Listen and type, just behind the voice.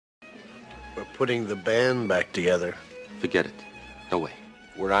We're putting the band back together. Forget it. No way.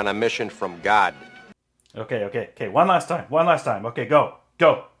 We're on a mission from God. Okay. One last time. Okay, go.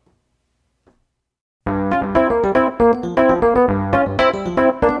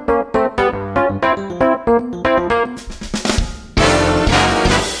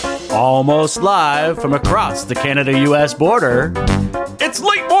 Almost live from across the Canada-US border, it's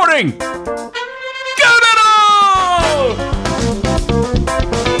Late Morning Canada!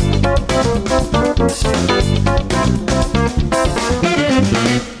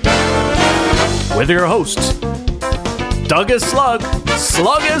 With your hosts, Doug is Slug,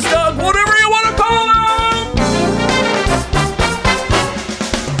 Slug is Doug, whatever you want to call him!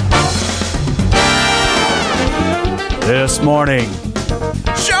 This morning,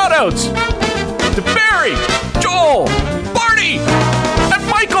 shout-outs to Barry, Joel, Barney, and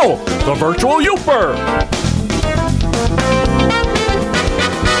Michael, the virtual Youper.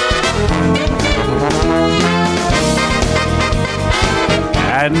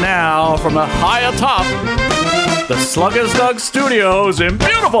 And now, from a high atop the Slug is Doug Studios in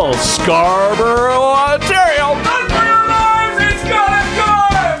beautiful Scarborough, Ontario, Run for your lives, it's got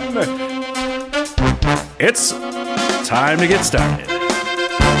a gun! It's time to get started.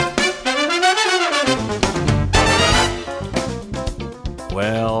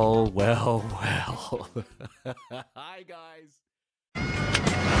 Well. Hi, guys.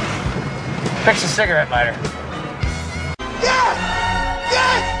 Fix a cigarette lighter.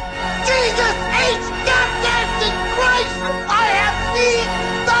 Yes! Jesus H. Goddamn Christ! I have seen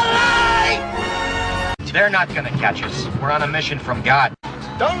the light! They're not gonna catch us. We're on a mission from God.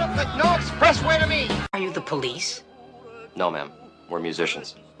 Don't look at no expressway to me! Are you the police? No, ma'am. We're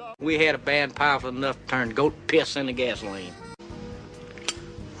musicians. We had a band powerful enough to turn goat piss into gasoline.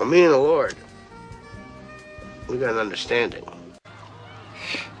 Well, me and the Lord, we got an understanding.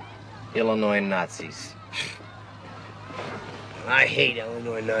 Illinois Nazis. I hate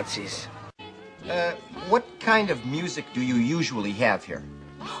Illinois Nazis. What kind of music do you usually have here?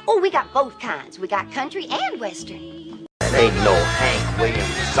 Oh, we got both kinds. We got country and western. That ain't no Hank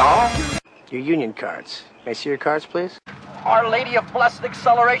Williams song. Your union cards. May I see your cards, please? Our Lady of Blessed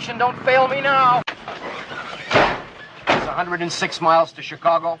Acceleration, don't fail me now. It's 106 miles to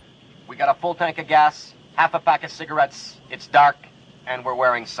Chicago. We got a full tank of gas, half a pack of cigarettes. It's dark, and we're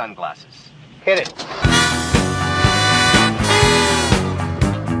wearing sunglasses. Hit it.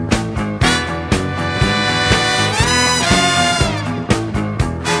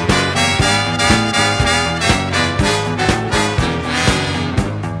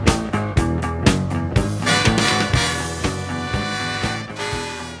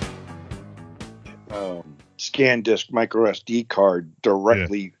 ScanDisk micro SD card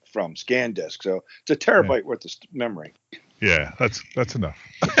directly from ScanDisk, so it's a terabyte worth of memory. Yeah, that's enough.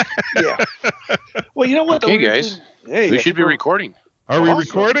 Yeah. Well, you know what? Hey guys, we should be recording. Are we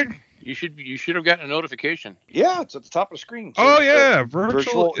recording? You should have gotten a notification. Yeah, it's at the top of the screen. So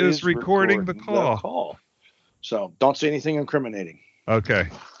virtual is recording the call. So don't say anything incriminating. Okay.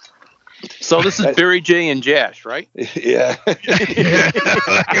 So this is Barry J and Jash, right? Yeah.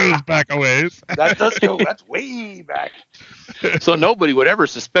 That goes back a ways. That does go. That's way back. So nobody would ever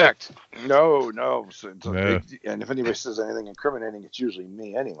suspect. No. And if anybody says anything incriminating, it's usually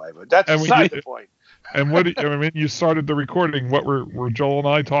me anyway. But that's beside the point. And you started the recording. What were Joel and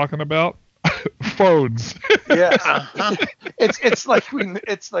I talking about? Phones. Yes. It's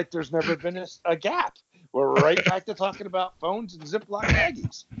like there's never been a gap. We're right back to talking about phones and Ziploc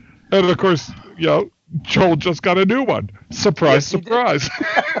baggies. And of course, Joel just got a new one. Surprise, surprise.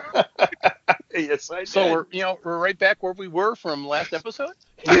 Yes, I did. So we're right back where we were from last episode?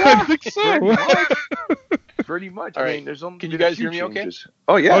 Yeah, I think so. Pretty much. All right. I mean, there's only Can you guys hear me okay?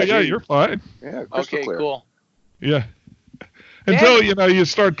 Oh, yeah. Oh, yeah, you're fine. Yeah, okay, clear. Cool. Yeah. Until, you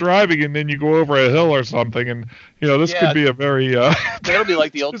start driving and then you go over a hill or something and, this could be a very... That'll be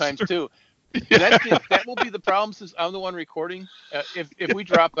like the old times, too. That will be the problem since I'm the one recording. If we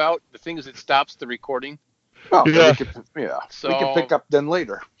drop out, the thing is it stops the recording. Oh, yeah. So we can pick up then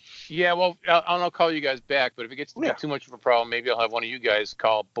later. Yeah, well, I'll call you guys back, but if it gets to be too much of a problem, maybe I'll have one of you guys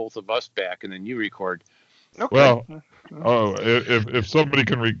call both of us back, and then you record. Okay. Well, if somebody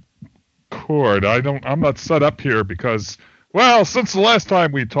can record, I'm not set up here because, since the last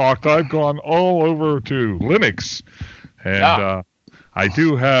time we talked, I've gone all over to Linux, and I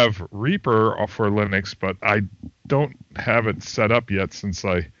do have Reaper for Linux, but I don't have it set up yet since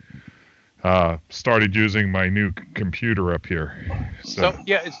I started using my new computer up here. So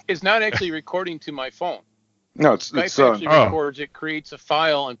it's not actually recording to my phone. No, it's actually records. It creates a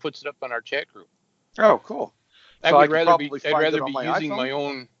file and puts it up on our chat group. Oh, cool. I'd rather be using my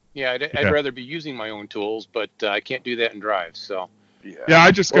own Yeah, I'd rather be using my own tools, but I can't do that in Drive. So Yeah,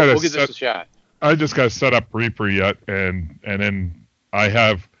 I just gotta we'll give this a shot. I just gotta set up Reaper yet, and then I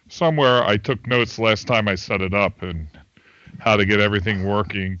have somewhere I took notes last time I set it up and how to get everything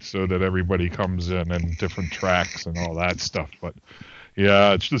working so that everybody comes in and different tracks and all that stuff. But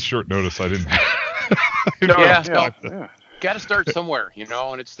yeah, it's just short notice. I didn't. Got to start somewhere,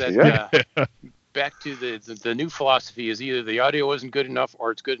 and it's that back to the new philosophy is either the audio isn't good enough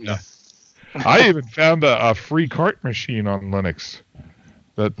or it's good enough. I even found a free cart machine on Linux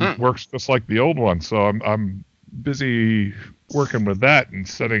that works just like the old one. So I'm busy working with that and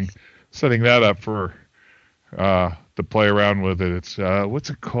setting that up for to play around with it. It's what's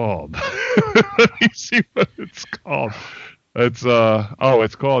it called? Let me see what it's called. It's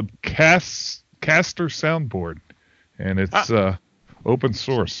it's called Caster Soundboard, and it's open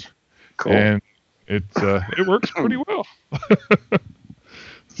source. Cool. And it works pretty well.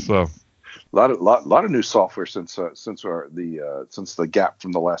 So a lot of new software since the gap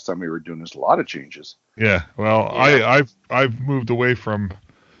from the last time we were doing this. A lot of changes. Yeah, well, I've moved away from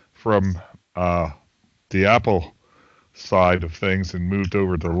the Apple side of things and moved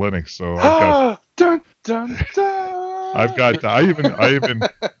over to Linux. So I've got dun, dun, dun. I even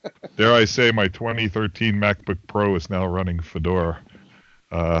dare I say my 2013 MacBook Pro is now running Fedora.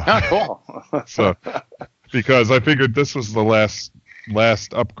 Cool. So because I figured this was the last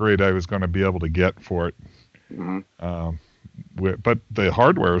upgrade I was going to be able to get for it. Mm-hmm. But the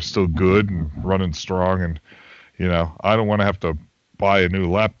hardware is still good and running strong, and I don't want to have to buy a new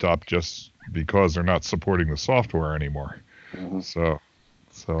laptop just because they're not supporting the software anymore. Mm-hmm. So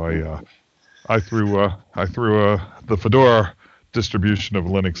I threw the Fedora distribution of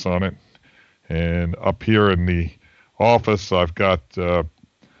Linux on it, and up here in the office I've got a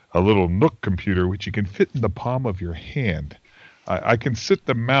little Nook computer which you can fit in the palm of your hand. I can sit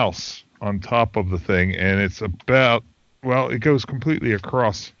the mouse on top of the thing, and it's about, it goes completely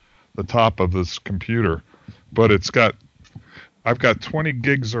across the top of this computer, but I've got 20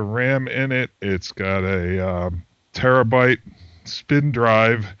 gigs of RAM in it. It's got a terabyte spin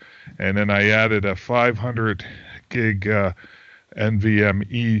drive, and then I added a 500 gig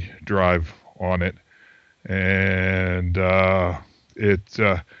NVMe drive on it, and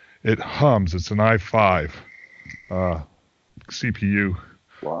it hums. It's an i5 CPU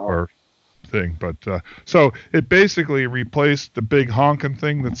or thing, but so it basically replaced the big honking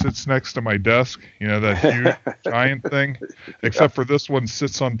thing that sits next to my desk, that huge giant thing, except for this one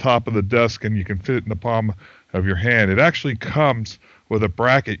sits on top of the desk and you can fit it in the palm of your hand. It actually comes with a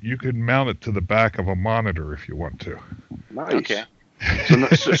bracket. You can mount it to the back of a monitor if you want to. Nice. Okay.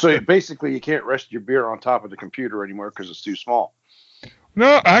 So basically you can't rest your beer on top of the computer anymore because it's too small.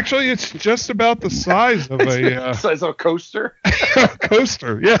 No, actually, it's just about the size of size of a coaster.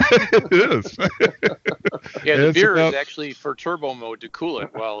 Coaster, yeah, it is. Yeah, the beer is actually for turbo mode to cool it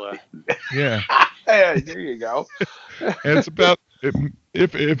while. Yeah. There you go. And it's about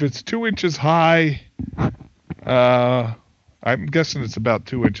if it's 2 inches high. I'm guessing it's about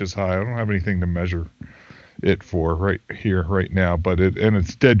 2 inches high. I don't have anything to measure it for right here, right now, but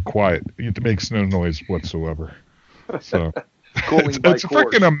it's dead quiet. It makes no noise whatsoever. So. It's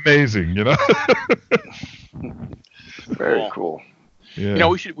freaking amazing, Very cool. Yeah.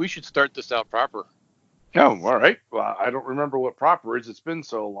 We should start this out proper. Oh, all right. Well, I don't remember what proper is. It's been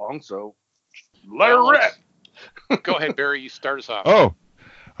so long, so let her rip. Go ahead, Barry. You start us off.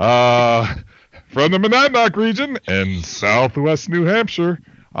 From the Monadnock region in southwest New Hampshire,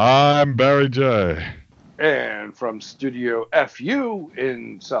 I'm Barry J. And from Studio FU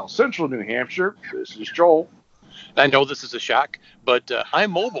in south central New Hampshire, this is Joel. I know this is a shock, but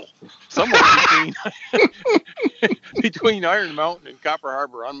I'm mobile, somewhere between Iron Mountain and Copper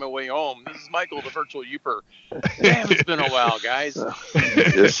Harbor on my way home. This is Michael, the virtual Youper. Damn, it's been a while, guys.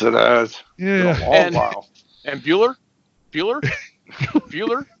 Yes, it has. Yeah. Been a long while. And Bueller,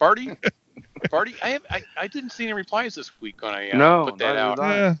 Barty. I didn't see any replies this week when I put that out.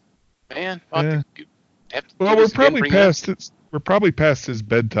 Yeah. Man, well, we're probably past his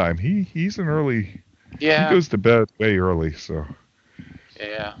bedtime. He's an early. Yeah. He goes to bed way early, so.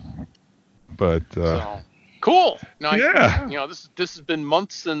 Yeah. But. Cool. Now, yeah. This has been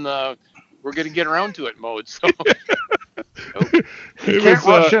months, and we're going to get around to it mode. So. You can't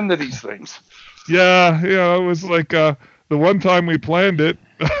rush into these things. Yeah. It was like the one time we planned it,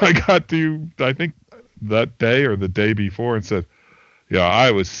 I got to, I think, that day or the day before and said,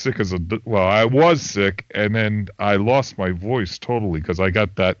 I was sick I was sick, and then I lost my voice totally because I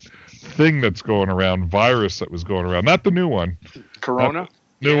got that thing that's going around, virus that was going around. Not the new one. Corona?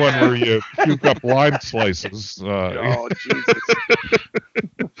 New one where you puke up lime slices. Oh, Jesus.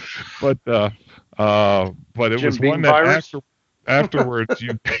 but it Jim was Beam one that virus? afterwards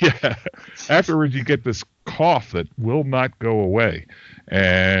afterwards you get this cough that will not go away,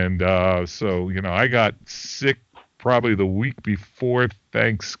 and so I got sick probably the week before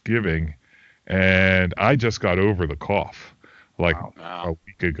Thanksgiving, and I just got over the cough like a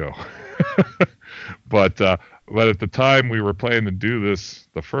week ago. But at the time we were planning to do this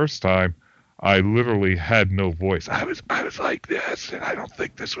the first time, I literally had no voice. I was like this, and I don't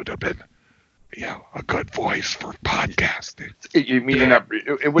think this would have been a good voice for podcasting. You mean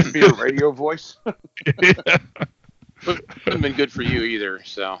it wouldn't be a radio voice? Wouldn't have been good for you either.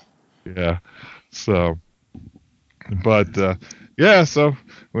 So. Yeah. So. But so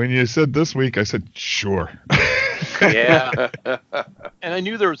when you said this week, I said sure. Yeah. And I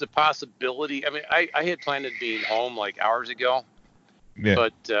knew there was a possibility. I mean, I had planned on being home like hours ago. Yeah.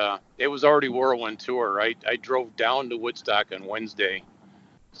 But it was already whirlwind tour. I drove down to Woodstock on Wednesday,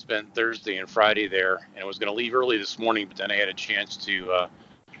 spent Thursday and Friday there, and I was going to leave early this morning, but then I had a chance to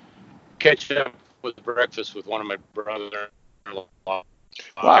catch up with breakfast with one of my brother-in-law.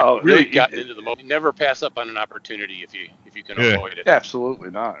 Wow, Really gotten into the mode. Never pass up on an opportunity if you can avoid it.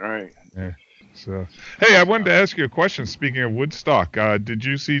 Absolutely not. Right. Yeah. So, hey, I wanted to ask you a question. Speaking of Woodstock, did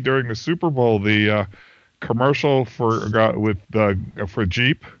you see during the Super Bowl the commercial for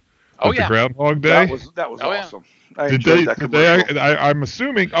Jeep? Oh, yeah. The Groundhog Day. That was awesome. Yeah. Did they? I'm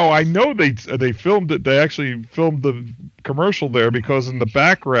assuming. Oh, I know they filmed it. They actually filmed the commercial there because in the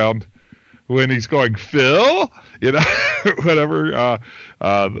background, when he's going Phil, whatever.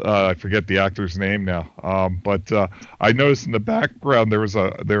 I forget the actor's name now. But I noticed in the background there was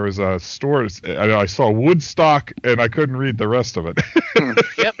a store. I saw Woodstock, and I couldn't read the rest of it.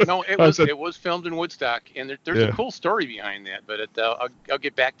 Yep, no, it was filmed in Woodstock, and there's a cool story behind that. But I'll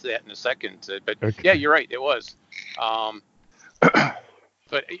get back to that in a second. But okay. Yeah, you're right, it was. But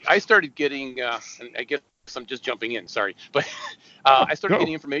I started getting, and I guess I'm just jumping in. Sorry, but I started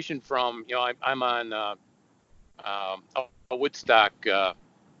getting information from I'm on a Woodstock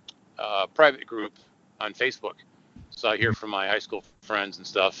private group on Facebook, so I hear from my high school friends and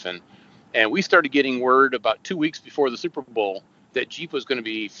stuff, and we started getting word about 2 weeks before the Super Bowl that Jeep was going to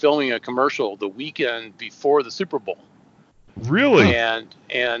be filming a commercial the weekend before the Super Bowl. Really? And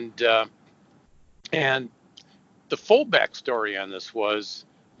the full backstory on this was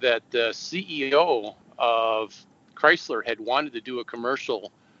that the CEO of Chrysler had wanted to do a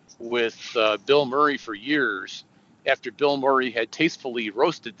commercial with Bill Murray for years after Bill Murray had tastefully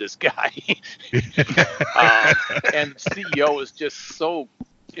roasted this guy. And the CEO was just so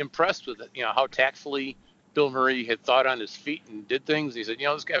impressed with it, how tactfully Bill Murray had thought on his feet and did things. He said,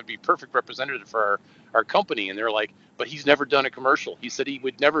 this guy would be perfect representative for our company. And they're like, but he's never done a commercial. He said he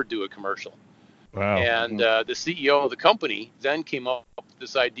would never do a commercial. Wow. And the CEO of the company then came up with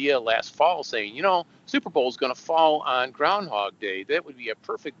this idea last fall saying, Super Bowl is going to fall on Groundhog Day. That would be a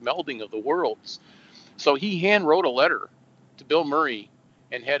perfect melding of the worlds. So he hand wrote a letter to Bill Murray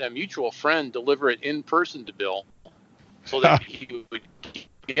and had a mutual friend deliver it in person to Bill so that he would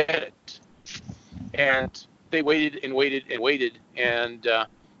get it. And they waited and waited and waited. And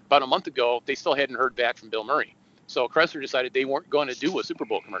about a month ago, they still hadn't heard back from Bill Murray. So Chrysler decided they weren't going to do a Super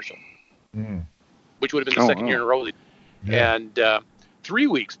Bowl commercial. Which would have been the second year in a row. Yeah. And 3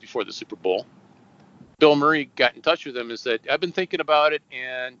 weeks before the Super Bowl, Bill Murray got in touch with him and said, I've been thinking about it,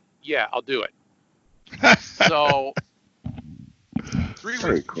 and yeah, I'll do it. So 3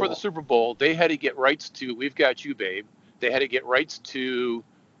 weeks before the Super Bowl, they had to get rights to We've Got You, Babe. They had to get rights to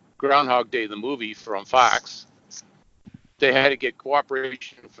Groundhog Day, the movie from Fox. They had to get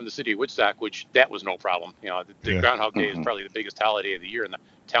cooperation from the city of Woodstock, which that was no problem. The Groundhog Day is probably the biggest holiday of the year in the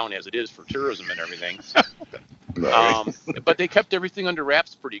town as it is for tourism and everything. But they kept everything under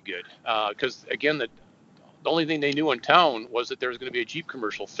wraps pretty good because, again, the only thing they knew in town was that there was going to be a Jeep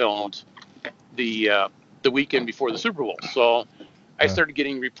commercial filmed the weekend before the Super Bowl. So I started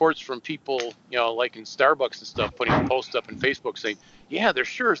getting reports from people, like in Starbucks and stuff, putting posts up on Facebook saying, yeah, there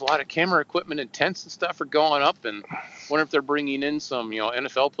sure is a lot of camera equipment and tents and stuff are going up, and wonder if they're bringing in some,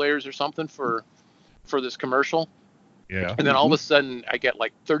 NFL players or something for this commercial. Yeah. And then all of a sudden, I get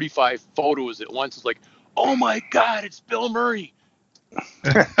like 35 photos at once. It's like, oh my God, it's Bill Murray.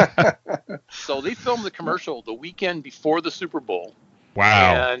 So they filmed the commercial the weekend before the Super Bowl.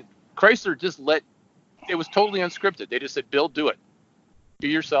 Wow. And Chrysler just it was totally unscripted. They just said, Bill, do it. Be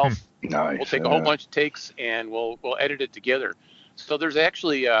yourself. Nice. We'll take a whole bunch of takes and we'll edit it together. So there's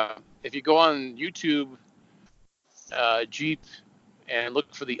actually, if you go on YouTube, Jeep, and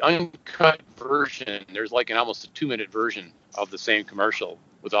look for the uncut version, there's like almost a 2-minute version of the same commercial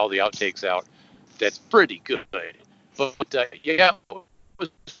with all the outtakes out. That's pretty good. But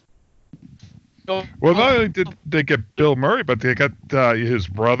Well, not only did they get Bill Murray, but they got his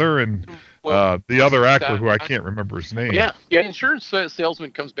brother and the other actor who I can't remember his name. Yeah. Insurance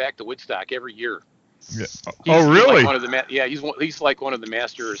salesman comes back to Woodstock every year. Yeah. He's Really? Like one of the he's like one of the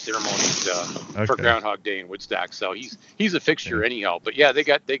master of ceremonies for Groundhog Day in Woodstock. So he's a fixture anyhow. But yeah, they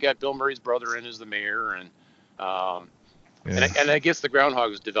got Bill Murray's brother in as the mayor, and I guess the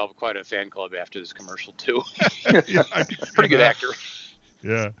Groundhogs developed quite a fan club after this commercial too. Pretty good actor.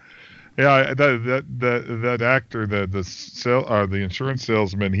 Yeah. Yeah, that actor, the insurance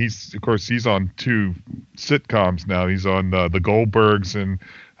salesman, he's on 2 sitcoms now. He's on the Goldbergs and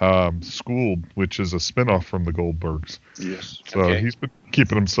Schooled, which is a spinoff from the Goldbergs. Yes. So he's been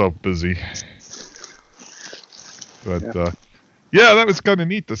keeping himself busy. But that was kind of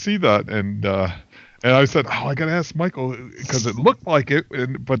neat to see that, and I said, I got to ask Michael because it looked like it,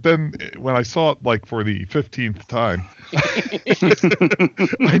 but then when I saw it like for the 15th time,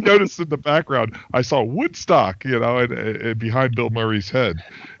 I noticed in the background I saw Woodstock, and behind Bill Murray's head.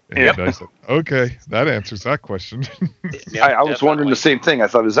 And I said, okay, that answers that question. I was wondering the same thing. I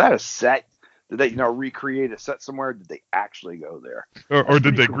thought, is that a set? Did they, recreate a set somewhere? Did they actually go there? Or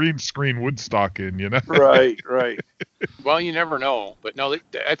did they green screen Woodstock in, Right. Well, you never know. But no,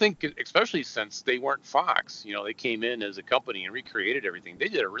 I think especially since they weren't Fox, they came in as a company and recreated everything. They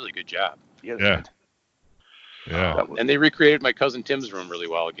did a really good job. Yeah. And they recreated my cousin Tim's room really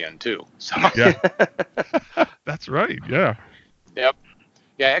well again, too. So. Yeah. That's right. Yeah. Yep.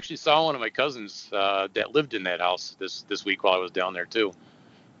 Yeah, I actually saw one of my cousins that lived in that house this week while I was down there, too.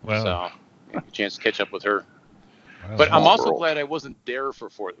 Wow. So, a chance to catch up with her. Wow. But I'm also glad I wasn't there for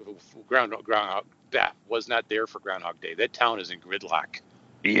Groundhog. That was not there for Groundhog Day. That town is in gridlock.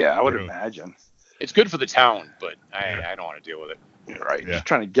 Yeah, I would imagine. It's good for the town, but I don't want to deal with it. Right. Yeah. Just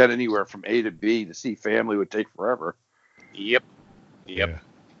trying to get anywhere from A to B to see family would take forever. Yep. Yeah.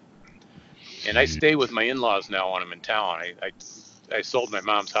 And I stay with my in-laws now when I'm in town. I sold my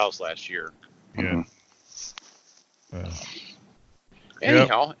mom's house last year. Yeah.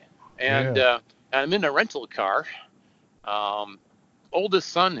 Anyhow, and I'm in a rental car. Oldest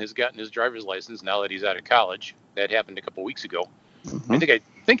son has gotten his driver's license now that he's out of college. That happened a couple weeks ago. Mm-hmm. I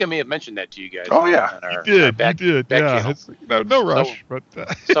think I may have mentioned that to you guys. Oh yeah, you did. Yeah, no rush. But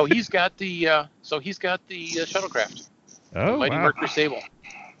so he's got the shuttlecraft. Oh, Mighty Mercury Sable.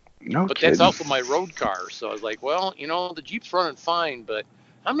 No but kidding. That's also my road car. So I was like, well, the Jeep's running fine, but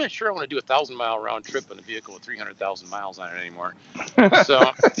I'm not sure I want to do a 1,000-mile round trip in a vehicle with 300,000 miles on it anymore.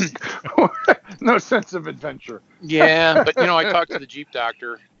 So no sense of adventure. Yeah, but I talked to the Jeep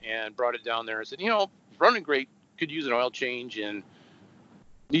doctor and brought it down there and said, running great, could use an oil change and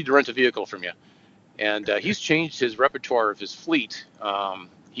need to rent a vehicle from you. And he's changed his repertoire of his fleet.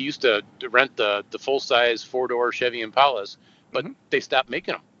 He used to rent the full-size 4-door Chevy Impalas, but they stopped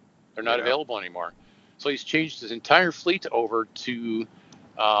making them. They're not available anymore. So he's changed his entire fleet over to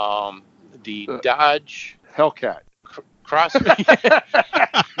the Dodge Hellcat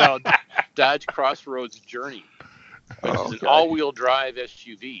Dodge Crossroads Journey, which is an all-wheel drive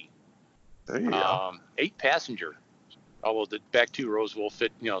SUV. There you go. 8-passenger. Although the back 2 rows will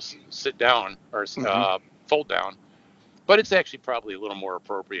fit, sit down or fold down, but it's actually probably a little more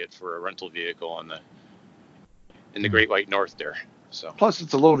appropriate for a rental vehicle in the Great White North there. So plus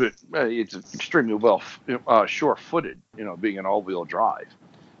it's a little bit, it's extremely well sure-footed, being an all-wheel drive.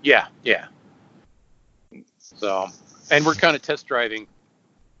 Yeah. So, and we're kind of test driving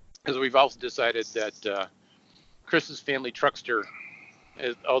because we've also decided that Chris's family truckster,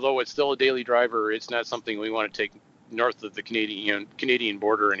 although it's still a daily driver, it's not something we want to take north of the Canadian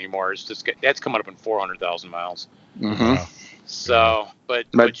border anymore. It's just that's coming up in 400,000 miles. Mm-hmm. So,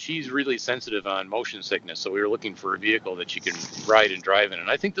 but she's really sensitive on motion sickness, so we were looking for a vehicle that she can ride and drive in, and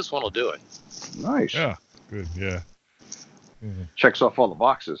I think this one will do it. Nice. Yeah. Good. Yeah. Checks off all the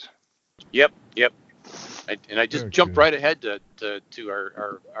boxes. Yep. I just jumped right ahead to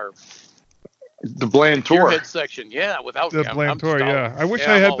our the Bland Tour head section. Yeah, without the Bland Tour. Yeah, I wish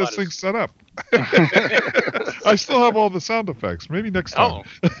I had this thing set up. I still have all the sound effects. Maybe next time.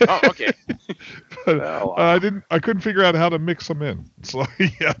 Oh, okay. But I couldn't figure out how to mix them in. So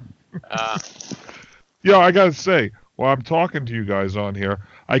yeah. I gotta say, while I'm talking to you guys on here,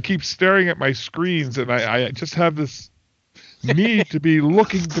 I keep staring at my screens, and I just have this need to be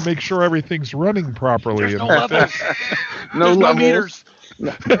looking to make sure everything's running properly. There's no levels. No meters.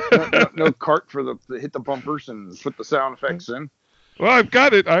 No cart for the hit the bumpers and put the sound effects in. Well, I've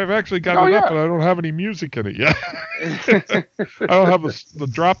got it. I've actually got it up, but I don't have any music in it yet. I don't have the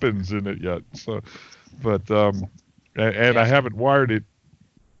drop-ins in it yet. So, but I haven't wired it.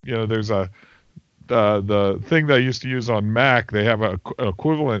 There's the thing that I used to use on Mac, they have an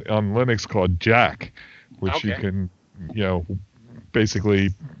equivalent on Linux called Jack, which you can, basically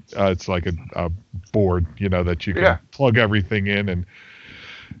it's like a board, that you can plug everything in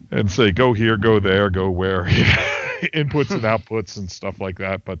and say go here, go there, go where, inputs and outputs and stuff like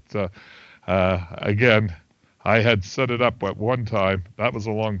that. But again, I had set it up at one time. That was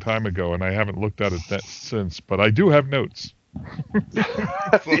a long time ago, and I haven't looked at it since. But I do have notes. You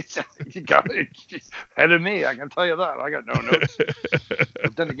got it ahead of me. I can tell you that. I got no notes.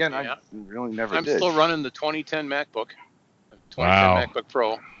 But then again, I really never I'm did. still running the 2010 MacBook, 2010 Wow. MacBook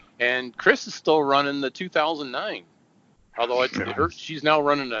Pro, and Chris is still running the 2009. Although she's now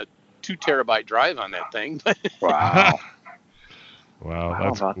running a 2 terabyte drive on that thing. Wow. Wow, How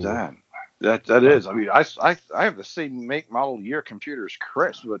that's about cool. that? That is. I mean, I have the same make, model, year computer as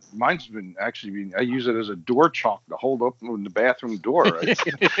Chris, but mine's been I use it as a door chalk to hold open the bathroom door.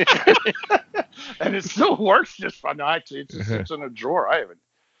 And it still works just fine. No, actually, it just sits in a drawer. I haven't.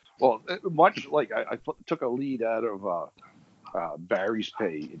 Well, much like I took a lead out of Barry's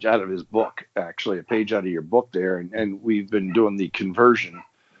page, out of his book, actually, a page out of your book there, and we've been doing the conversion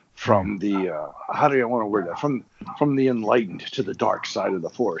from the how do I want to word that, from the enlightened to the dark side of the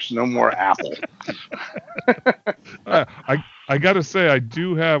force. No more Apple. I gotta say, I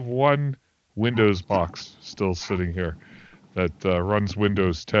do have one Windows box still sitting here that runs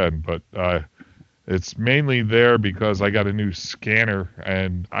Windows 10, but it's mainly there because I got a new scanner,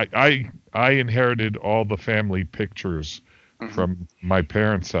 and I inherited all the family pictures from my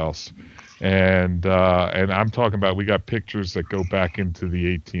parents' house, and I'm talking about, we got pictures that go back into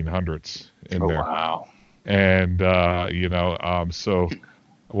the 1800s in there. Wow. And so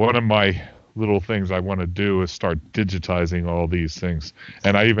one of my little things I want to do is start digitizing all these things,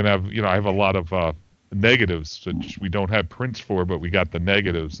 and I even have I have a lot of negatives which we don't have prints for, but we got the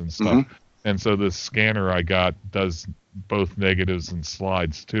negatives and stuff. And so this scanner I got does both negatives and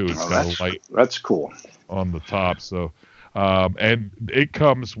slides too. It's got a light. That's cool on the top. So, and it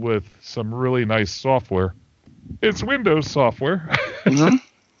comes with some really nice software. It's Windows software,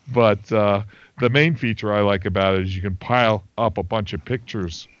 but the main feature I like about it is you can pile up a bunch of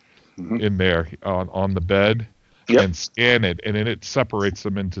pictures in there on the bed and scan it, and then it separates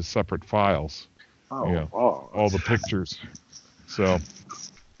them into separate files. All the pictures. So.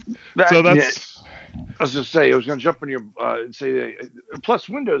 That's. I was just say I was going to jump in your say. Plus,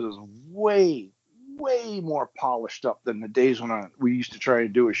 Windows is way more polished up than the days when we used to try to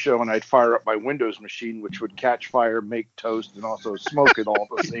do a show, and I'd fire up my Windows machine, which would catch fire, make toast, and also smoke it all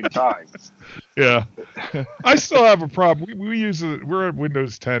at the same time. Yeah, I still have a problem. We use it. We're at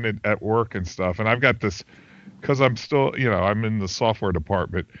Windows 10 at work and stuff, and I've got this. Because I'm still, I'm in the software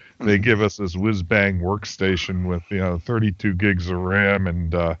department. They give us this whiz-bang workstation with, 32 gigs of RAM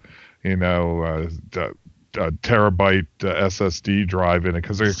and, a terabyte SSD drive in it,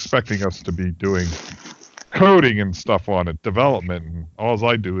 because they're expecting us to be doing coding and stuff on it, development. And all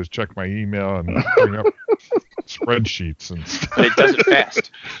I do is check my email and bring up spreadsheets and stuff. And it does it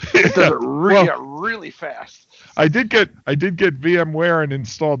fast. It does it really fast. I did get VMware and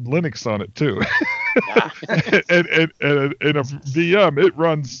installed Linux on it too. and in a VM, it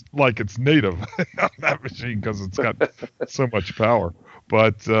runs like it's native on that machine because it's got so much power.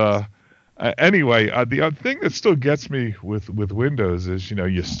 But anyway, the other thing that still gets me with Windows is,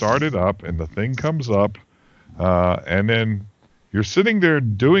 you start it up and the thing comes up, and then you're sitting there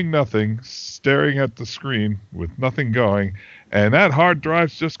doing nothing, staring at the screen with nothing going, and that hard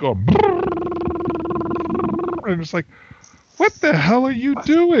drive's just going. And it's like, what the hell are you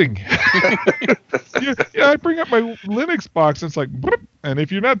doing? I bring up my Linux box, and it's like, and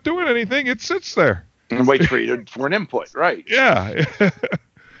if you're not doing anything, it sits there. And wait for an input, right? Yeah.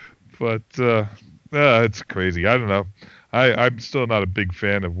 But it's crazy. I don't know. I'm still not a big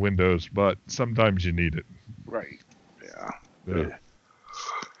fan of Windows, but sometimes you need it. Right. Yeah.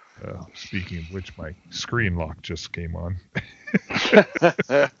 Speaking of which, my screen lock just came on.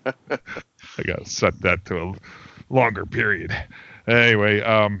 I got to set that to a longer period. Anyway,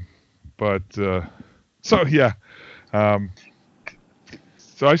 so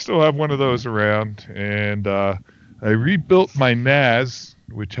I still have one of those around, and I rebuilt my NAS,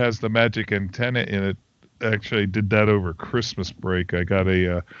 which has the magic antenna in it. Actually, I did that over Christmas break. I got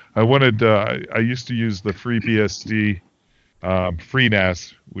I used to use the FreeBSD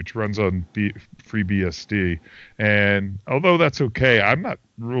FreeNAS, which runs on FreeBSD, and although that's okay, I'm not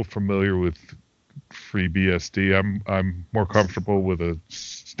real familiar with FreeBSD. I'm more comfortable with a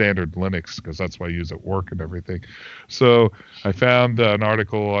standard Linux because that's what I use at work and everything. So I found an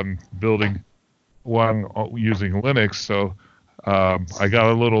article on building one using Linux. So I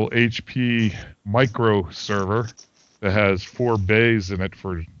got a little HP micro server that has 4 bays in it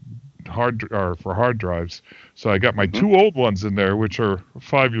for hard drives. So I got my 2 old ones in there, which are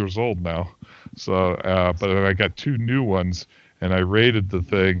 5 years old now. So, but then I got 2 new ones, and I rated the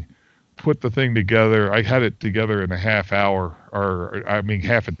thing, put the thing together. I had it together in a half hour,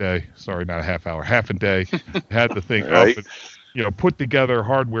 half a day. Sorry, not a half hour, half a day. Had the thing up, and, put together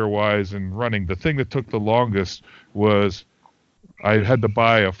hardware-wise and running. The thing that took the longest was I had to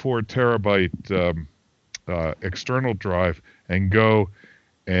buy a 4 terabyte external drive and go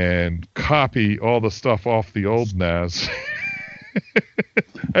and copy all the stuff off the old NAS.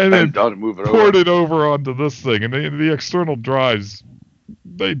 And then poured it over onto this thing. And the external drives,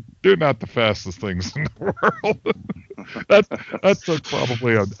 they're not the fastest things in the world. that took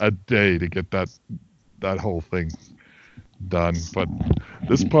probably a day to get that whole thing done. But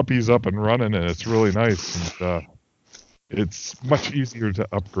this puppy's up and running, and it's really nice. And it's much easier to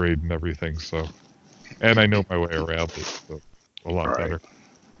upgrade and everything. So, and I know my way around it a lot better.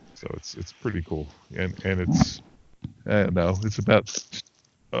 So it's pretty cool. And it's, I don't know, it's about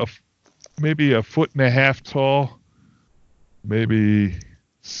maybe a 1.5 feet tall, maybe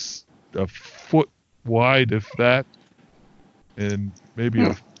a foot wide, if that, and maybe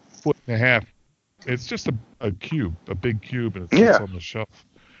 1.5 feet. It's just a cube, a big cube, and it sits on the shelf.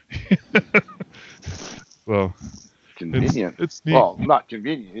 So convenient. It's neat. Well, not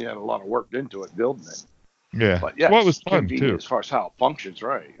convenient. You had a lot of work into it building it. Yeah. But yeah, well, it was fun too. As far as how it functions,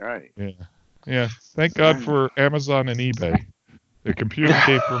 right. Yeah. Yeah. Thank God for Amazon and eBay. The computer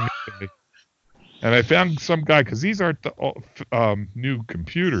came from eBay. And I found some guy, because these aren't the new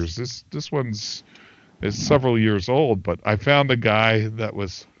computers. This one's is several years old, but I found a guy that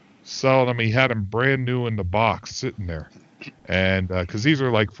was selling them. He had them brand new in the box sitting there. And because these are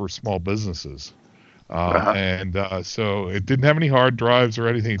like for small businesses. And so it didn't have any hard drives or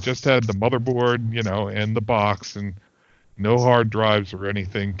anything. It just had the motherboard, and the box, and no hard drives or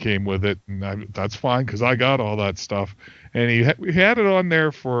anything came with it. And that's fine, because I got all that stuff. And we had it on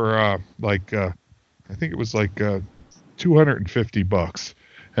there for I think it was like $250.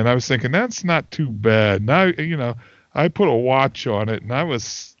 And I was thinking, that's not too bad. Now, I put a watch on it, and I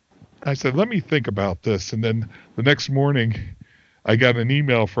said, let me think about this. And then the next morning, I got an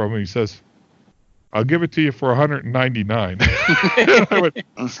email from him. He says, I'll give it to you for $199. I went,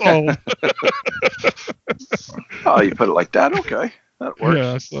 sold. Oh, you put it like that? Okay. That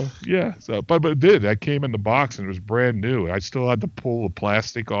works. So, but it did. I came in the box, and it was brand new. I still had to pull the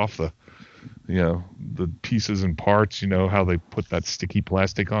plastic off the pieces and parts, how they put that sticky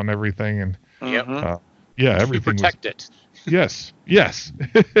plastic on everything. And everything to protect it. Yes.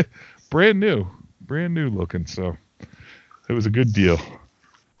 brand new looking. So it was a good deal.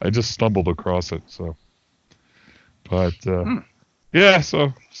 I just stumbled across it. So, but so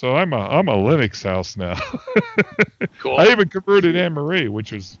I'm a Linux house now. Cool. I even converted Anne Marie,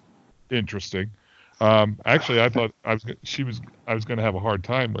 which was interesting. Actually, I thought I was going to have a hard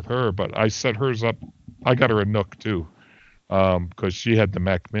time with her, but I set hers up. I got her a Nook too, because she had the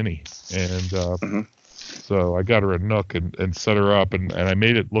Mac Mini, and so I got her a Nook and set her up, and I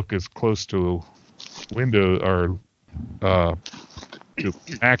made it look as close to Windows or to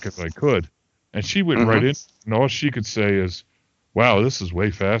Mac as I could, and she went right in, and all she could say is, "Wow, this is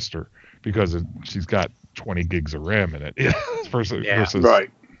way faster," because she's got 20 gigs of RAM in it versus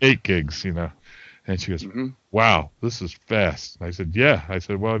 8 gigs, And she goes, wow, this is fast. And I said, yeah. I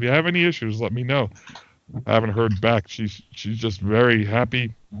said, well, if you have any issues, let me know. I haven't heard back. She's just very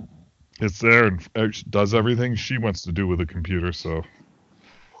happy it's there and she does everything she wants to do with the computer. So,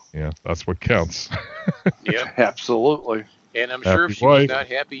 yeah, that's what counts. Yeah, absolutely. And I'm sure if she was not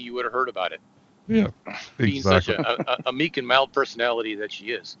happy, you would have heard about it. Yeah, being such a meek and mild personality that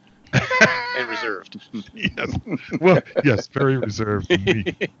she is, and reserved. Yes. Well, yes, very reserved and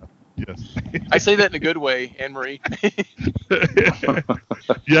meek. Yes. I say that in a good way, Anne Marie.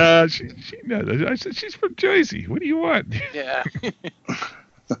 Yeah, she knows. I said she's from Jersey. What do you want? Yeah.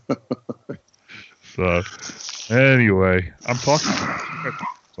 So, anyway, I'm talking.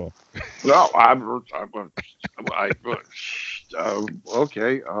 No,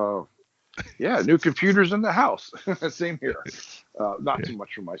 okay. Yeah, new computers in the house. Same here. Not too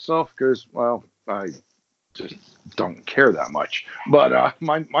much for myself because, well, I just don't care that much. But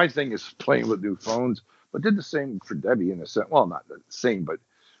my thing is playing with new phones. But did the same for Debbie in a sense. Well, not the same, but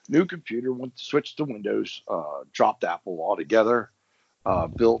new computer, switched to Windows, dropped Apple altogether,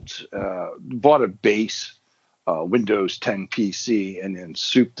 bought a base Windows 10 PC, and then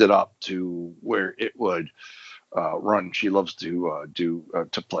souped it up to where it would run. She loves to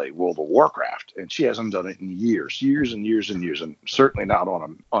to play World of Warcraft, and she hasn't done it in years and certainly not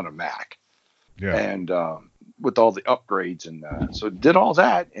on a Mac. Yeah. And with all the upgrades and so did all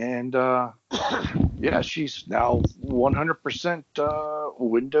that, and yeah, she's now 100%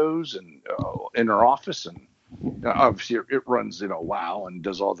 Windows and in her office, and obviously it runs WoW and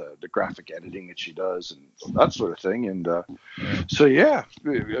does all the graphic editing that she does and that sort of thing, and so yeah,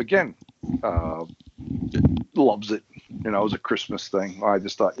 again, loves it. It was a Christmas thing. I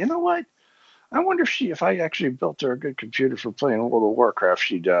just thought, you know what? I wonder if I actually built her a good computer for playing World of Warcraft,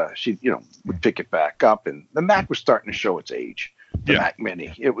 she'd would pick it back up. And the Mac was starting to show its age. The Mac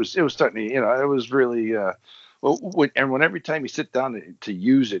Mini, it was starting to, it was really when every time you sit down to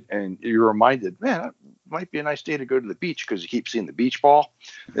use it and you're reminded, man, it might be a nice day to go to the beach because you keep seeing the beach ball.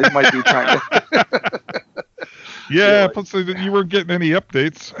 It might be trying to. Yeah, plus you weren't getting any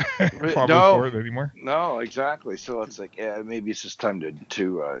updates probably for it anymore. No, exactly. So it's like, yeah, maybe it's just time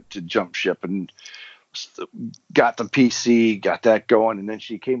to jump ship, and got the PC, got that going, and then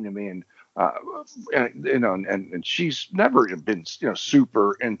she came to me and and she's never been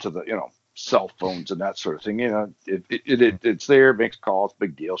super into the cell phones and that sort of thing. It's there, makes calls,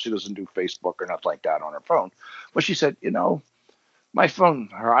 big deal. She doesn't do Facebook or nothing like that on her phone, but she said, my phone,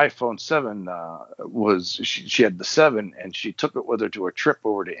 her iPhone 7, she had the 7, and she took it with her to a trip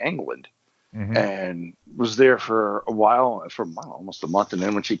over to England, and was there for a while, for almost a month. And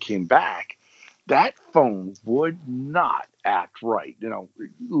then when she came back, that phone would not act right.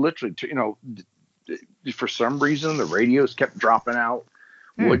 Literally, for some reason, the radios kept dropping out.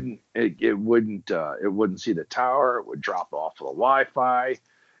 It wouldn't see the tower. It would drop off of the Wi-Fi.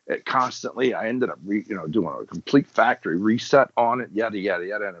 Constantly, I ended up doing a complete factory reset on it, yada yada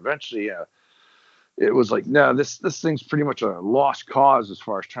yada, and eventually it was like, no, this thing's pretty much a lost cause as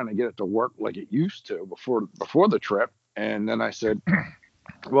far as trying to get it to work like it used to before the trip. And then I said,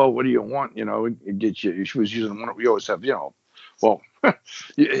 well, what do you want? Get you. She was using one. We always have, well,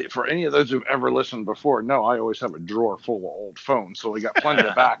 for any of those who've ever listened before, no, I always have a drawer full of old phones, so we got plenty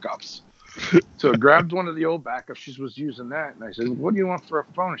of backups. So I grabbed one of the old backups. She was using that, and I said, what do you want for a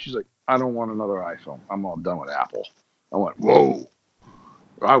phone? And she's like, I don't want another iPhone. I'm all done with Apple. I went, whoa.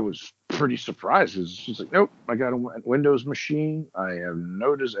 I was pretty surprised. She's like, nope, I got a Windows machine. I have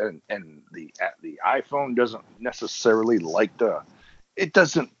noticed, and the iPhone doesn't necessarily it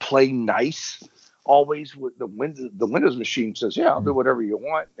doesn't play nice always with the Windows machine says, yeah, I'll do whatever you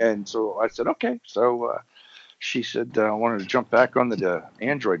want. And so I said, okay. So she said, I wanted to jump back on the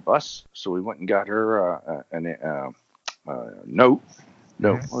Android bus. So we went and got her a Note.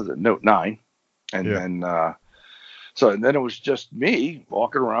 What was it? Note 9. And then and then it was just me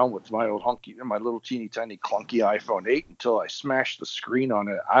walking around with my little teeny tiny clunky iPhone 8 until I smashed the screen on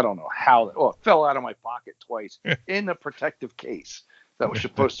it. I don't know how. It fell out of my pocket twice in the protective case that was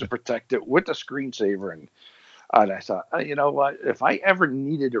supposed to protect it with a screensaver. And I thought, you know what? If I ever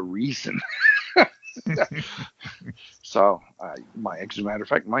needed a reason. So, as a matter of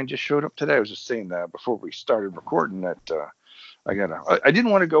fact, mine just showed up today. I was just saying that before we started recording that I didn't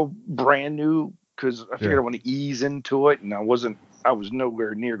want to go brand new because I figured I want to ease into it, and I was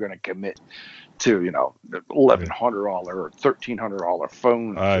nowhere near going to commit to $1,100 or $1,300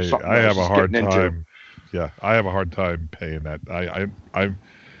 phone. I have a hard time. Yeah, I have a hard time paying that.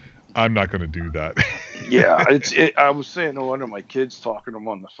 I'm not going to do that. Yeah, I was saying to one of my kids, talking to him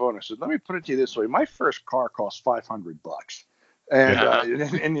on the phone, I said, let me put it to you this way. My first car cost $500.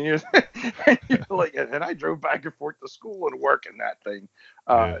 And you're like, and I drove back and forth to school and work in that thing.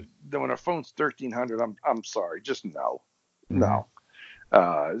 Then when a phone's $1,300, I'm sorry, just no.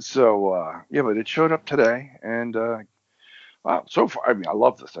 But it showed up today, and so far, I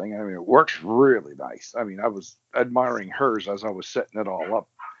love the thing. It works really nice. I was admiring hers as I was setting it all up.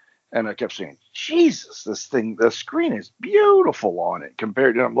 And I kept saying, Jesus, this thing, the screen is beautiful on it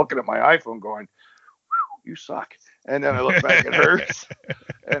compared to, I'm looking at my iPhone going, you suck. And then I look back at hers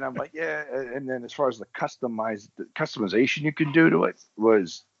and I'm like, yeah. And then as far as the customization you can do to it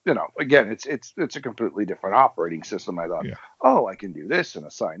was, again, it's a completely different operating system. I thought, I can do this and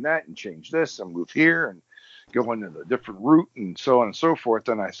assign that and change this and move here and go into the different route and so on and so forth.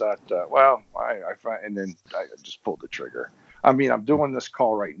 And I thought, and then I just pulled the trigger. I'm doing this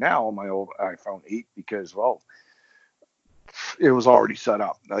call right now on my old iPhone 8 because, it was already set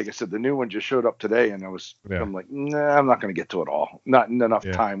up. Like I said, the new one just showed up today, and I'm like, nah, I'm not going to get to it all. Not in enough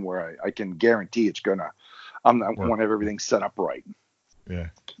time where I can guarantee it's going to, I want to have everything set up right. Yeah.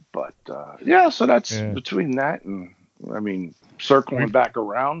 But, so that's between that and, circling back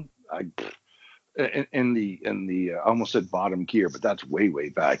around, in the I almost said bottom gear, but that's way, way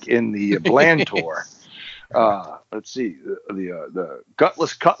back in the Blantor. Let's see. The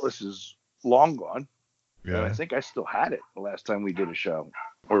Gutless Cutlass is long gone. Yeah. And I think I still had it the last time we did a show.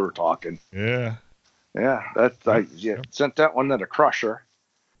 We were talking. Yeah. Yeah. Sent that one to the Crusher.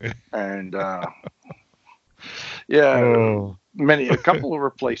 And a couple of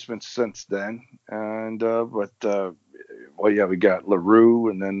replacements since then. And we got LaRue,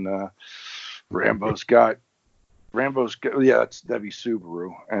 and then Rambo's got it's Debbie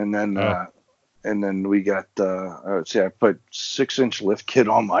Subaru, and then we got I put 6-inch lift kit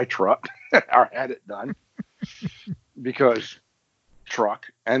on my truck. I had it done because truck,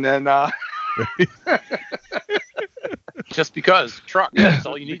 and then just because truck. That's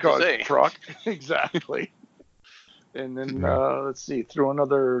all you need to say. Truck, exactly. And then let's see, threw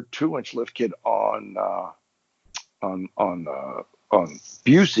another 2-inch lift kit on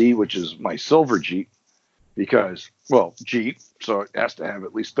Busey, which is my silver Jeep, because Jeep, so it has to have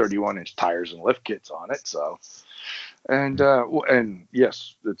at least 31-inch tires and lift kits on it. So, and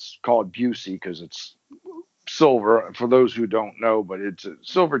yes, it's called Busey because it's silver. For those who don't know, but it's a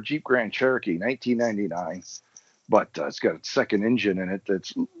silver Jeep Grand Cherokee, 1999. But it's got a second engine in it.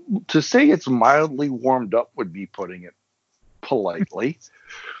 That's, to say it's mildly warmed up would be putting it politely.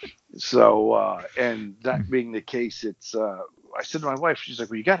 So, and that being the case, it's, I said to my wife, she's like,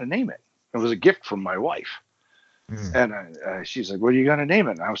 well, you got to name it. It was a gift from my wife. And she's like, what are you going to name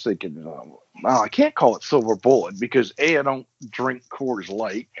it? And I was thinking, I can't call it Silver Bullet because I don't drink Coors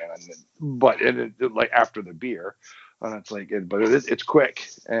Light, but like after the beer, and it's like, it's quick.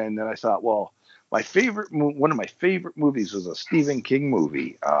 And then I thought, well, one of my favorite movies was a Stephen King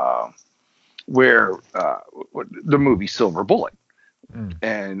movie, where the movie Silver Bullet.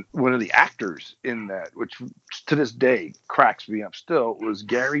 And one of the actors in that, which to this day cracks me up still, was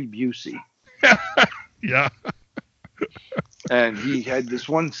Gary Busey. Yeah. And he had this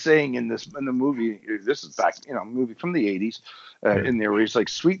one saying in the movie, this is back, movie from the 80s, in there where he's like,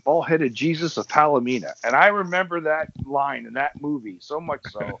 sweet ball-headed Jesus of Palomina. And I remember that line in that movie so much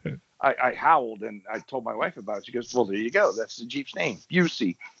so, I howled, and I told my wife about it. She goes, well, there you go. That's the Jeep's name,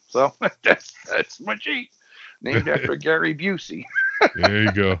 Busey. So that's my Jeep, named after Gary Busey. There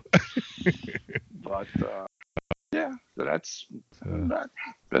you go. But so that's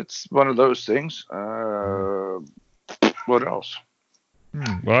one of those things. What else?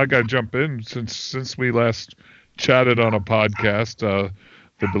 Well, I got to jump in since we last chatted on a podcast.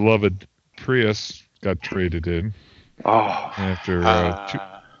 The beloved Prius got traded in. After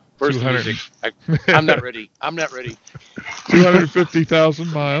first music. I'm not ready.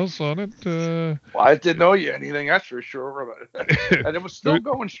 250,000 miles on it. Well, I didn't know you anything, that's for sure. And it was still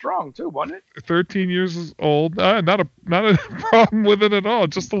going strong too, wasn't it? 13 years old. Not a problem with it at all.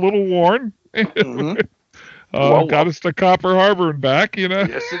 Just a little worn. Got us to Copper Harbor and back,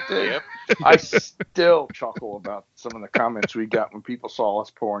 Yes, it did. Yep. I still chuckle about some of the comments we got when people saw us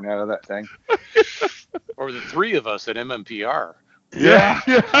pouring out of that thing. Or the three of us at MMPR. Yeah.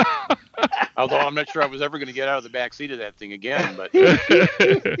 Although I'm not sure I was ever going to get out of the back seat of that thing again, but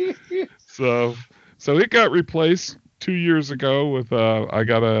so it got replaced 2 years ago with I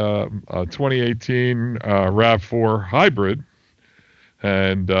got a 2018 RAV4 hybrid,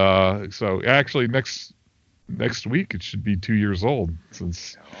 and so actually next week it should be 2 years old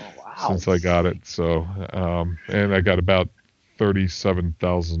since I got it. So and I got about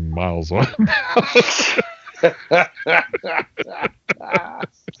 37,000 miles on it.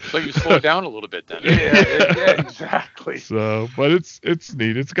 So you slow down a little bit then. Yeah, exactly. So, but it's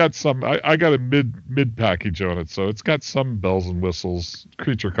neat. It's got some. I got a mid package on it, so it's got some bells and whistles,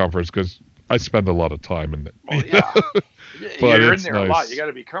 creature comforts, because I spend a lot of time in it. Well, yeah. But you're it's in there nice. a lot. You got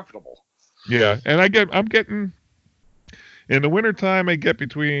to be comfortable. Yeah, and I'm getting. In the wintertime, I get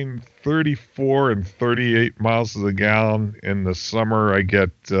between 34 and 38 miles to the gallon. In the summer, I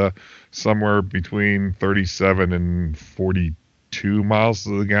get somewhere between 37 and 42 miles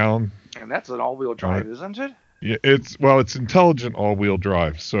to the gallon. And that's an all-wheel drive, isn't it? Yeah, it's intelligent all-wheel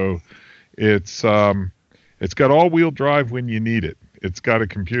drive. So it's got all-wheel drive when you need it. It's got a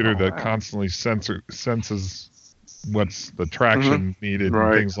computer that constantly senses what's the traction needed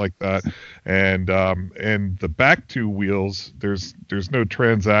and things like that. And the back two wheels, there's no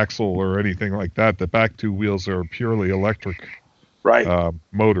transaxle or anything like that. The back two wheels are purely electric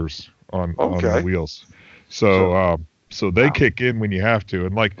motors on the wheels. So they kick in when you have to.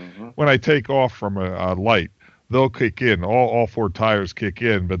 And like when I take off from a light, they'll kick in. All four tires kick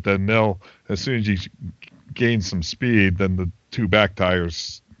in, but then as soon as you gain some speed, then the two back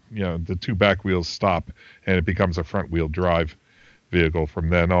tires, the two back wheels stop, and it becomes a front wheel drive vehicle from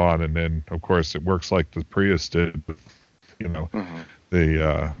then on. And then of course it works like the Prius did with,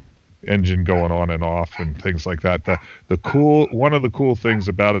 the engine going on and off and things like that. One of the cool things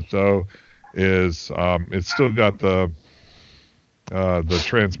about it though is it's still got the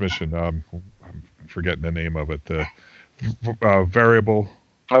transmission. I'm forgetting the name of it. The variable.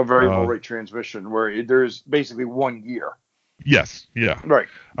 A variable rate transmission where there's basically 1 gear. Yes. Yeah. Right.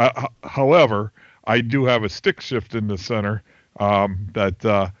 However, I do have a stick shift in the center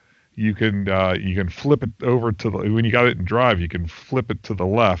that you can flip it over to the, when you got it in drive, you can flip it to the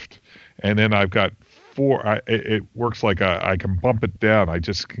left, and then I've got it works like I can bump it down. I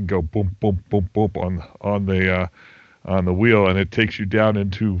just can go boom, boom, boom, boom on the wheel, and it takes you down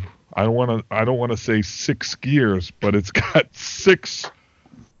into, I don't want to say 6 gears, but it's got 6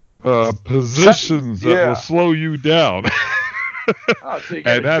 positions that will slow you down. So you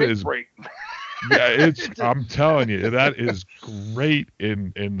and that is break. Yeah, I'm telling you, that is great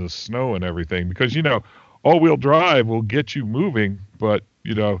in the snow and everything, because all-wheel drive will get you moving, but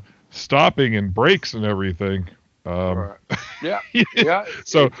stopping and brakes and everything. Right. Yeah.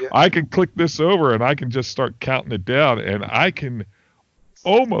 So I can click this over and I can just start counting it down, and I can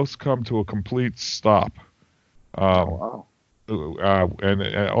almost come to a complete stop. Wow.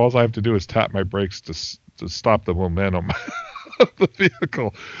 And all I have to do is tap my brakes to stop the momentum of the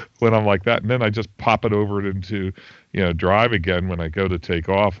vehicle when I'm like that, and then I just pop it over into drive again when I go to take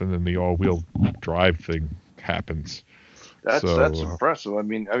off, and then the all-wheel drive thing happens. That's impressive. I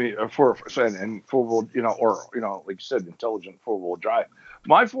mean, for and four-wheel, or like you said, intelligent four-wheel drive.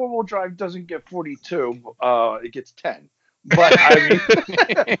 My four-wheel drive doesn't get 42; it gets 10. But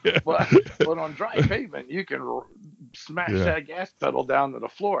but on dry pavement, you can smash that gas pedal down to the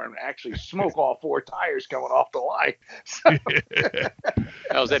floor and actually smoke all 4 tires coming off the line.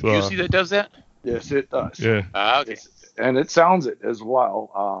 Is that Busey that does that? Yes, it does. Yeah. Okay. And it sounds it as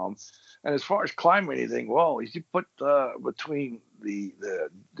well. And as far as climbing anything, well, if you put between the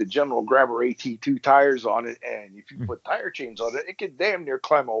General Grabber AT2 tires on it, and if you put tire chains on it, it could damn near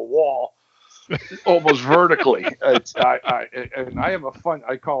climb a wall. Almost vertically. And I have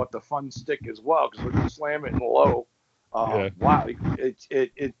I call it the fun stick as well, because when you slam it in low, wow,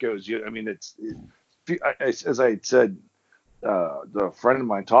 it goes. As I had said, the friend of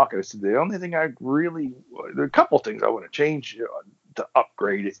mine talking, I said the only thing there are a couple things I want to change to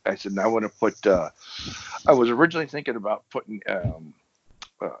upgrade it. I said I want to put. I was originally thinking about putting.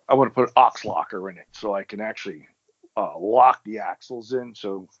 I want to put an aux locker in it so I can actually lock the axles in.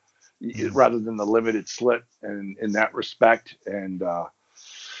 So. Rather than the limited slip, and in that respect, and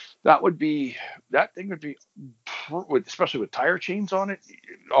that thing would be, especially with tire chains on it,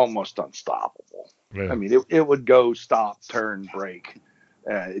 almost unstoppable. Yeah. I mean, it would go stop, turn, brake.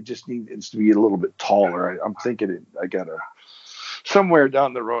 It just needs to be a little bit taller. I'm thinking I got somewhere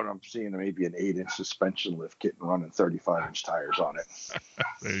down the road. I'm seeing maybe an 8-inch suspension lift kit and running 35-inch tires on it.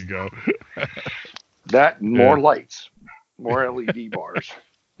 There you go. That and more lights, more LED bars.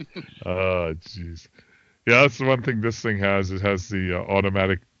 Oh, jeez. Yeah, that's the one thing this thing has. It has the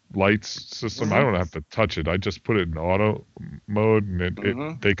automatic lights system. Mm-hmm. I don't have to touch it. I just put it in auto mode,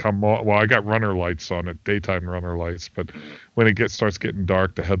 and they come on. Well, I got runner lights on it, daytime runner lights. But when it starts getting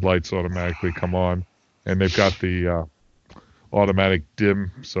dark, the headlights automatically come on, and they've got the automatic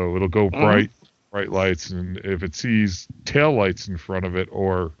dim, so it'll go bright lights, and if it sees tail lights in front of it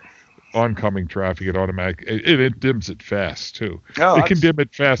or oncoming traffic, it dims it fast too. It can dim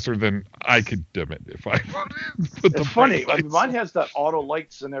it faster than I could dim it if I put the. It's funny. I mean, mine has that auto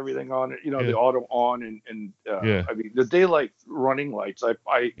lights and everything on it. The auto on and I mean the daylight running lights. The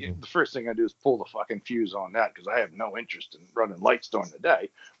first thing I do is pull the fucking fuse on that, because I have no interest in running lights during the day.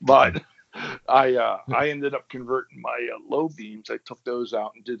 But I ended up converting my low beams. I took those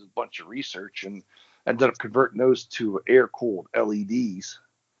out and did a bunch of research and ended up converting those to air cooled LEDs.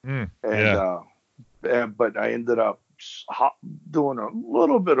 But I ended up doing a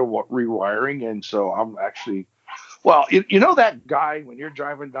little bit of rewiring, and so I'm actually, well, that guy when you're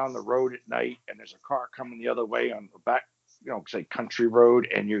driving down the road at night and there's a car coming the other way on the back, say country road,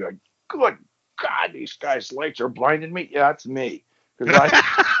 and you're like, good God, these guys' lights are blinding me. Yeah, that's me, because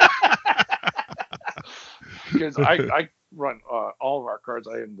I run all of our cars.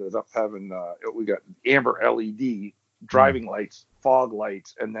 I ended up having we got amber LED driving lights, fog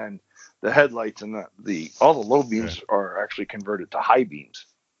lights, and then the headlights and all the low beams are actually converted to high beams.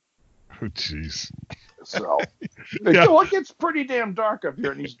 Oh, jeez. So it gets pretty damn dark up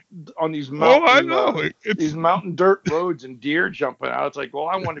here on these mountain. I know. These mountain dirt roads and deer jumping out. It's like, well,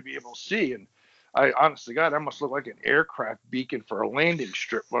 I want to be able to see, and I honestly, God, I must look like an aircraft beacon for a landing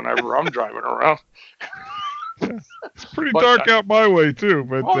strip whenever I'm driving around. It's pretty dark out my way too,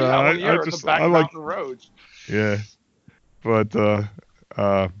 but I like mountain roads. Yeah. But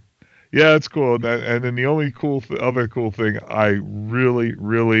Yeah, it's cool. And then the only other cool thing I really,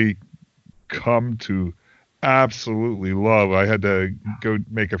 really come to absolutely love. I had to go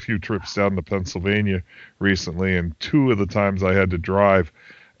make a few trips down to Pennsylvania recently, and 2 of the times I had to drive,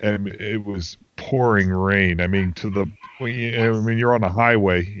 and it was pouring rain. I mean, when you're on a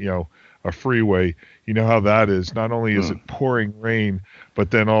highway, a freeway, you know how that is. Not only is it pouring rain,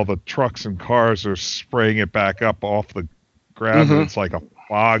 but then all the trucks and cars are spraying it back up off the ground, and it's like a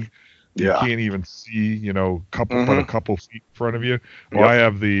fog. You can't even see, a couple feet in front of you. Well, I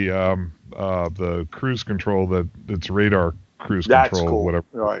have the cruise control that's radar cruise control, cool. Whatever.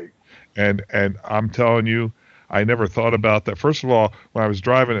 Right. And I'm telling you, I never thought about that. First of all, when I was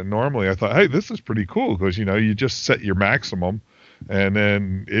driving it normally, I thought, hey, this is pretty cool because, you just set your maximum and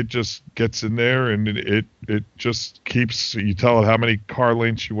then it just gets in there and it just keeps, you tell it how many car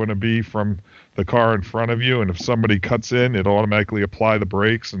lengths you want to be from the car in front of you. And if somebody cuts in, it'll automatically apply the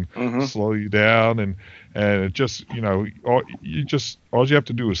brakes and slow you down. And it just, all you have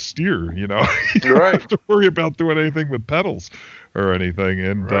to do is steer, you don't have to worry about doing anything with pedals or anything.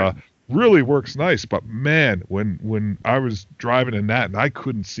 And, really works nice. But man, when I was driving in that and I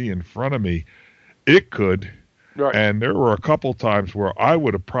couldn't see in front of me, it could. Right. And there were a couple times where I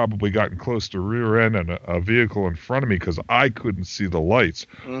would have probably gotten close to rear end and a vehicle in front of me because I couldn't see the lights.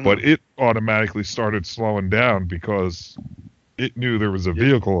 But it automatically started slowing down because it knew there was a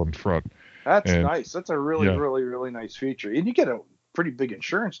vehicle in front. That's nice. That's a really, really, really nice feature. And you get a pretty big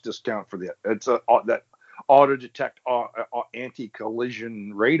insurance discount for that. It's that auto detect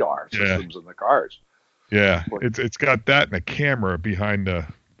anti-collision radar systems in the cars. Yeah, it's got that and a camera behind the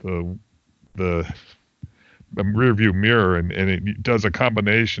rear view mirror, and it does a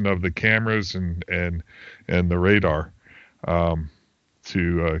combination of the cameras and the radar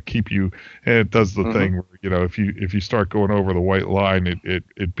to keep you. And it does the thing where if you start going over the white line,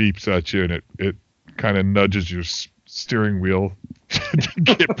 it beeps at you and it kind of nudges your steering wheel to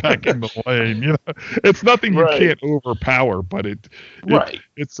get back in the lane. It's nothing you can't overpower, but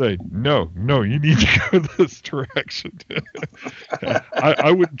it's a no, you need to go this direction.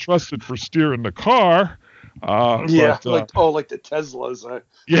 I wouldn't trust it for steering the car. Like the Teslas. Some of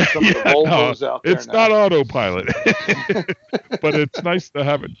the Volvos out there. It's not autopilot, but it's nice to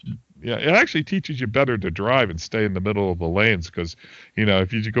have it. Yeah, it actually teaches you better to drive and stay in the middle of the lanes because,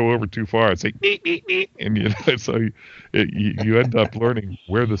 if you go over too far, it's like, and so you end up learning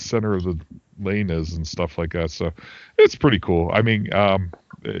where the center of the lane is and stuff like that. So it's pretty cool. I mean,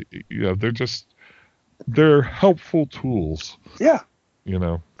 they're helpful tools. Yeah.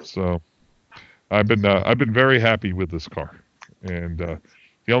 So I've been very happy with this car, and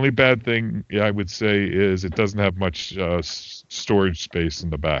the only bad thing I would say is it doesn't have much storage space in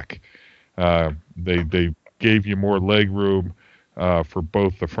the back. They gave you more leg room for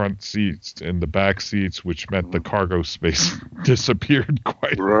both the front seats and the back seats, which meant the cargo space disappeared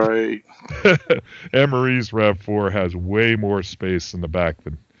quite. Right. Emery's RAV4 has way more space in the back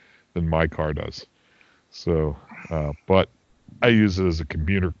than my car does. So, but I use it as a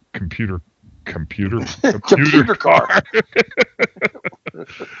computer car.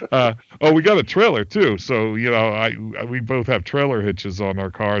 We got a trailer too, so we both have trailer hitches on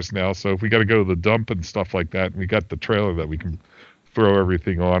our cars now. So if we got to go to the dump and stuff like that, we got the trailer that we can throw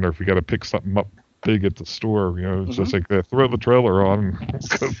everything on, or if we got to pick something up big at the store, it's just like throw the trailer on and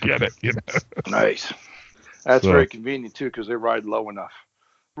go get it. Nice. That's very convenient too because they ride low enough.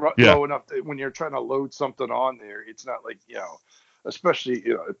 Low enough that when you're trying to load something on there, it's not like especially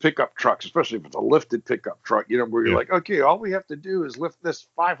pickup trucks, especially if it's a lifted pickup truck, where you're like, okay, all we have to do is lift this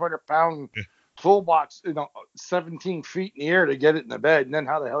 500-pound toolbox, 17 feet in the air to get it in the bed, and then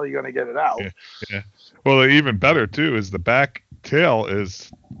how the hell are you going to get it out? Yeah. Well, even better too is the back tail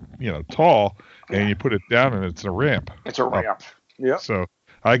is tall, and you put it down and it's a ramp. It's a ramp. Yeah. So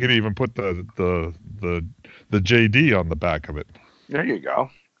I could even put the JD on the back of it. There you go.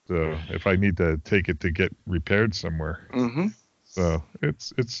 So if I need to take it to get repaired somewhere. So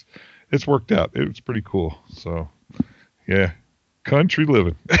it's worked out. It was pretty cool. So yeah, country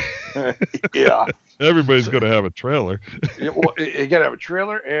living. Yeah. Everybody's going to have a trailer. You got to have a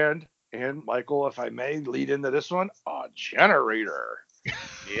trailer and Michael, if I may lead into this one, a generator.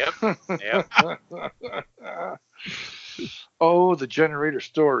 Yep. Oh, the generator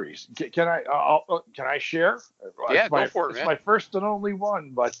stories. Can I share? Yeah, go for it, man. It's my first and only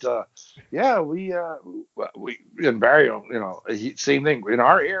one, but we in Barrio, same thing. In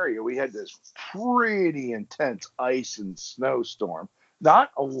our area, we had this pretty intense ice and snowstorm.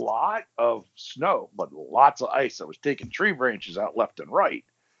 Not a lot of snow, but lots of ice that was taking tree branches out left and right.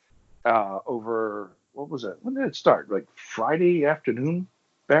 Over, what was it? When did it start? Like Friday afternoon,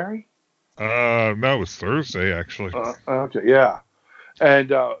 Barry? No, it was Thursday actually. Okay, yeah,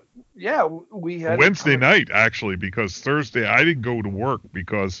 and we had Wednesday night actually, because Thursday I didn't go to work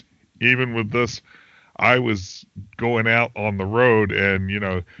because even with this, I was going out on the road, and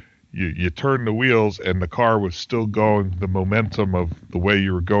you turn the wheels and the car was still going the momentum of the way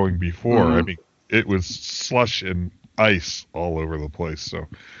you were going before. Mm-hmm. I mean, it was slush and ice all over the place. So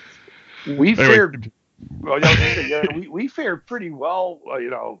we fared. Well, we fared pretty well,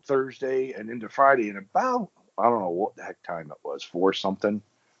 Thursday and into Friday, and about, I don't know what the heck time it was, 4 something.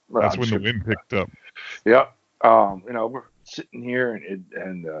 That's when the wind picked up. Yeah. We're sitting here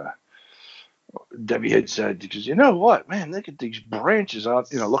and Debbie had said, because you know what, man, look at these branches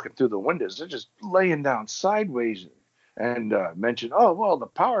out, looking through the windows. They're just laying down sideways, and mentioned, oh, well, the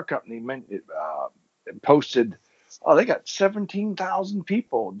power company posted, oh, they got 17,000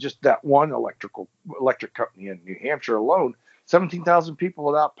 people, just that one electric company in New Hampshire alone, 17,000 people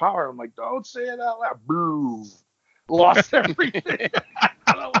without power. I'm like, don't say it out loud. Boo. Lost everything.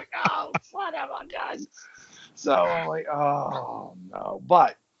 I'm like, oh, son of a gun. So I'm like, oh, no.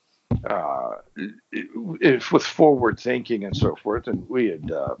 But with forward thinking and so forth, and we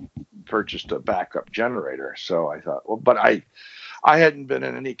had purchased a backup generator. So I thought, well, but I hadn't been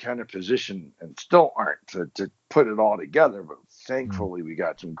in any kind of position, and still aren't, to put it all together. But thankfully, we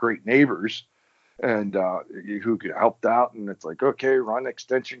got some great neighbors and who helped out. And it's like, okay, run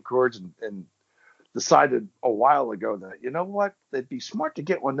extension cords, and decided a while ago that, you know what, it'd be smart to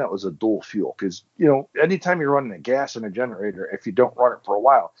get one that was a dual fuel, because anytime you're running a gas in a generator, if you don't run it for a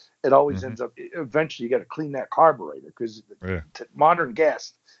while, it always ends up, eventually you got to clean that carburetor, because modern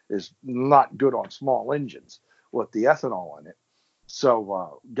gas is not good on small engines with the ethanol in it.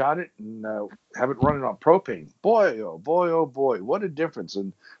 So got it, and have it running on propane. Boy, oh boy, oh boy, what a difference.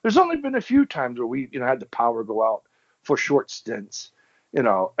 And there's only been a few times where we had the power go out for short stints,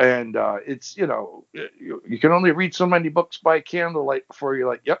 and it's, you can only read so many books by candlelight before you're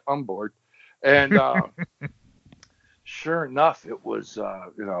like, yep, I'm bored. And sure enough, it was,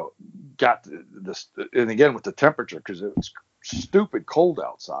 got this, and again with the temperature, because it was stupid cold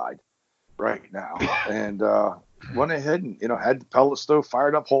outside right now, and went ahead and had the pellet stove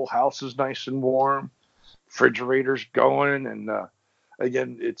fired up. Whole house is nice and warm, refrigerator's going, and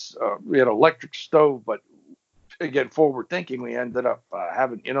again, it's we had an electric stove, but again, forward thinking, we ended up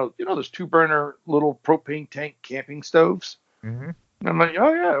having those 2-burner little propane tank camping stoves. And I'm like,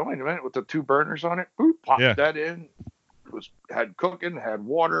 oh yeah, wait a minute, with the 2 burners on it, boop, popped that in. It had cooking, had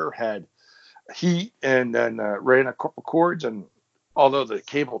water, had heat, and then ran a couple cords. And although the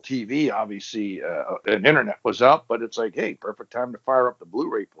cable TV, obviously, and internet was up, but it's like, hey, perfect time to fire up the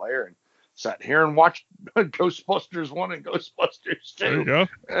Blu-ray player, and sat here and watched Ghostbusters 1 and Ghostbusters 2. There you go.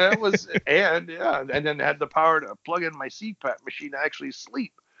 It was, and then had the power to plug in my CPAP machine to actually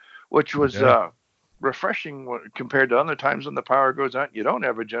sleep, which was refreshing compared to other times when the power goes out. You don't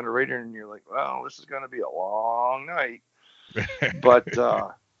have a generator, and you're like, well, this is going to be a long night. But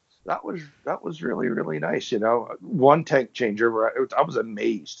that was really, really nice. One tank changeover, I was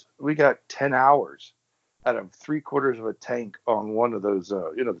amazed. We got 10 hours out of 3/4 of a tank on one of those,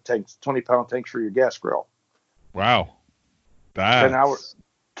 the tanks, 20-pound tanks for your gas grill. Wow. 10 hours.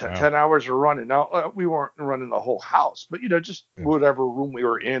 10 hours of running. Now, we weren't running the whole house, but, just whatever room we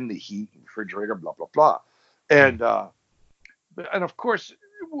were in, the heat, refrigerator, blah, blah, blah. And of course,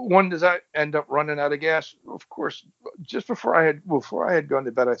 when does that end up running out of gas? Of course, just before I had gone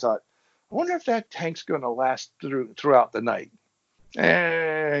to bed, I thought, I wonder if that tank's going to last throughout the night.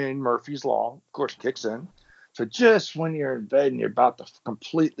 And Murphy's Law, of course, kicks in. So just when you're in bed and you're about to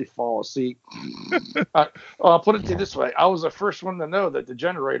completely fall asleep, I'll put it to you this way. I was the first one to know that the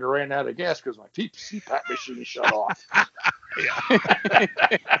generator ran out of gas because my CPAP machine shut off.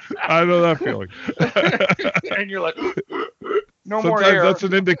 I know that feeling. And you're like, no Sometimes more air. That's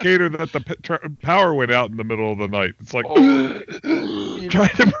an indicator that the power went out in the middle of the night. It's like, trying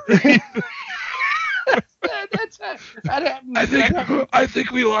to breathe. That happened. I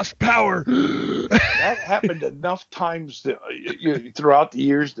think we lost power. That happened enough times throughout the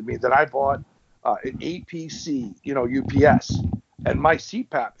years to me that I bought an APC, UPS, and my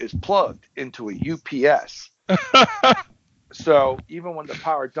CPAP is plugged into a UPS. So even when the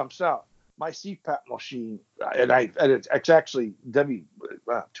power dumps out, my CPAP machine, and it's actually, Debbie,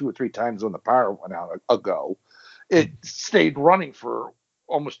 2 or 3 times when the power went out ago, it stayed running for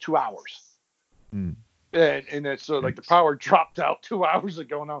almost 2 hours. And it's so like the power dropped out 2 hours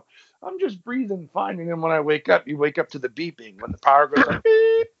ago. Now I'm just breathing fine, and then when I wake up, you wake up to the beeping when the power goes like,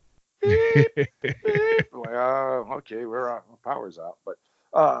 beep, beep, beep. I'm like, oh, okay, we're out. Power's out. But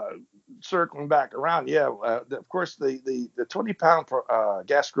circling back around, of course the 20-pound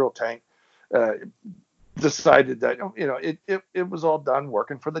gas grill tank decided that it was all done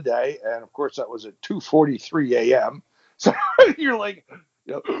working for the day, and of course that was at 2:43 a.m. So you're like,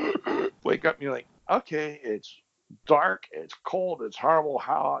 wake up and you're like, okay, it's dark, it's cold, it's horrible.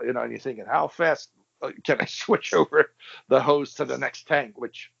 How and you're thinking, how fast can I switch over the hose to the next tank?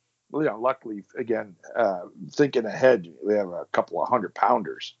 Which, luckily, again, thinking ahead, we have a couple of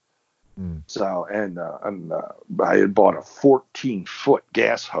 100-pounders. So and I had bought a 14-foot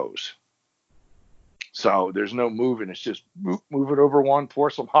gas hose. So there's no moving. It's just move it over one, pour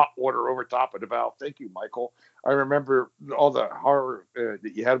some hot water over top of the valve. Thank you, Michael. I remember all the horror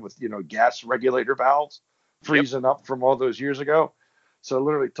that you had with, gas regulator valves freezing up from all those years ago. So I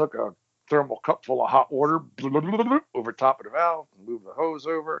literally took a thermal cup full of hot water over top of the valve, move the hose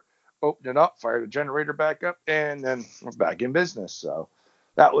over, open it up, fire the generator back up, and then we're back in business. So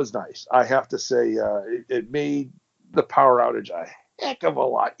that was nice. I have to say it made the power outage a heck of a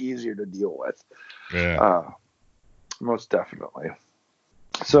lot easier to deal with. Yeah. Most definitely.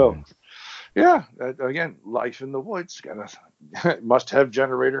 So, yeah, again, life in the woods. Must have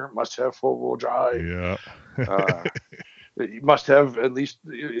generator, must have four-wheel drive. Yeah. You must have at least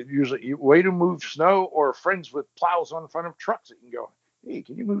usually way to move snow, or friends with plows on the front of trucks that can go, hey,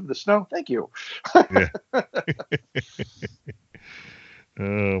 can you move the snow? Thank you. Yeah.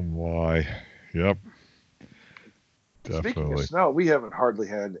 Oh, my. Yep. Definitely. Speaking of snow, we haven't hardly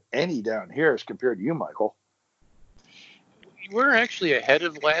had any down here as compared to you, Michael. We're actually ahead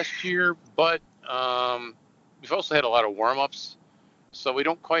of last year, but we've also had a lot of warm-ups, so we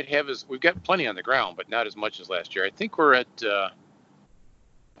don't quite have we've got plenty on the ground, but not as much as last year. I think we're at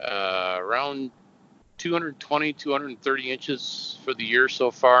around 220, 230 inches for the year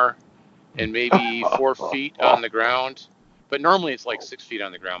so far, and maybe 4 feet on the ground. But normally it's like 6 feet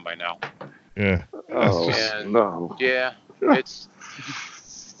on the ground by now. Yeah. No. Yeah,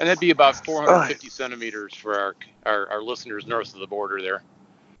 and that'd be about 450 centimeters for our listeners north of the border there.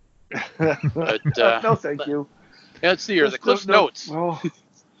 But, no, thank you. Yeah, let's see here. The Cliff's Notes. I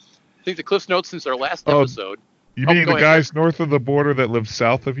think the Cliff's Notes since our last episode. You mean the guys north of the border that live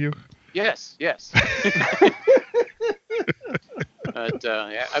south of you? Yes. But,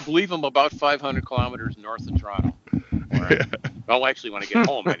 I believe I'm about 500 kilometers north of Toronto. Well, actually, when I get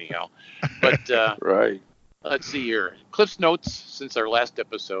home, anyhow. But right. Let's see here. Cliff's Notes since our last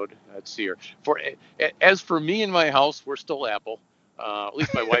episode. Let's see here. As for me and my house, we're still Apple. At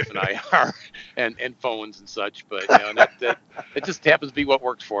least my wife and I are, and phones and such. But that it just happens to be what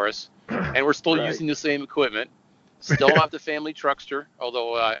works for us. And we're still using the same equipment. Still have the family truckster,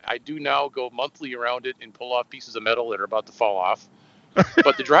 although I do now go monthly around it and pull off pieces of metal that are about to fall off.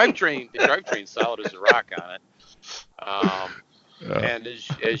 But the drivetrain's solid as a rock on it. And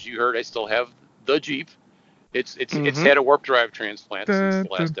as you heard, I still have the Jeep. It's had a warp drive transplant since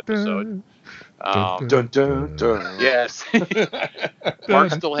the last episode. Yes.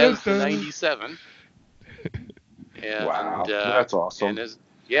 Mark still has the 97. And, wow, that's awesome. And as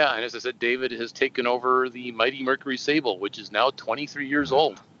I said, David has taken over the Mighty Mercury Sable, which is now 23 years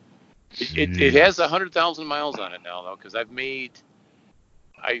old. It has 100,000 miles on it now, though, because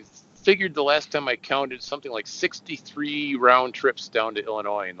I figured the last time I counted something like 63 round trips down to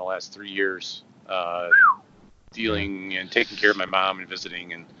Illinois in the last 3 years, dealing and taking care of my mom and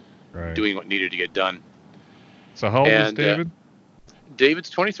visiting and doing what needed to get done. So how old is David? David's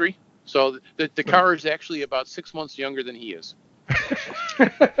 23. So the car is actually about 6 months younger than he is.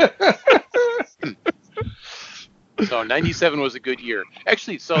 So 97 was a good year.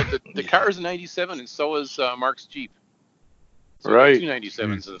 Actually, so the car is a 97, and so is Mark's Jeep. So right. 2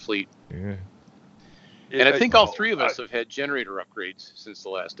 97s in the fleet. Yeah. And I think all three of us have had generator upgrades since the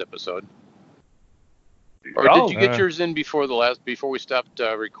last episode. Or did you get yours in before we stopped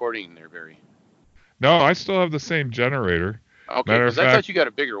recording there, Barry? No, I still have the same generater. Okay, because I thought you got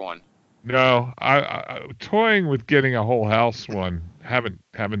a bigger one. No, I toying with getting a whole house one.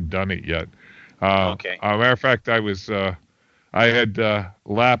 Haven't done it yet. Okay. As a matter of fact, I had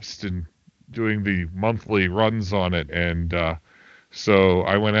lapsed in doing the monthly runs on it, and so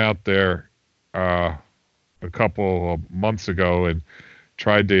I went out there a couple of months ago and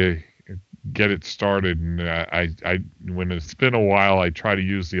tried to get it started. And I when it's been a while, I try to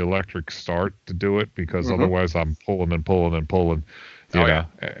use the electric start to do it, because otherwise I'm pulling and pulling and pulling. You know,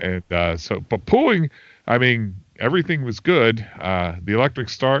 and but pulling, I mean, everything was good. The electric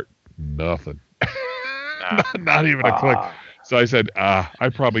start, nothing. Not even a click. So I said, I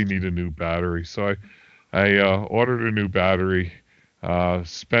probably need a new battery. So I ordered a new battery. We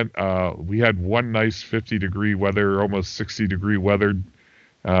had one nice 50-degree weather, almost 60-degree weather.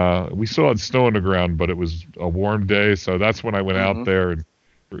 We still had snow on the ground, but it was a warm day. So that's when I went out there and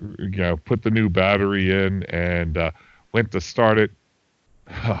put the new battery in and went to start it.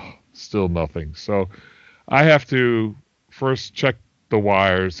 Still nothing. So I have to first check the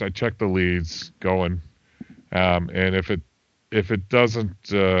wires. I check the leads going, and if it doesn't,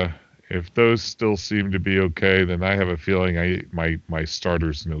 if those still seem to be okay, then I have a feeling my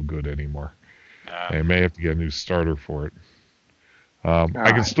starter's no good anymore. I may have to get a new starter for it.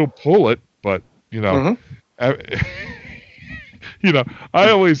 I can still pull it, but I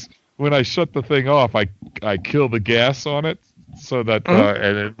always, when I shut the thing off, I kill the gas on it so that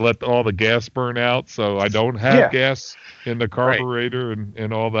and it let all the gas burn out, so I don't have gas in the carburetor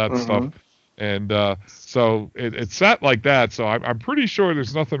and all that stuff. And so it sat like that. So I'm pretty sure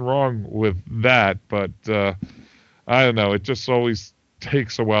there's nothing wrong with that, but I don't know. It just always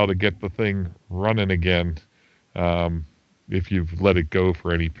takes a while to get the thing running again. If you've let it go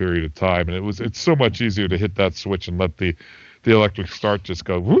for any period of time. And it's so much easier to hit that switch and let the electric start just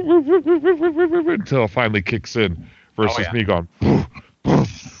go until it finally kicks in versus me going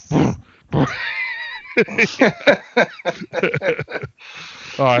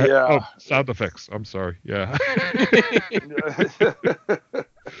sound effects. I'm sorry. Yeah.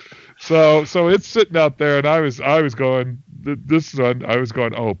 So it's sitting out there, and I was going. This one, I was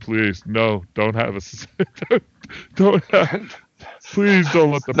going. Oh, please, no! Don't have a. Please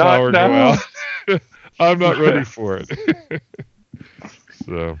don't let the power go out. I'm not ready for it.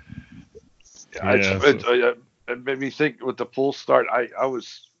 So. It made me think with the pull start. I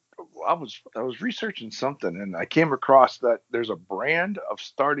was researching something, and I came across that there's a brand of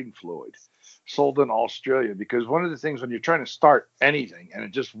starting fluid sold in Australia, because one of the things when you're trying to start anything and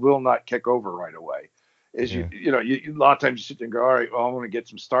it just will not kick over right away is you a lot of times you sit there and go, all right, well, I want to get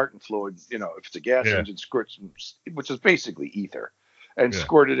some starting fluid, if it's a gas engine, squirt some, which is basically ether, and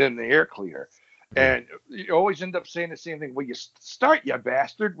squirt it in the air cleaner. And you always end up saying the same thing. Well, you start, you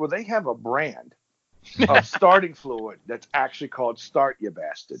bastard. Well, they have a brand of starting fluid that's actually called Start, You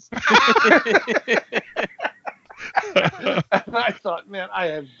Bastard. And I thought, man, I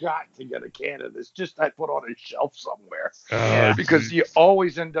have got to get a can of this. Just I put on a shelf somewhere, because you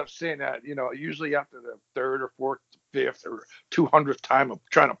always end up saying that. Usually after the third or fourth, fifth, or 200th time of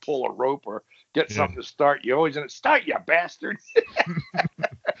trying to pull a rope or get something to start, you always end up, Start, you bastard.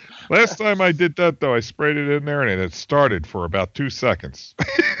 Last time I did that, though, I sprayed it in there and it started for about 2 seconds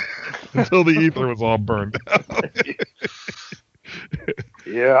until the ether was all burned out.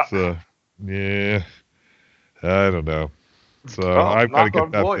 So, I don't know. So I've got to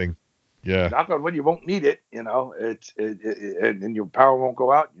get that thing. Yeah. Knock on wood, you won't need it. And your power won't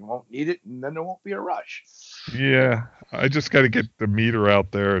go out. You won't need it, and then there won't be a rush. Yeah, I just got to get the meter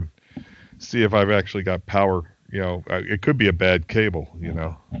out there and see if I've actually got power. It could be a bad cable.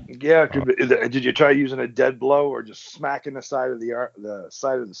 Yeah. It could be. Did you try using a dead blow or just smacking the side of the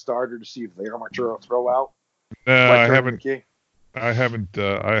starter to see if the armature will throw out? No, I haven't. I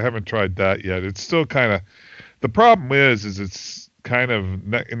haven't tried that yet. It's still kind of. The problem is it's kind of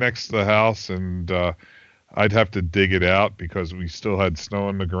next to the house, and I'd have to dig it out because we still had snow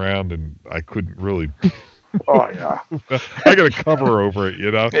on the ground, and I couldn't really. Oh yeah. I got a cover over it,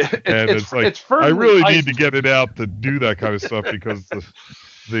 and it's like I really need to get it out to do that kind of stuff because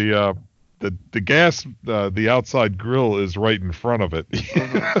the gas, the outside grill is right in front of it.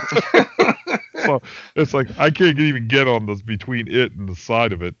 So it's like I can't even get on between it and the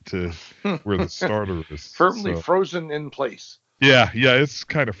side of it to where the starter is. Firmly frozen in place. Yeah, it's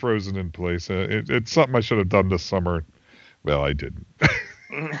kind of frozen in place. It's something I should have done this summer. Well, I didn't.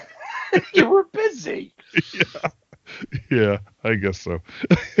 You were busy. Yeah, I guess so.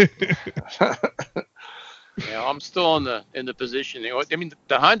 I'm still in the position. I mean,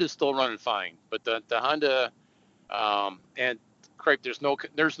 the Honda's still running fine, but the Honda, and Craig, there's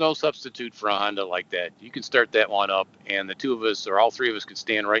no substitute for a Honda like that. You can start that one up, and the two of us or all three of us can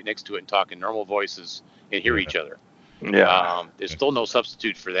stand right next to it and talk in normal voices and hear each other. Yeah. There's still no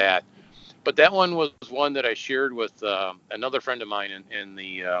substitute for that. But that one was one that I shared with another friend of mine in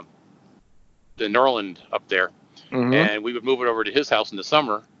the Norland up there, and we would move it over to his house in the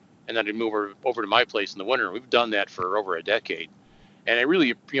summer, and then I'd move over to my place in the winter. We've done that for over a decade, and I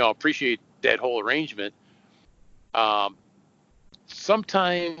really appreciate that whole arrangement.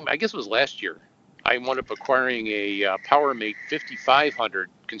 Sometime, I guess it was last year, I wound up acquiring a PowerMate 5500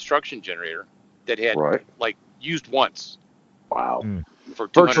 construction generator that had used once. Wow. For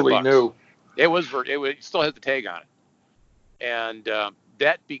 $200. Virtually new. It still has the tag on it, and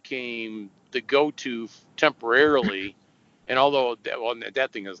that became the go-to temporarily. And although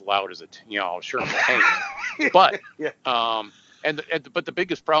that thing is loud as a sure tank, but But the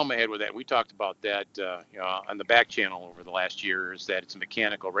biggest problem I had with that, we talked about that, on the back channel over the last year, is that it's a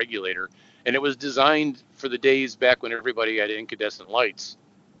mechanical regulator, and it was designed for the days back when everybody had incandescent lights.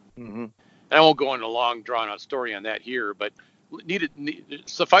 Mm-hmm. And I won't go into a long, drawn-out story on that here, but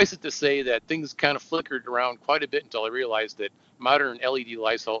suffice it to say that things kind of flickered around quite a bit until I realized that modern LED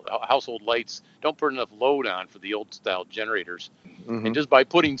lights, household lights, don't put enough load on for the old-style generators. Mm-hmm. And just by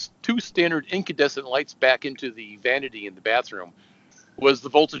putting 2 standard incandescent lights back into the vanity in the bathroom was the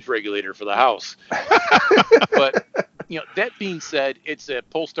voltage regulator for the house. But that being said, it's a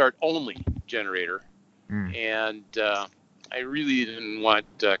pull start only generator, and I really didn't want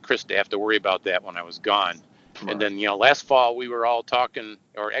Chris to have to worry about that when I was gone. Right. And then last fall we were all talking,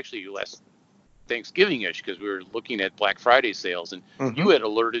 or actually last Thanksgiving-ish, because we were looking at Black Friday sales, and you had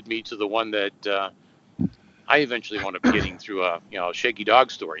alerted me to the one that I eventually wound up getting through a Shaky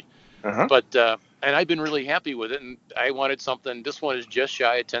Dog story. But and I've been really happy with it, and I wanted something. This one is just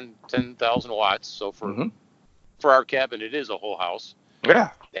shy of 10,000 watts, so for our cabin it is a whole house. Yeah.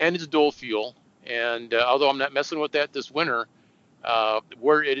 And it's dual fuel, and although I'm not messing with that this winter,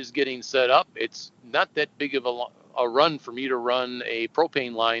 where it is getting set up, it's not that big of a run for me to run a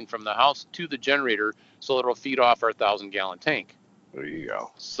propane line from the house to the generator so it'll feed off our 1,000-gallon tank. There you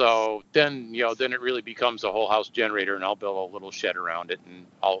go. So then it really becomes a whole house generator, and I'll build a little shed around it, and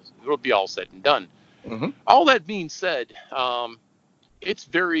it'll be all said and done. All that being said, its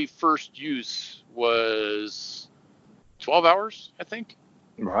very first use was 12 hours, I think.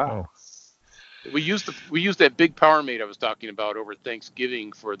 Wow. We used that big power mate I was talking about over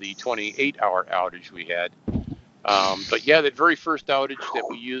Thanksgiving for the 28-hour outage we had. But yeah, that very first outage that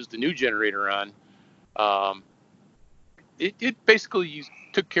we used the new generator on, it basically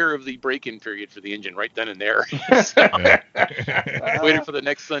took care of the break-in period for the engine right then and there. So, waited for the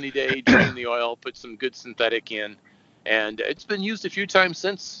next sunny day, drained the oil, put some good synthetic in, and it's been used a few times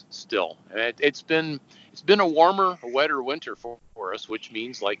since still. And it's been a warmer, a wetter winter for us, which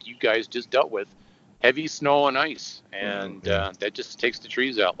means, like you guys just dealt with, heavy snow and ice, and that just takes the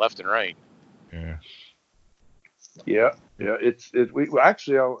trees out left and right. Yeah. We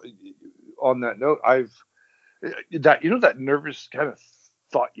actually, on that note, that nervous kind of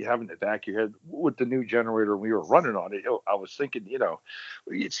thought you have in the back of your head with the new generator. We were running on it. I was thinking,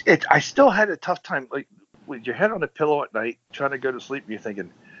 I still had a tough time, like with your head on a pillow at night, trying to go to sleep. And you're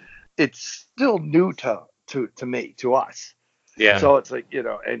thinking, it's still new to me, to us. Yeah. So it's like,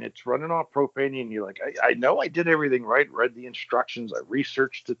 and it's running on propane, and you're like, I know I did everything right, read the instructions, I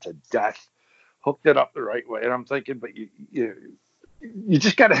researched it to death, hooked it up the right way. And I'm thinking, but you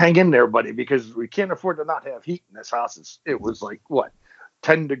just got to hang in there, buddy, because we can't afford to not have heat in this house. It was like,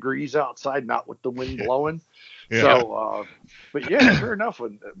 10 degrees outside, not with the wind blowing. Yeah. So, but yeah, sure enough,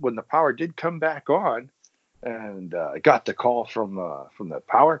 when the power did come back on, and I got the call from the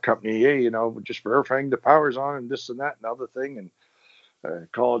power company, hey, just verifying the power's on and this and that and other thing, and I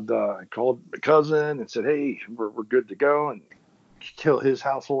called my cousin and said, hey, we're good to go, and kill his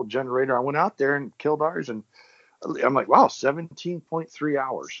household generator. I went out there and killed ours, and I'm like, wow, 17.3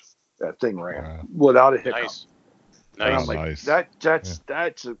 hours that thing ran without a hiccup. Nice. And I'm like, that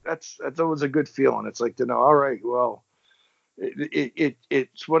was a good feeling. It's like, all right, well,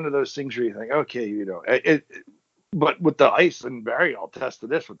 it's one of those things where you think, okay, but with the ice, and Barry, I'll test to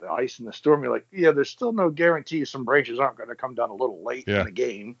this, with the ice and the storm, you're like, there's still no guarantee some branches aren't going to come down a little late in the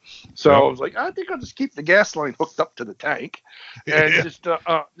game. So I was like, I think I'll just keep the gas line hooked up to the tank and just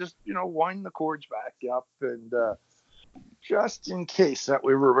wind the cords back up, and just in case that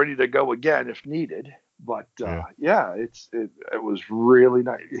we were ready to go again if needed. But it was really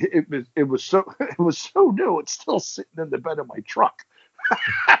nice. It was so new. It's still sitting in the bed of my truck.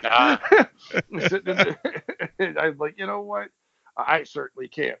 I'm like, you know what? I certainly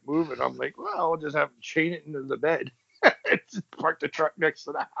can't move it. I'm like, well, I'll just have to chain it into the bed. Just park the truck next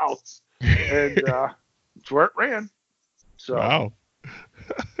to the house, and it's where it ran. So, wow.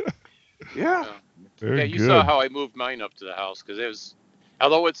 Yeah. You saw how I moved mine up to the house, because it was.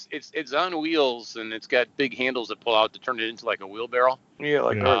 Although it's on wheels and it's got big handles that pull out to turn it into like a wheelbarrow. Yeah,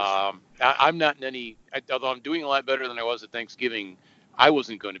 like I'm not in any. Although I'm doing a lot better than I was at Thanksgiving, I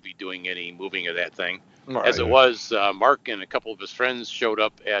wasn't going to be doing any moving of that thing. Right. As it was, Mark and a couple of his friends showed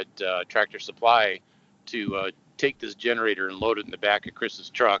up at Tractor Supply to take this generator and load it in the back of Chris's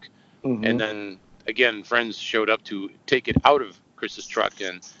truck, and then again, friends showed up to take it out of Chris's truck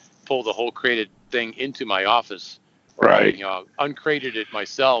and pull the whole crated thing into my office. Right. I uncrated it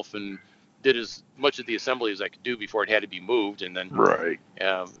myself and did as much of the assembly as I could do before it had to be moved, and then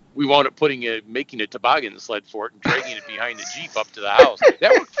we wound up making a toboggan sled for it and dragging it behind the Jeep up to the house.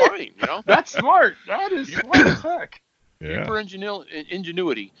 That worked fine, That's smart. That is smart as heck. Yeah. Pure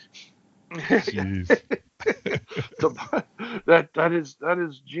ingenuity. Jeez. that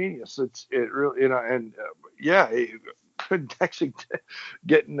is genius. It really, and actually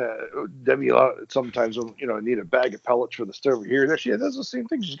getting Debbie sometimes need a bag of pellets for the stove here. She does the same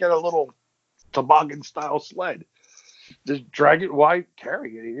thing. She's got a little toboggan style sled. Just drag it. Why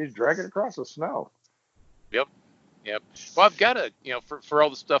carry it? You just drag it across the snow. Yep. Well, I've got for all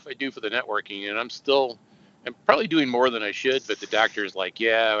the stuff I do for the networking, and I'm probably doing more than I should, but the doctor's like,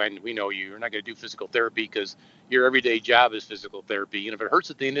 yeah, and we know you're not going to do physical therapy because your everyday job is physical therapy. And if it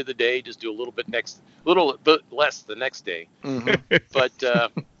hurts at the end of the day, just do a little bit less the next day. Mm-hmm. But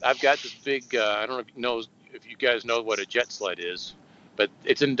I've got this big, I don't know if you guys know what a jet sled is, but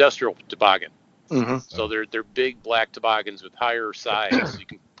it's an industrial toboggan. Mm-hmm. So they're big black toboggans with higher sides. So you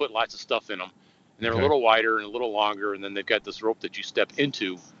can put lots of stuff in them. And they're a little wider and a little longer, and then they've got this rope that you step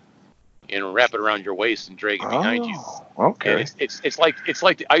into and wrap it around your waist and drag it behind you. Okay. And it's like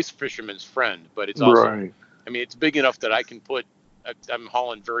the ice fisherman's friend, but it's also, right. I mean, it's big enough that I can put. I'm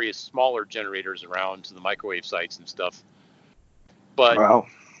hauling various smaller generators around to the microwave sites and stuff. But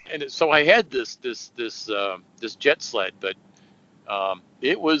and so I had this jet sled, but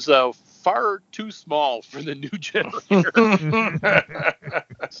it was far too small for the new generator.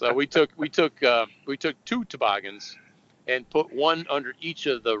 So we took 2 toboggans and put one under each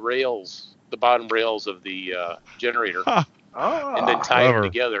of the rails, the bottom rails of the generator, and then tied them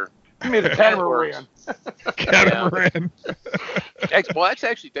together. You made a catamaran. Catamaran. Well, that's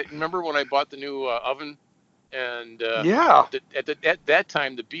actually. Remember when I bought the new oven, and at that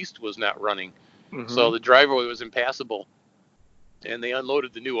time the Beast was not running, so the driveway was impassable, and they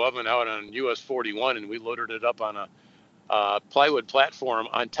unloaded the new oven out on US 41, and we loaded it up on a plywood platform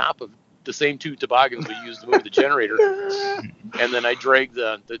on top of the same 2 toboggans we used to move the generator, and then I dragged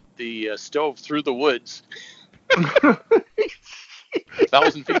the stove through the woods.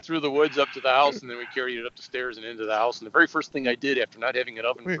 1,000 feet through the woods up to the house, and then we carried it up the stairs and into the house. And the very first thing I did after not having an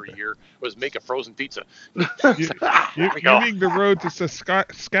oven for a year was make a frozen pizza. You mean the road to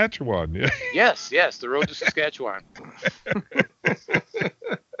Saskatchewan? Yeah. Yes, the road to Saskatchewan.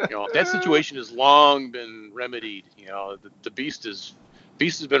 That situation has long been remedied. The Beast has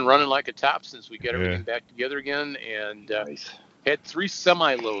been running like a top since we got everything back together again, and had 3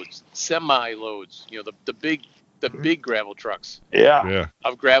 semi loads. The big gravel trucks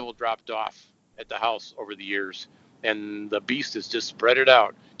of gravel dropped off at the house over the years, and the Beast has just spread it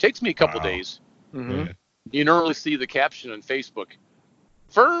out. Takes me a couple days. Mm-hmm. You normally see the caption on Facebook,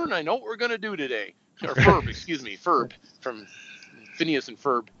 Fern, I know what we're going to do today. Or Ferb, excuse me, Ferb, from Phineas and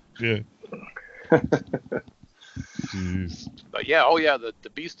Ferb. Yeah. Jeez. But the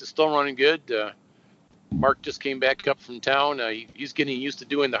Beast is still running good. Mark just came back up from town. He's getting used to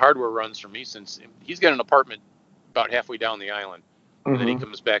doing the hardware runs for me since he's got an apartment about halfway down the island. And then he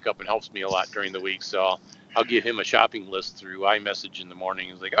comes back up and helps me a lot during the week. So I'll give him a shopping list through iMessage in the morning.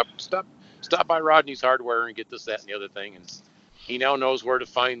 He's like, stop by Rodney's Hardware and get this, that, and the other thing. And he now knows where to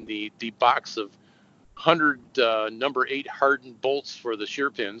find the box of 100 number 8 hardened bolts for the shear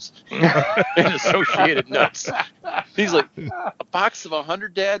pins and associated nuts. He's like, a box of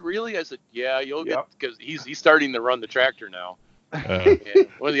 100, Dad? Really? I said, yeah, you'll get, because he's starting to run the tractor now. And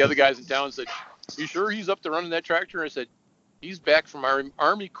one of the other guys in town said, you sure he's up to running that tractor? I said, he's back from our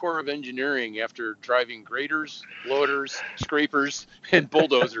Army Corps of Engineering after driving graders, loaders, scrapers, and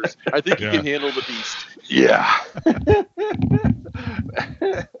bulldozers. I think he can handle the Beast. Yeah.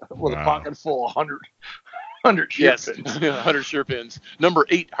 With a pocket full of 100 shear pins. 100 shear pins. Number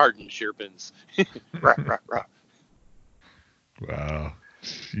 8 hardened shear pins. Right. Wow.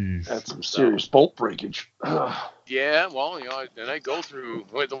 Jeez. That's some serious bolt breakage. Yeah, well, and I go through,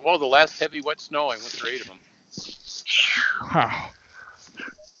 the last heavy wet snow, I went through 8 of them. Wow.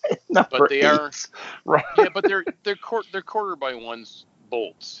 But they are, right. Yeah, but they're quarter by 1s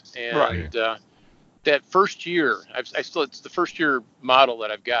bolts, and that first year, it's the first year model that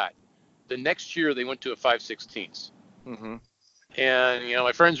I've got. The next year they went to a 5/16. Mm-hmm. And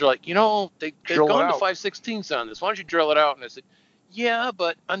my friends are like, they've gone to 5/16 on this. Why don't you drill it out? And I said, yeah,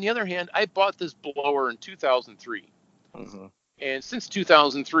 but on the other hand, I bought this blower in 2003. Mm-hmm. And since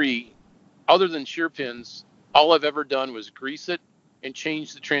 2003, other than shear pins, all I've ever done was grease it and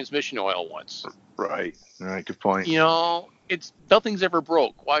change the transmission oil once. Right. Good point. It's nothing's ever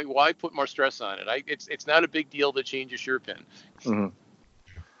broke. Why put more stress on it? It's not a big deal to change a shear pin. Mm-hmm.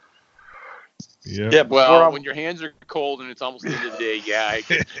 Yeah. Well, when your hands are cold and it's almost the end of the day,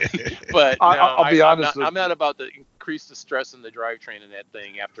 but I'll be honest. I'm not about to increase the stress in the drivetrain in that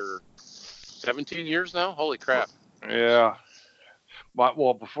thing after 17 years now. Holy crap! Yeah.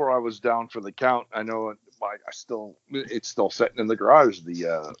 Well, before I was down for the count, I know it's still sitting in the garage,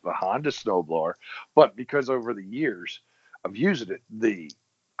 the Honda snowblower. But because over the years of using it, the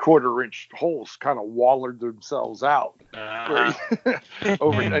 1/4-inch holes kind of wallered themselves out.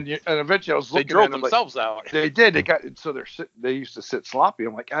 Over and eventually I was looking. They drove at them themselves out. They did. They used to sit sloppy.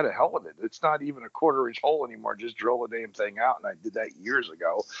 I'm like, out of hell with it. It's not even a 1/4-inch hole anymore. Just drill the damn thing out. And I did that years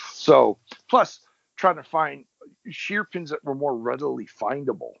ago. So plus trying to find shear pins that were more readily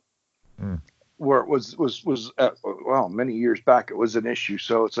findable. Where it was many years back it was an issue.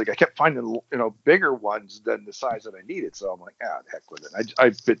 So it's like I kept finding bigger ones than the size that I needed. So I'm like, the heck with it.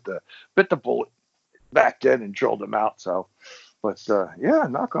 I bit the bullet back then and drilled them out. So, but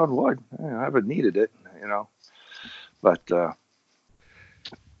knock on wood, I haven't needed it, but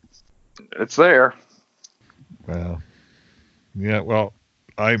it's there. Well, yeah. Well,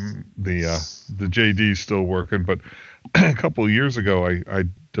 I'm the JD still working, but a couple of years ago I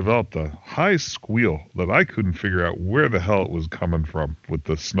developed a high squeal that I couldn't figure out where the hell it was coming from with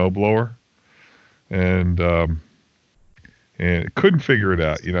the snowblower, and couldn't figure it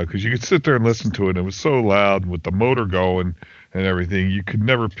out, because you could sit there and listen to it, and it was so loud with the motor going and everything, you could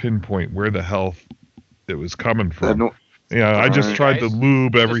never pinpoint where the hell it was coming from. I just tried to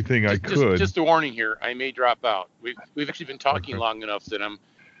lube everything I could. Just a warning here, I may drop out. We've actually been talking long enough that I'm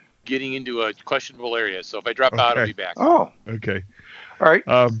getting into a questionable area, so if I drop out, I'll be back. Oh, okay. All right.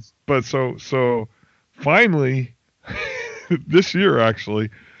 But so finally, this year actually,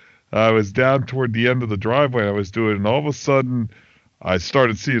 I was down toward the end of the driveway I was doing, and all of a sudden, I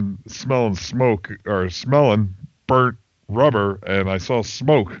started smelling burnt rubber, and I saw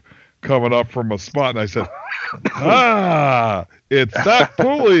smoke coming up from a spot, and I said, it's that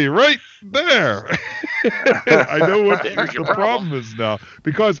pulley right there. I know what the problem is now,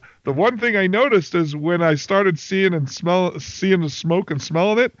 because the one thing I noticed is when I started seeing the smoke and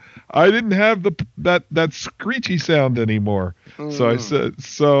smelling it, I didn't have that screechy sound anymore. So I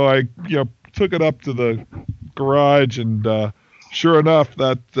took it up to the garage, and sure enough,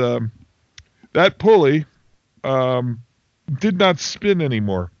 that pulley did not spin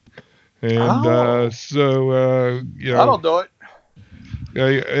anymore. And that'll do it.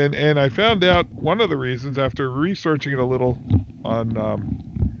 And I found out one of the reasons after researching it a little on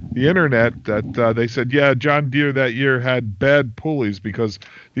the internet that they said, John Deere that year had bad pulleys because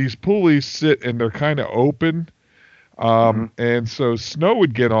these pulleys sit and they're kind of open, and so snow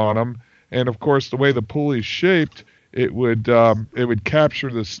would get on them, and of course the way the pulley's shaped, it would capture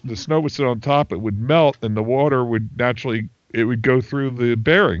the snow would sit on top, it would melt, and the water would go through the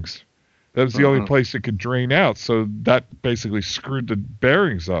bearings. That was the only place it could drain out, so that basically screwed the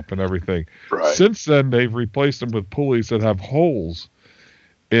bearings up and everything. Right. Since then, they've replaced them with pulleys that have holes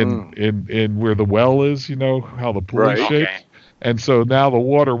in where the well is, how the pulley's shaped. Okay. And so now the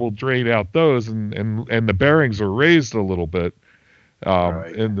water will drain out those, and the bearings are raised a little bit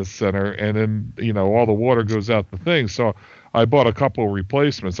in the center, and then, all the water goes out the thing. So I bought a couple of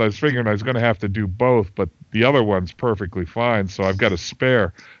replacements. I was figuring I was going to have to do both, but the other one's perfectly fine, so I've got a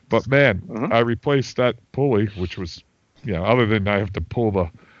spare. But man, I replaced that pulley, which was, other than I have to pull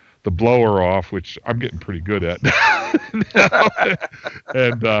the blower off, which I'm getting pretty good at now.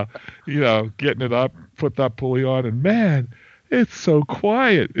 And, getting it up, put that pulley on, and man, it's so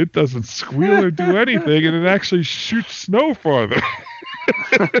quiet. It doesn't squeal or do anything, and it actually shoots snow farther.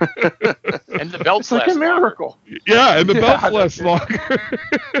 And the belts last like a miracle. Longer. Yeah, and the belts last longer.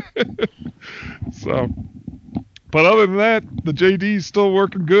 So, but other than that, the JD's still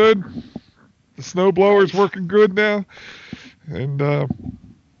working good. The snowblower's working good now, and I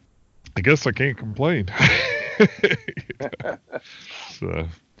guess I can't complain. So,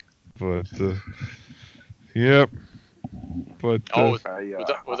 but yep. But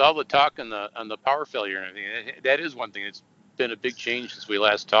with all the talk on the power failure and everything, that is one thing that's been a big change since we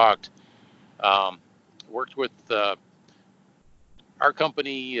last talked. Worked with our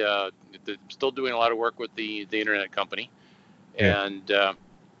company, still doing a lot of work with the internet company, and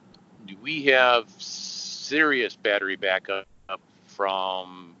we have serious battery backup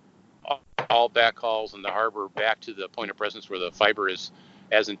from all backhauls in the harbor back to the point of presence where the fiber is,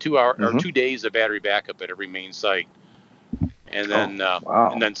 as in 2 hour or 2 days of battery backup at every main site. And then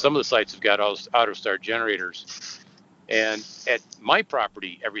and then some of the sites have got auto start generators. And at my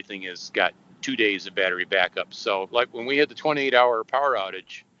property, everything has got 2 days of battery backup. So like when we had the 28-hour power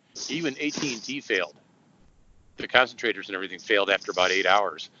outage, even AT&T failed. The concentrators and everything failed after about 8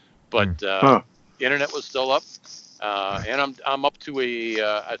 hours. But the internet was still up, and I'm up to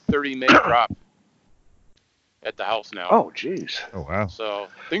a 30 meg drop at the house now. Oh, geez. Oh, wow. So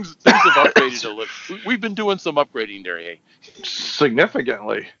things have upgraded a little. We've been doing some upgrading there, hey.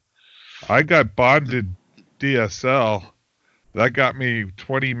 Significantly. I got bonded DSL. That got me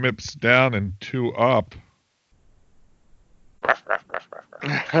 20 MIPS down and 2 up.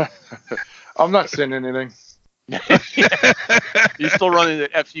 I'm not saying anything. You're still running the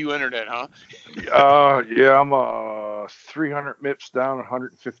FU internet, huh? Yeah, I'm 300 MIPS down,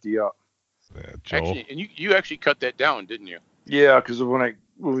 150 up. Yeah, Joel. Actually, and you actually cut that down, didn't you? Yeah, because when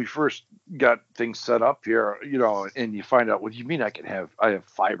we first got things set up here, and you find out, what do you mean I have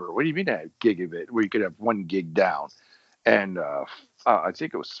fiber? What do you mean I have gigabit? Where you could have 1 gig down, and I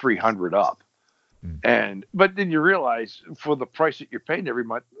think it was 300 up. But then you realize, for the price that you're paying every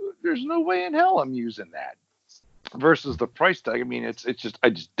month, there's no way in hell I'm using that. Versus the price tag, I mean, it's just I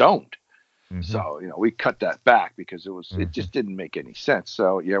just don't. Mm-hmm. So we cut that back because it just didn't make any sense.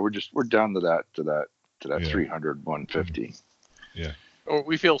 So yeah, we're down to that 300, 150. Yeah. Oh,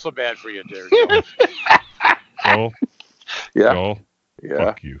 we feel so bad for you, there, Joel. Yeah. Joel. Yeah.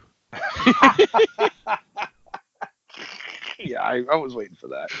 Fuck you. Yeah, I was waiting for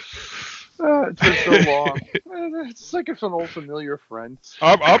that. It's been so long. It's like it's an old familiar friend.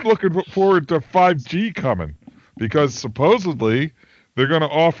 I'm looking forward to 5G coming, because supposedly they're going to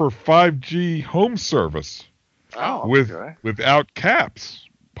offer 5G home service without caps,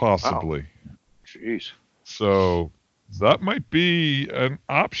 possibly. Jeez. So that might be an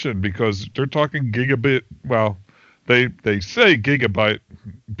option, because they're talking gigabit. Well, they say gigabit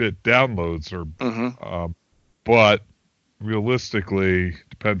downloads, or but realistically,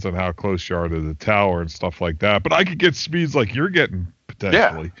 depends on how close you are to the tower and stuff like that. But I could get speeds like you're getting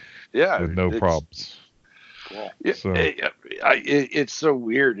potentially, with no problems. Cool. So, it's so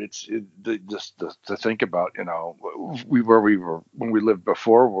weird. Just to think about, when we lived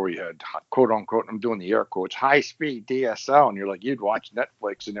before, where we had, quote unquote, I'm doing the air quotes, high speed DSL, and you're like, you'd watch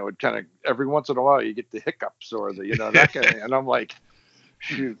Netflix, and it would kind of, every once in a while you get the hiccups or the that kind of, and I'm like,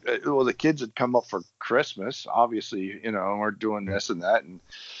 shoot, well, the kids had come up for Christmas, obviously, and we're doing this and that, and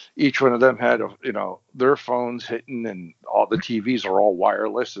each one of them had their phones hitting, and all the TVs are all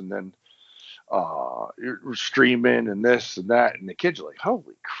wireless, and then you're streaming and this and that, and the kids are like,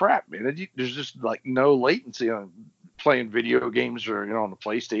 holy crap, man, there's just like no latency on playing video games, or on the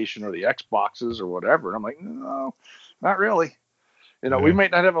PlayStation or the Xboxes or whatever. And I'm like, no, not really. We might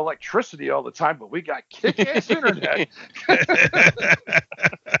not have electricity all the time, but we got kick-ass internet.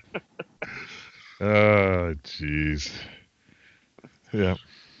 Oh, jeez. Yeah.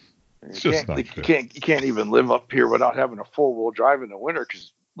 It's just not fair. You can't even live up here without having a four-wheel drive in the winter,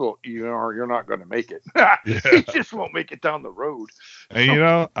 because, well, you're not going to make it. You just won't make it down the road.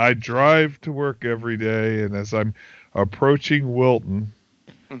 And I drive to work every day, and as I'm approaching Wilton,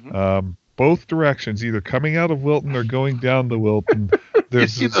 both directions, either coming out of Wilton or going down to Wilton,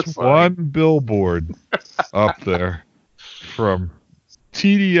 there's this one billboard up there from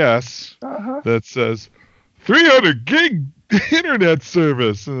TDS that says 300 gig internet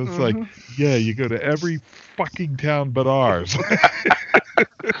service, and it's like, yeah, you go to every fucking town but ours.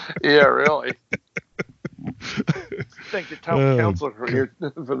 Yeah, really. Thank the town council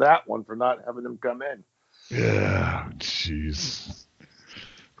for that one, for not having them come in. Yeah, jeez.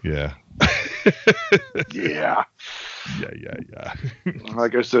 Yeah. Yeah. Yeah.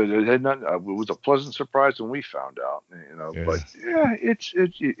 Like I said, it was a pleasant surprise when we found out, But yeah,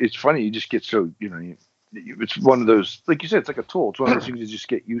 it's funny. You just get so it's one of those, like you said, it's like a tool. It's one of those things you just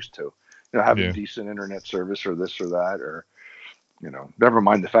get used to. Having decent internet service, or this or that, or never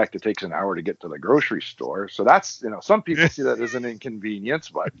mind the fact it takes an hour to get to the grocery store. So that's, some people see that as an inconvenience,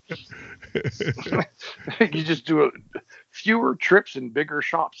 but you just do fewer trips and bigger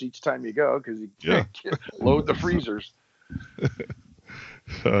shops each time you go, because you can't load the freezers.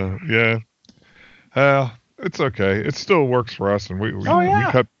 Yeah. It's okay. It still works for us, and we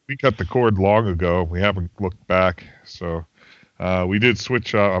cut the cord long ago. We haven't looked back. So we did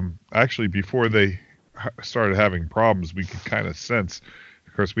switch. Actually, before they started having problems, we could kind of sense.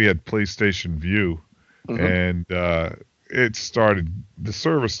 Of course, we had PlayStation View, and the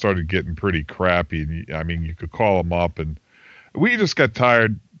service started getting pretty crappy. I mean, you could call them up, and we just got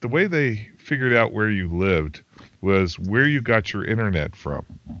tired. The way they figured out where you lived was where you got your internet from.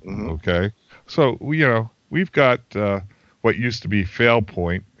 Okay, so we've got what used to be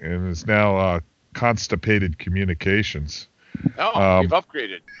FailPoint, and is now Constipated Communications. Oh, you've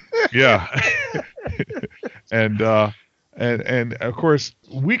upgraded. Yeah. And of course,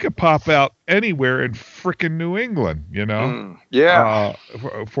 we could pop out anywhere in frickin' New England,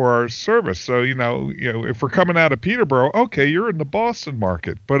 for our service. So, if we're coming out of Peterborough, okay, you're in the Boston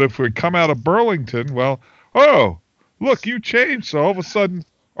market. But if we come out of Burlington, well, oh, look, you changed. So all of a sudden,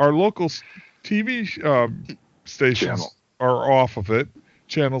 our local TV stations are off of it.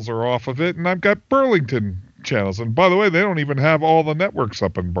 Channels are off of it, and I've got Burlington channels. And by the way, they don't even have all the networks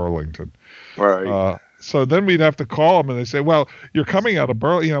up in Burlington. Right. So then we'd have to call them, and they say, well, you're coming out of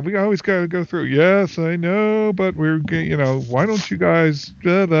Burlington. We always got to go through. Yes, I know, but why don't you guys,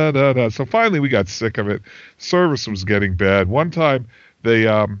 da, da, da, da. So finally we got sick of it. Service was getting bad. One time they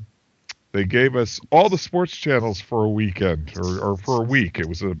gave us all the sports channels for a weekend or for a week. It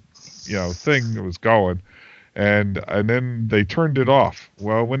was a, thing that was going. And then they turned it off.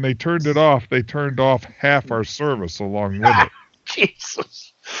 Well, when they turned it off, they turned off half our service along with it.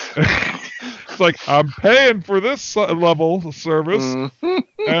 Jesus. It's like, I'm paying for this level of service,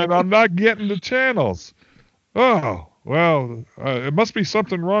 and I'm not getting the channels. Oh, well, it must be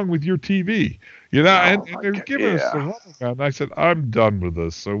something wrong with your TV. And they're giving us the runaround. And I said, I'm done with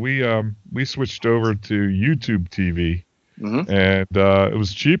this. So we switched over to YouTube TV, and it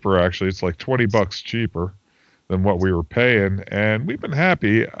was cheaper, actually. It's like $20 cheaper than what we were paying, and we've been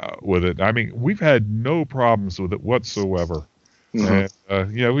happy with it. I mean, we've had no problems with it whatsoever. And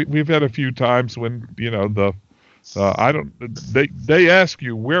we've had a few times when they ask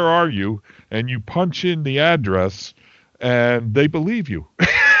you, where are you, and you punch in the address, and they believe you.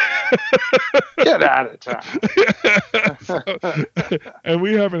 Get out of town. And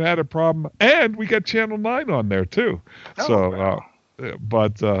we haven't had a problem, and we got Channel 9 on there too.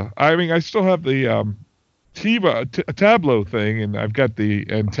 But I still have the Tableau thing, and I've got the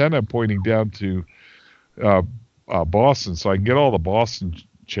antenna pointing down to Boston, so I can get all the Boston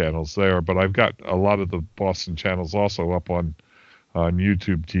channels there. But I've got a lot of the Boston channels also up on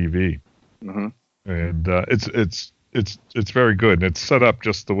YouTube TV, and it's very good. And it's set up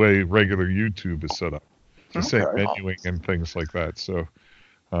just the way regular YouTube is set up, the same menuing and things like that. So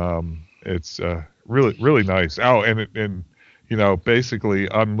it's really, really nice. Oh, and basically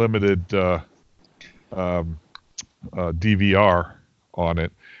unlimited DVR on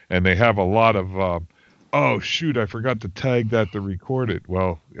it, and they have a lot of oh shoot, I forgot to tag that to record it.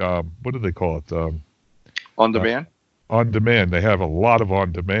 Well, what do they call it? On demand. On demand. They have a lot of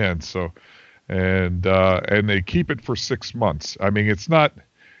on demand. So, and they keep it for 6 months. I mean, it's not.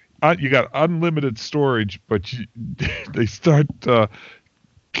 You got unlimited storage, but they start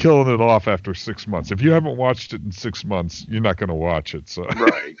killing it off after 6 months. If you haven't watched it in 6 months, you're not going to watch it. So.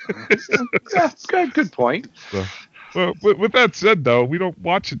 Right. Good point. So, well, with that said, though, we don't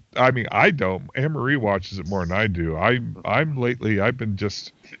watch it. I mean, I don't. Anne-Marie watches it more than I do. I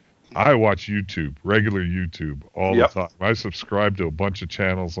watch YouTube, regular YouTube, all the time. I subscribe to a bunch of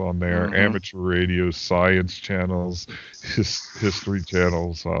channels on there, amateur radio, science channels, history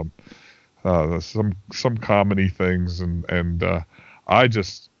channels, some comedy things, and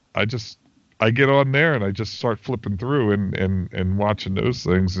I get on there and I just start flipping through and watching those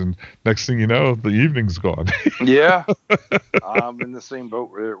things, and next thing you know, the evening's gone. Yeah, I'm in the same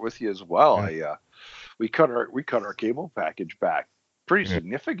boat with you as well. Yeah. We cut our cable package back pretty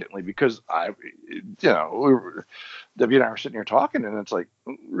significantly because Debbie and I were sitting here talking, and it's like,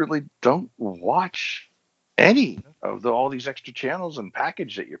 really don't watch any of all these extra channels and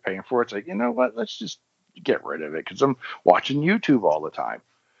package that you're paying for. It's like, you know what? Let's just get rid of it because I'm watching YouTube all the time.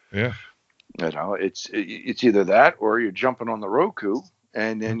 Yeah. It's either that or you're jumping on the Roku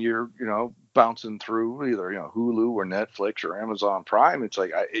and then you're, bouncing through either, Hulu or Netflix or Amazon Prime. It's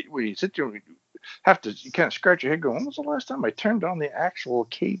like, when you sit there, you kind of scratch your head going, when was the last time I turned on the actual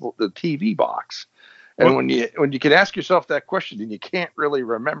cable, the TV box? And when you can ask yourself that question and you can't really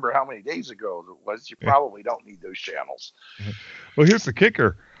remember how many days ago it was, you probably don't need those channels. Well, here's the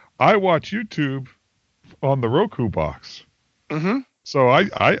kicker. I watch YouTube on the Roku box. So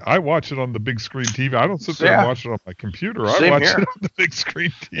I watch it on the big screen TV. I don't sit there and watch it on my computer. I watch it on the big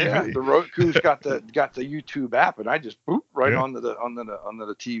screen TV. Yeah, the Roku's got the YouTube app, and I just boop right onto the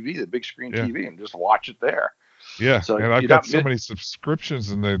TV, the big screen TV, and just watch it there. Yeah, so and I've got so many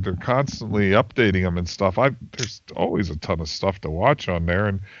subscriptions, and they're constantly updating them and stuff. There's always a ton of stuff to watch on there,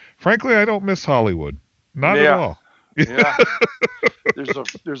 and frankly, I don't miss Hollywood. Not at all. Yeah.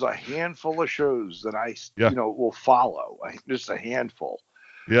 There's a handful of shows that I will follow. Just a handful.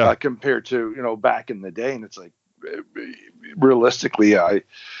 Yeah. Compared to back in the day, and it's like realistically,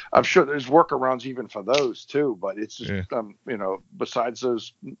 I'm sure there's workarounds even for those too. But it's just besides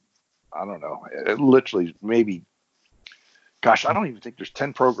those, I don't know. Literally, maybe. Gosh, I don't even think there's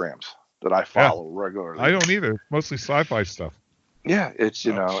 10 programs that I follow regularly. I don't either. Mostly sci-fi stuff. Yeah, it's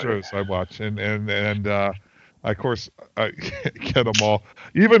shows I watch, and of course I get them all.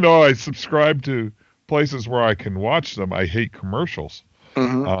 Even though I subscribe to places where I can watch them, I hate commercials.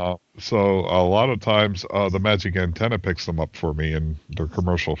 So a lot of times the Magic Antenna picks them up for me, and they're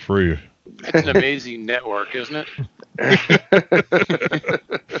commercial free. It's an amazing network, isn't it?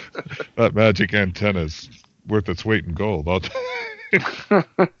 That Magic Antenna's worth its weight in gold.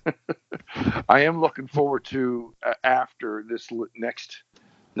 I am looking forward to after this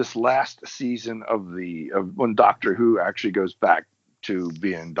last season of when Doctor Who actually goes back to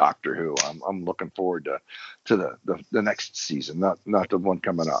being Doctor Who. I'm looking forward to the next season, not the one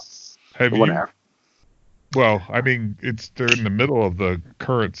coming up. Have you? Well, I mean, they're in the middle of the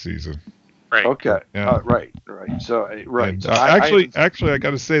current season. Right. Okay. Yeah. Right. So right. And, So actually, I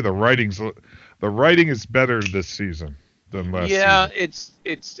got to say the writing is better this season than last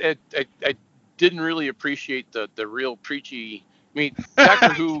season. I didn't really appreciate the real preachy. I mean,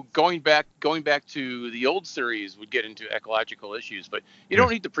 Doctor Who going back to the old series would get into ecological issues, but you don't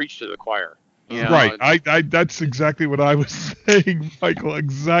need to preach to the choir. You know? Right. I that's exactly what I was saying, Michael.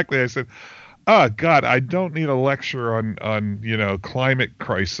 Exactly. I said, oh God, I don't need a lecture on climate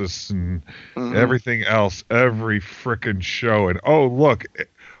crisis and everything else every frickin' show. And look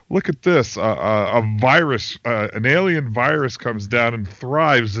at this, a virus, an alien virus comes down and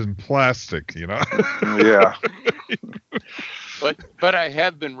thrives in plastic. Yeah. But I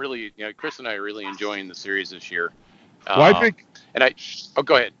have been really, Chris and I are really enjoying the series this year. Well, I think.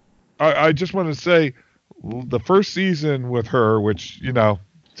 Go ahead. I just want to say, the first season with her, which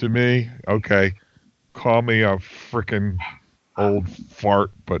to me, okay, call me a freaking old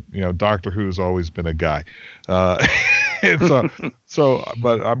fart, but Doctor Who's always been a guy. And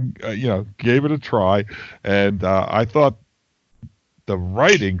but I'm gave it a try, and I thought the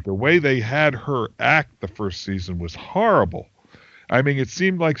writing, the way they had her act the first season was horrible. I mean, it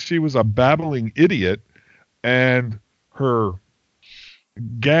seemed like she was a babbling idiot, and her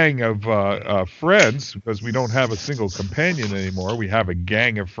gang of friends, because we don't have a single companion anymore, we have a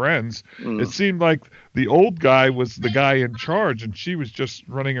gang of friends. It seemed like the old guy was the guy in charge, and she was just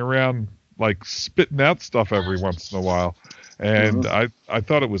running around like spitting out stuff every once in a while. And I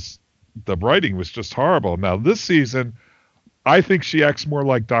thought the writing was just horrible. Now this season, I think she acts more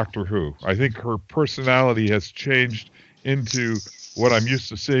like Doctor Who. I think her personality has changed into what I'm used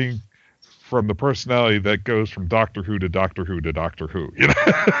to seeing from the personality that goes from Doctor Who to Doctor Who to Doctor Who.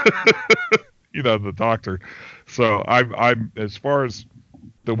 The Doctor. So I'm as far as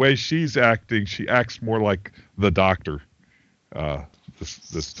the way she's acting, she acts more like the Doctor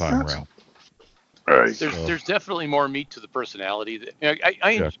this time around. Right. There's definitely more meat to the personality.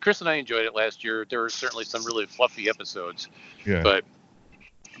 Chris and I enjoyed it last year. There were certainly some really fluffy episodes. Yeah.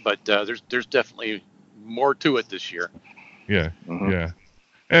 But there's definitely more to it this year. Yeah. Yeah.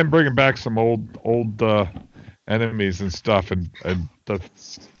 And bringing back some old enemies and stuff, and the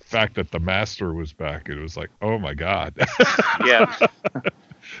fact that the Master was back, it was like, oh my God. Yeah.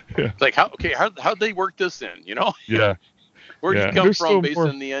 It's like how'd they work this in? Yeah. Where'd you come from based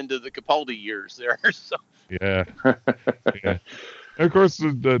on the end of the Capaldi years there? So. Yeah. Yeah. And of course,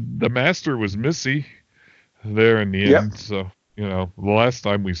 the Master was Missy there in the end. So the last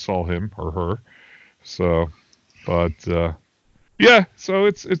time we saw him or her. So, but. Yeah, so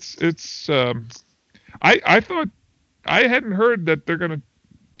it's I thought I hadn't heard that they're gonna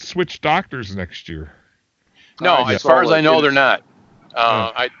switch doctors next year. No, as far as I know, they're not.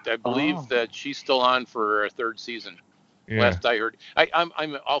 I believe that she's still on for a third season. Yeah. Last I heard,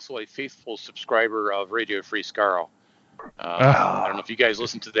 I'm also a faithful subscriber of Radio Free Skaro. I don't know if you guys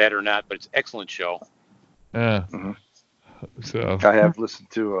listen to that or not, but it's an excellent show. Yeah. So I have listened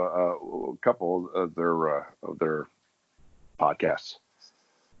to a couple of their podcasts.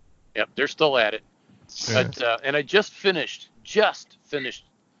 Yep, they're still at it. Yeah. But and I just finished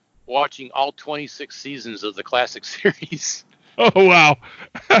watching all 26 seasons of the classic series. Oh wow!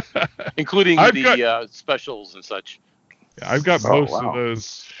 Including the specials and such. Yeah, I've got most of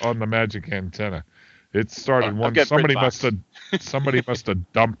those on the Magic Antenna. It started somebody must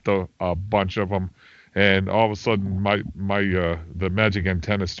have dumped a bunch of them, and all of a sudden my the Magic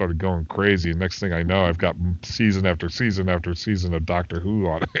Antenna started going crazy. Next thing I know, I've got season after season after season of Doctor Who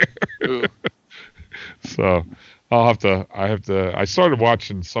on it. So I have to. I started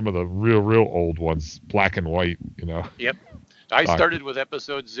watching some of the real old ones, black and white. Yep. I started with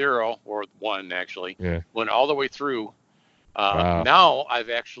episode 0 or 1 actually. Yeah. Went all the way through. Wow. Now I've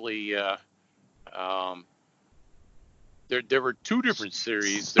actually. There were 2 different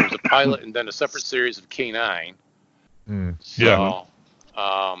series. There was a pilot and then a separate series of K9. So,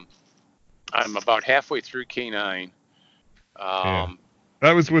 I'm about halfway through K9.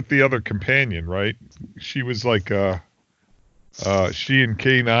 That was with the other companion, right? She was like, she and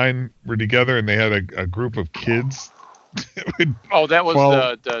K9 were together, and they had a group of kids. That was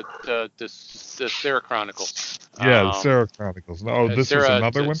the Sarah Chronicles. Yeah, the Sarah Chronicles. No, this is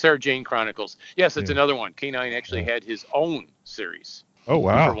another one? Sarah Jane Chronicles. Yes, it's another one. K9 actually had his own series. Oh,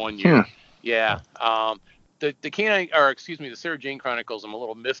 wow. For 1 year. Yeah. the Sarah Jane Chronicles, I'm a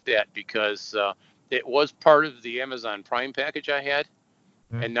little miffed at because it was part of the Amazon Prime package I had,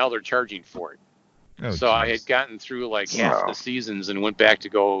 and now they're charging for it. Oh, so I had gotten through like half the seasons and went back to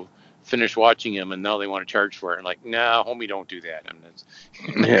go finish watching them, and now they want to charge for it. I'm like, nah, homie, don't do that. I'm not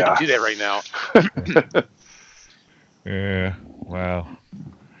gonna do that right now. Yeah. Wow.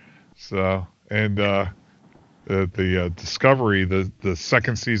 So, and the Discovery, the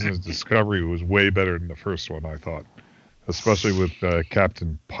second season of Discovery was way better than the first one, I thought, especially with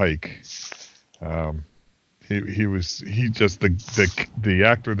Captain Pike. The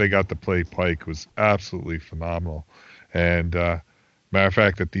actor they got to play Pike was absolutely phenomenal. And matter of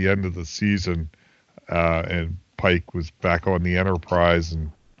fact, at the end of the season, and Pike was back on the Enterprise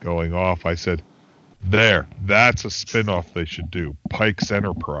and going off, I said, that's a spinoff they should do, Pike's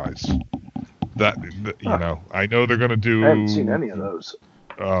Enterprise. I know they're going to do. I haven't seen any of those.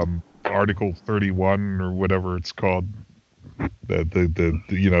 Article 31 or whatever it's called.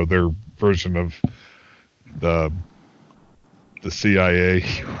 Their version of the CIA,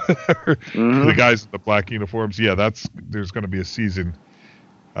 whatever. The guys in the black uniforms. Yeah, there's going to be a season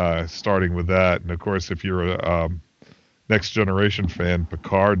starting with that. And of course, if you're a Next Generation fan,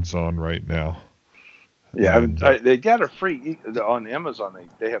 Picard's on right now. Yeah, they got it free on Amazon.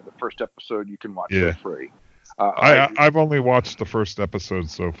 They have the first episode you can watch for free. I've only watched the first episode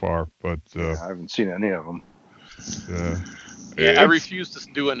so far, but I haven't seen any of them. I refuse to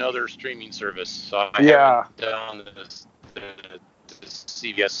do another streaming service. So I haven't done the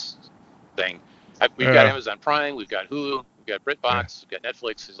CBS thing. We've got Amazon Prime, we've got Hulu, we've got BritBox, we've got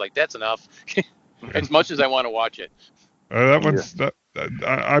Netflix. It's like, that's enough. As much as I want to watch it.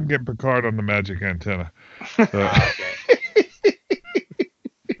 I'm getting Picard on the magic antenna.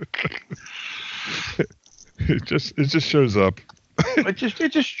 It just shows up. It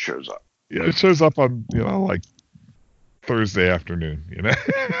just shows up. Yeah, it shows up on like Thursday afternoon.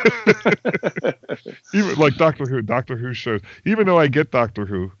 Even like Doctor Who shows. Even though I get Doctor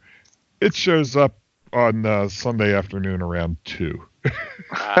Who, it shows up on Sunday afternoon around 2.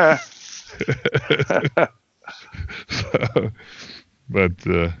 But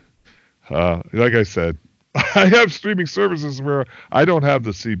like I said, I have streaming services where I don't have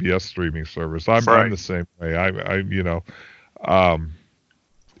the CBS streaming service. I'm the same way.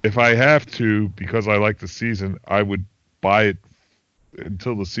 If I have to, because I like the season, I would buy it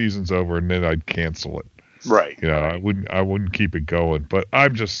until the season's over and then I'd cancel it. Right. I wouldn't keep it going. But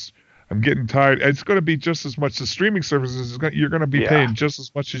I'm getting tired. It's going to be just as much. The streaming services, you're going to be paying just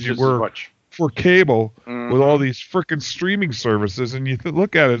as much as you were for cable with all these freaking streaming services. And you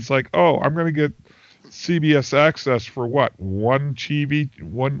look at it, it's like, oh, I'm going to get CBS access for what? One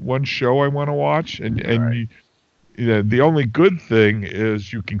show I want to watch, and the only good thing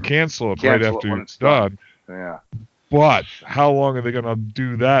is you can cancel it right after it's done. Yeah. But how long are they going to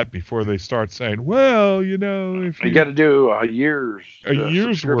do that before they start saying, well, if you got to do a year's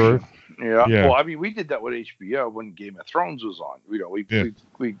worth? Yeah. Well, I mean, we did that with HBO when Game of Thrones was on. We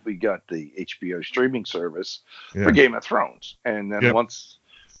got the HBO streaming service for Game of Thrones, and then once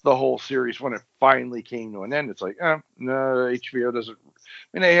the whole series, when it finally came to an end, it's like, no, HBO doesn't. I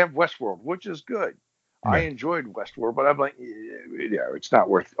mean, they have Westworld, which is good. I enjoyed Westworld, but I'm like, it's not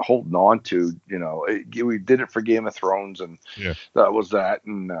worth holding on to. We did it for Game of Thrones, and that was that.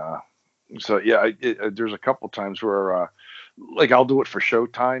 And there's a couple times where, like, I'll do it for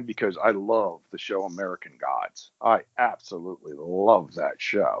Showtime because I love the show American Gods. I absolutely love that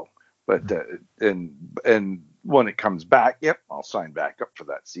show. But and when it comes back, I'll sign back up for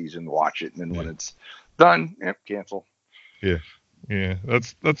that season, watch it, and then when it's done, cancel. Yeah,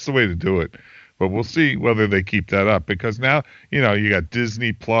 that's the way to do it. But we'll see whether they keep that up, because now, you got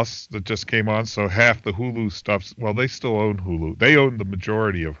Disney Plus that just came on, so half the Hulu stuff, well, they still own Hulu. They own the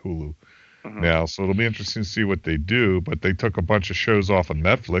majority of Hulu now, so it'll be interesting to see what they do. But they took a bunch of shows off of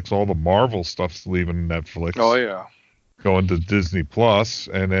Netflix. All the Marvel stuff's leaving Netflix. Oh, yeah. Going to Disney Plus,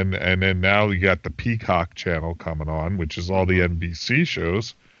 and then now you got the Peacock channel coming on, which is all the NBC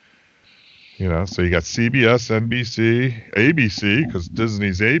shows. So you got CBS, NBC, ABC, because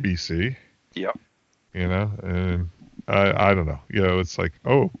Disney's ABC. Yep. And I don't know. It's like,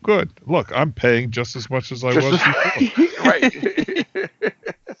 oh, good. Look, I'm paying just as much as I was before. Right.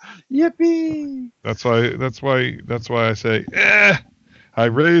 Yippee. That's why I say, I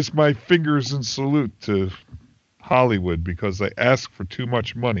raise my fingers in salute to Hollywood because they ask for too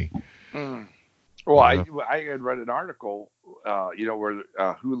much money. Well, I had read an article, where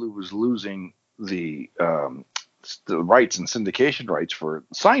Hulu was losing the rights and syndication rights for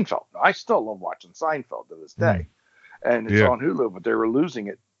Seinfeld. I still love watching Seinfeld to this day, and it's on Hulu, but they were losing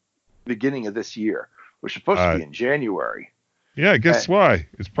it beginning of this year. was supposed to be in January. Yeah, guess why?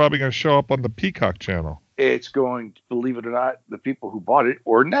 It's probably going to show up on the Peacock channel. It's going, believe it or not, the people who bought it,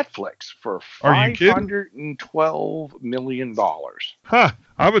 or Netflix, for $512 million. Huh.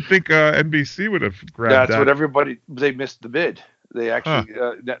 I would think NBC would have grabbed that. That's what everybody, they missed the bid. They actually,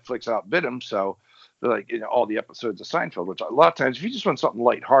 Netflix outbid them, so they're like, all the episodes of Seinfeld, which a lot of times, if you just want something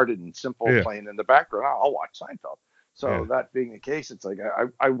lighthearted and simple playing in the background, I'll watch Seinfeld. So that being the case, it's like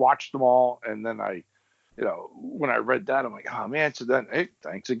I watched them all, and then when I read that, I'm like, oh man. So then, hey,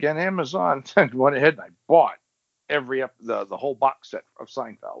 thanks again, Amazon. And went ahead and I bought the whole box set of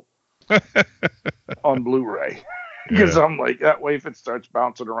Seinfeld on Blu-ray. Because I'm like, that way, if it starts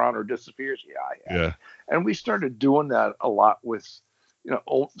bouncing around or disappears, yeah. And we started doing that a lot with,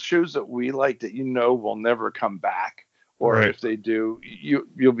 old shows that we like that will never come back, or if they do,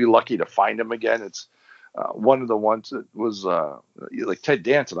 you'll be lucky to find them again. It's one of the ones that was like Ted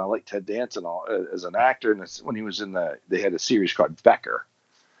Danson. I like Ted Danson as an actor, and when he was they had a series called Becker,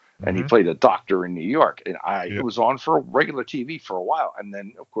 and he played a doctor in New York, and it was on for regular TV for a while, and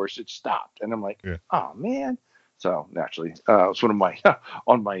then of course it stopped, and I'm like, oh man. So naturally, it's one of my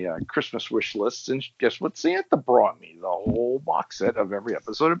on my Christmas wish lists, and guess what Santa brought me? The whole box set of every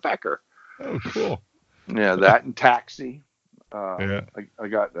episode of Becker. Oh, cool. Yeah, that and Taxi. I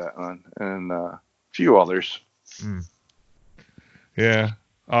got that one, and few others. Yeah.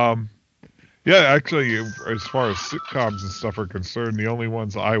 Actually, as far as sitcoms and stuff are concerned, the only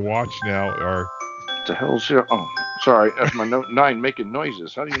ones I watch now are... What the hell's here? Oh, sorry. That's my Note 9 making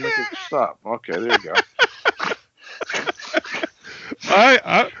noises. How do you make it stop? Okay, there you go.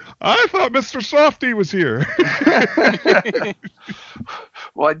 I thought Mr. Softy was here.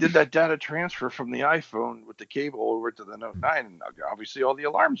 Well, I did that data transfer from the iPhone with the cable over to the Note 9, and obviously all the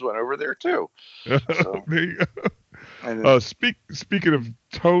alarms went over there too. So, there you go. Speaking of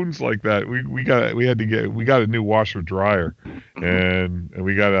tones like that, we got a new washer dryer, and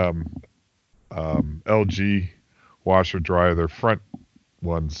we got LG washer dryer, their front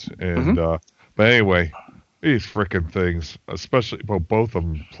ones, and but anyway. These frickin' things, especially, both of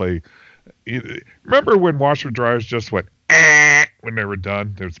them play. Remember when washer dryers just went when they were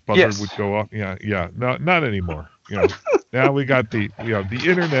done? There's buzzer would go off. Yeah. No, not anymore. Now we got the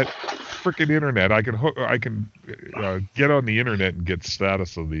internet, frickin' internet. I can get on the internet and get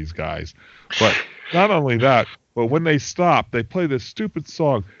status of these guys. But not only that, but when they stop, they play this stupid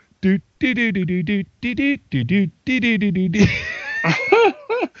song. Do do do do do do do do do do do do do do.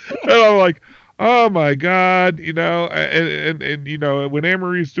 And I'm like, oh my God, and when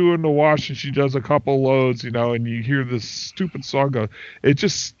Anne-Marie's doing the wash and she does a couple loads, and you hear this stupid song go, it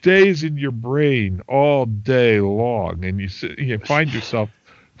just stays in your brain all day long, and you find yourself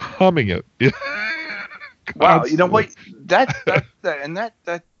humming it. Wow, you know what? That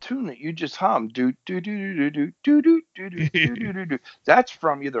tune that you just hummed, do do do do do do do do do do do. That's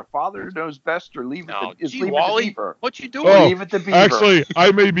from either Father Knows Best or Leave It to Beaver. What you doing? Oh, Leave It to Beaver. Actually,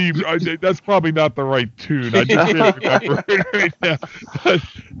 I may be. That's probably not the right tune. I just can't remember it right now.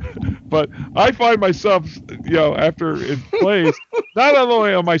 But I find myself, after it plays, not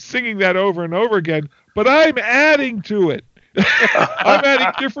only am I singing that over and over again, but I'm adding to it. I'm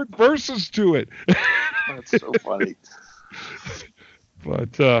adding different verses to it. That's so funny.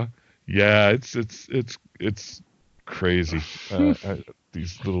 But it's crazy.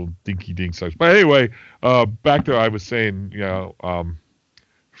 These little dinky dink songs. But anyway, back to what I was saying. The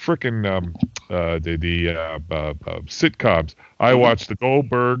sitcoms. I watched the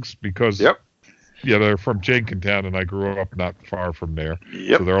Goldbergs because they're from Jenkintown, and I grew up not far from there.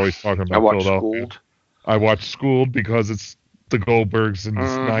 Yep. So they're always talking about Philadelphia. Schooled. I watched Schooled because it's the Goldbergs in the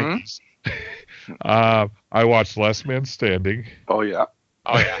 90s. I watched Last Man Standing. Oh yeah.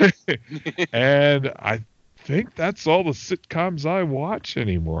 And I think that's all the sitcoms I watch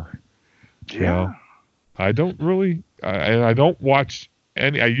anymore. Yeah. I don't really, and I don't watch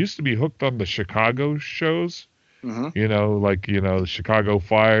any. I used to be hooked on the Chicago shows. The Chicago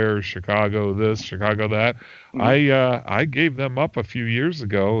Fire, Chicago this, Chicago that. I gave them up a few years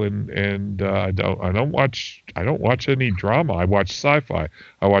ago, and I don't watch any drama. I watch sci-fi.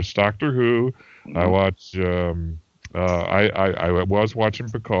 I watch Doctor Who. I watch I was watching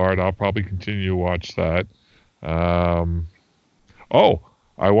Picard. I'll probably continue to watch that. I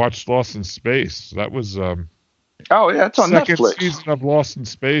watched Lost in Space. That was it's on second Netflix. Season of Lost in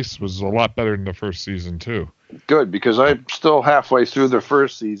Space was a lot better than the first season too. Good, because I'm still halfway through the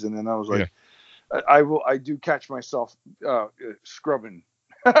first season, and I was like, I do catch myself scrubbing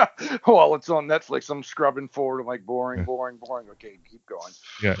while it's on Netflix. I'm scrubbing forward. I'm like, boring. Okay, keep going.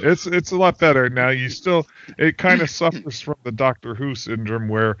 Yeah, it's a lot better now. It kind of suffers from the Doctor Who syndrome,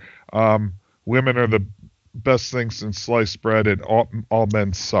 where women are the best thing since sliced bread, and all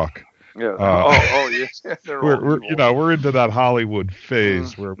men suck. Yeah. Yeah. We're into that Hollywood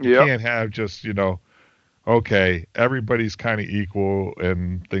phase where we can't have just, okay, everybody's kind of equal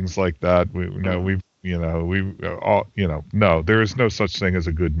and things like that. No, there is no such thing as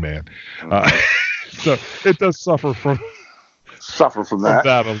a good man. So it does suffer from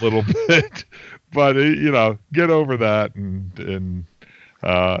that a little bit, but get over that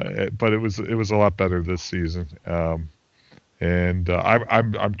but it was a lot better this season. I'm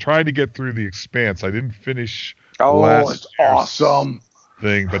trying to get through The Expanse. I didn't finish it's awesome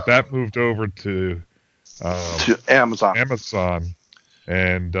thing, but that moved over to Amazon,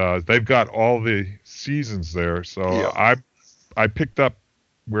 and they've got all the seasons there. So I picked up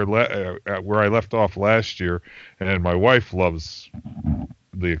where I left off last year, and my wife loves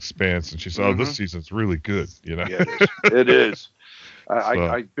The Expanse, and she said, "Oh, this season's really good." Yeah, it is.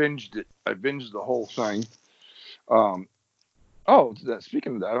 I binged it. I binged the whole thing.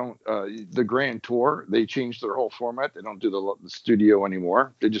 Speaking of that, the Grand Tour, they changed their whole format. They don't do the studio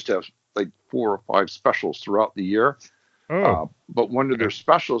anymore. They just have like 4 or 5 specials throughout the year. But one of their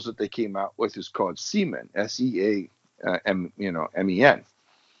specials that they came out with is called Seamen, SEAMEN,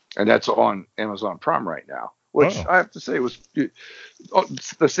 and that's on Amazon Prime right now. Which I have to say was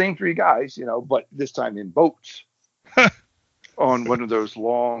it's the same 3 guys, but this time in boats. On one of those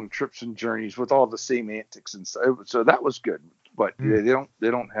long trips and journeys with all the same antics and stuff. So that was good. But they don't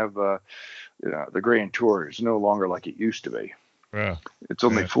have the Grand Tour is no longer like it used to be. Yeah. It's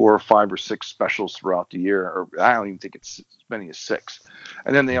only 4 or 5 or 6 specials throughout the year, or I don't even think it's as many as 6.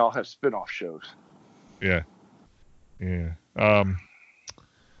 And then they all have spin-off shows. Yeah. Yeah.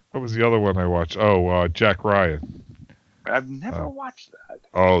 What was the other one I watched? Oh, Jack Ryan. I've never watched that.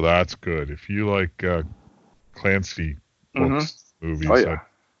 Oh, that's good. If you like Clancy books, movies. Oh, yeah.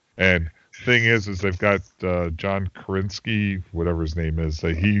 And thing is they've got John Krasinski, whatever his name is.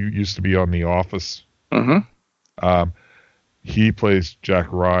 He used to be on The Office. He plays Jack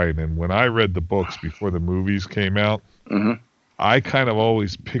Ryan, and when I read the books before the movies came out, I kind of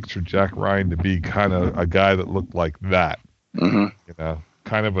always pictured Jack Ryan to be kind of a guy that looked like that.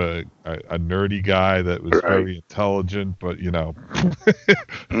 Kind of a nerdy guy that was very intelligent, but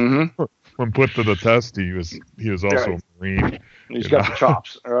when put to the test, he was also a Marine. He's got the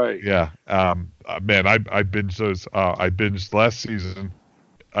chops, right? Yeah, man, I binged those. I binged last season.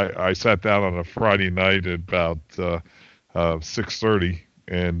 I sat down on a Friday night at about 6:30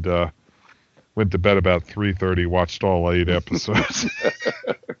 and went to bed about 3:30. Watched all 8 episodes.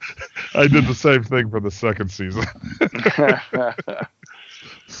 I did the same thing for the second season.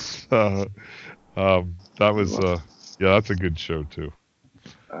 So that was that's a good show too.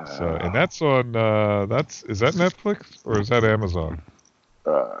 So, and that's on is that Netflix or is that Amazon?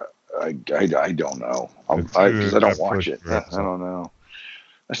 I don't know because I don't watch it. I don't know.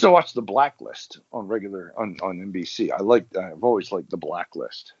 I still watch The Blacklist on NBC. I've always liked The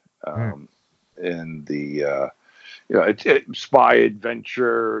Blacklist, and the it's spy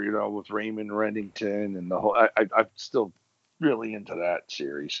adventure, with Raymond Reddington and the whole. I'm still really into that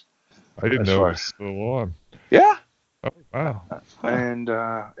series. I didn't know it was still on. Yeah. Oh, wow. And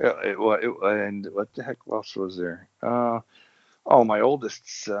and what the heck else was there? My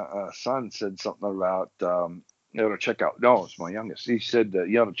oldest son said something about you ought to check out. No, it's my youngest. He said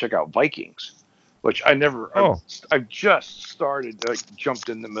you ought to check out Vikings, which I never. I've just started. Jumped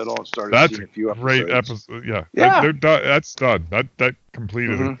in the middle and started seeing a few episodes. Great episode. Yeah. That's done. That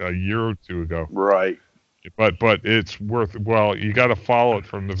completed a year or 2 ago. Right. But it's worth. Well, you got to follow it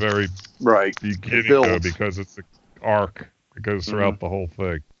from the very beginning though, because it's the arc. It goes throughout the whole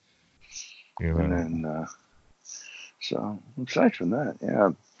thing. And then, so aside from that,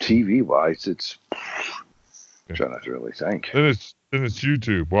 TV wise, it's. I'm trying not to really think. Then it's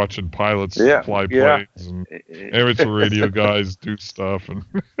YouTube, watching pilots fly planes and amateur radio guys do stuff and.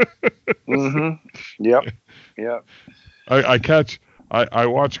 Yep. I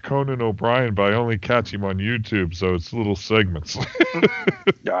watch Conan O'Brien, but I only catch him on YouTube, so it's little segments.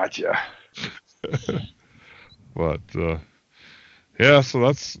 Gotcha. But so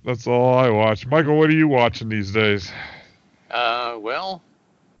that's all I watch. Michael, what are you watching these days? Well,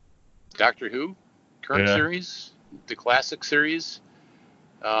 Doctor Who, current series, the classic series.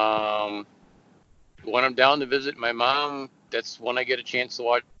 When I'm down to visit my mom, that's when I get a chance to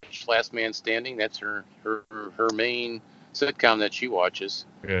watch Last Man Standing. That's her main sitcom that she watches.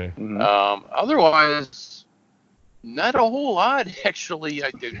 Okay. Otherwise, not a whole lot actually.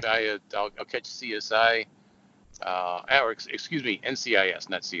 I'll catch CSI. Excuse me, NCIS,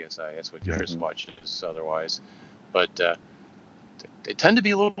 not CSI. That's what Chris watches otherwise. But they tend to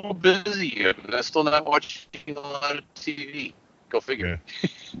be a little busy. I'm still not watching a lot of TV. Go figure.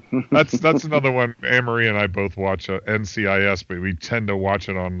 Yeah. That's another one. Anne-Marie and I both watch NCIS, but we tend to watch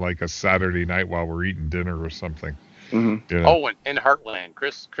it on like a Saturday night while we're eating dinner or something. Mm-hmm. You know? Oh, and Heartland.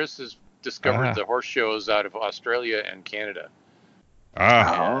 Chris has discovered the horse shows out of Australia and Canada.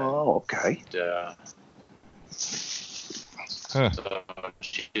 Oh, okay. And, so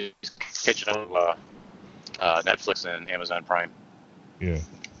she's catching on Netflix and Amazon Prime. Yeah.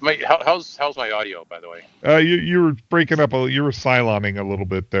 How's my audio, by the way? You were breaking up. You were siloning a little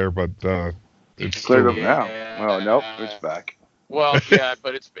bit there, but it's cleared still... up now. Oh nope, it's back. Well, yeah,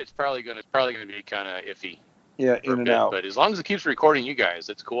 but it's probably gonna be kind of iffy. Yeah, in and out. But as long as it keeps recording you guys,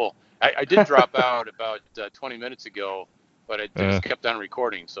 it's cool. I did drop out about 20 minutes ago, but I just kept on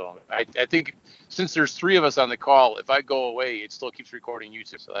recording. So I think since there's 3 of us on the call, if I go away, it still keeps recording you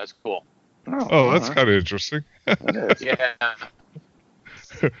two. So that's cool. Oh, that's kind of interesting. It is. Yeah.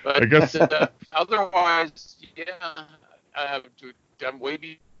 But I guess. Otherwise, yeah, I'm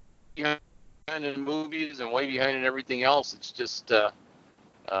way behind in movies and way behind in everything else. It's just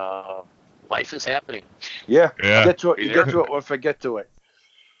life is happening. Yeah. You get to it or forget to it.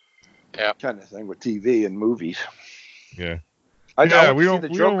 Yeah. Kind of thing with TV and movies. Yeah. We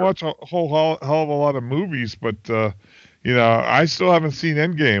don't watch a whole hell of a lot of movies, but I still haven't seen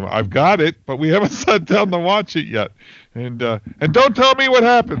Endgame. I've got it, but we haven't sat down to watch it yet. And don't tell me what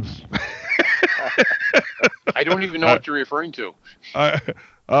happens. I don't even know what you're referring to.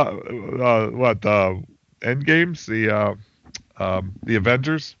 Endgames, the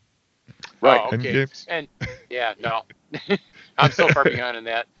Avengers. Right. Oh, okay. Endgames. And yeah, no, I'm so far behind in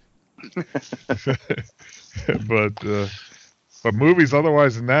that. But movies,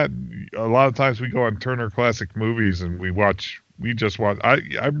 otherwise than that, a lot of times we go on Turner Classic Movies and we just watch.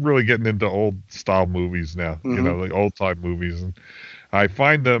 I'm really getting into old style movies now, like old time movies, and I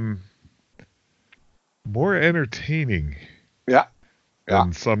find them more entertaining.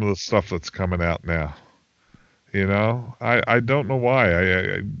 Than some of the stuff that's coming out now. I don't know why.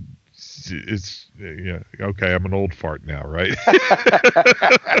 Okay, I'm an old fart now, right?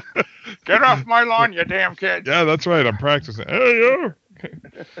 Get off my lawn, you damn kid. Yeah, that's right. I'm practicing. Hey, you.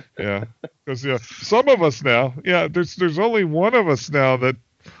 Yeah, because some of us now. Yeah, there's only one of us now that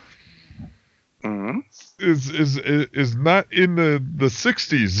is not in the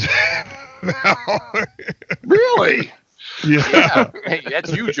 60s now. Really? Yeah. Hey,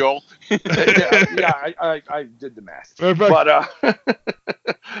 that's you, Joel. I did the math. But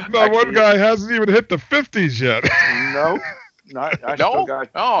actually, one guy hasn't even hit the 50s yet. No. Still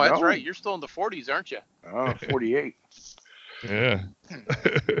got, that's right. You're still in the 40s, aren't you? Oh, 48. Yeah.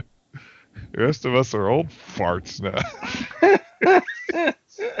 The rest of us are old farts now.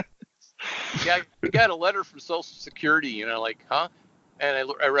 Yeah, I got a letter from Social Security, like, huh?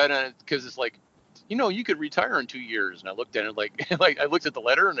 And I read on it because it's like, you could retire in 2 years. And I looked at it like I looked at the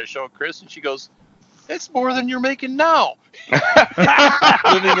letter and I showed Chris, and she goes, "It's more than you're making now."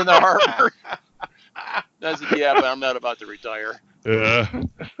 Living in the harbor. I said, yeah, but I'm not about to retire. Yeah,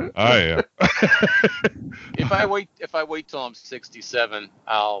 I am. If I wait till I'm 67,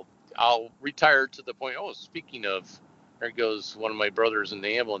 I'll retire to the point. Oh, speaking of, there goes one of my brothers in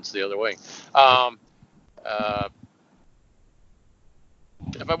the ambulance the other way.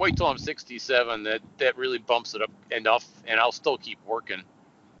 If I wait till I'm 67, that really bumps it up enough, and I'll still keep working.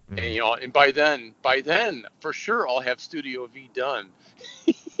 And and by then, for sure, I'll have Studio V done.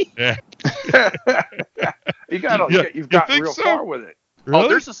 Yeah. You've gotten real far with it. Really? Oh,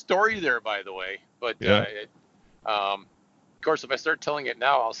 there's a story there, by the way. But of course, if I start telling it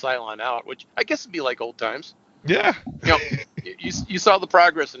now, I'll silent out, which I guess would be like old times. Yeah. You saw the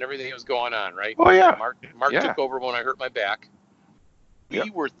progress and everything that was going on, right? Oh yeah. Mark took over when I hurt my back. We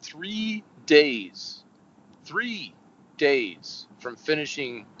were 3 days from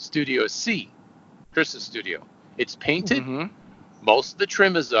finishing Studio C, Chris's studio. It's painted. Mm-hmm. Most of the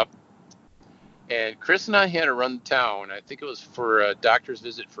trim is up. And Chris and I had to run town. I think it was for a doctor's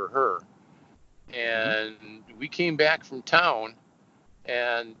visit for her. And we came back from town,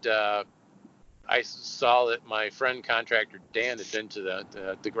 and I saw that my friend contractor Dan had been to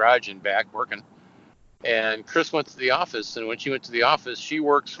the garage and back working. And Chris went to the office, and when she went to the office, she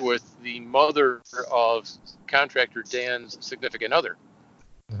works with the mother of contractor Dan's significant other.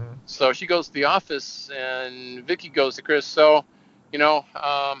 Mm-hmm. So she goes to the office, and Vicky goes to Chris, so,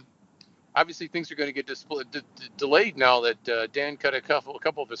 obviously things are going to get delayed now that Dan cut a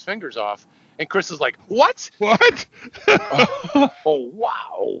couple of his fingers off. And Chris is like, what? What? Oh,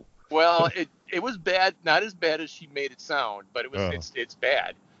 wow. Well, it was bad, not as bad as she made it sound, but it's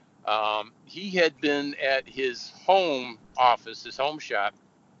bad. He had been at his home office, his home shop,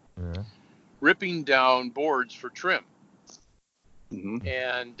 ripping down boards for trim. Mm-hmm.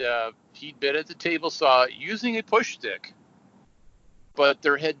 And he'd been at the table saw using a push stick, but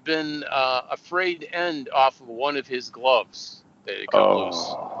there had been a frayed end off of one of his gloves that had come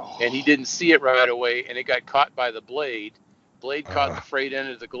loose. And he didn't see it right away, and it got caught by the blade. Blade caught the frayed end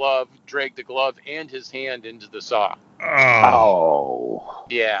of the glove, dragged the glove and his hand into the saw. Oh.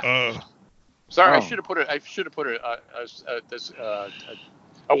 Yeah. Sorry, I should have put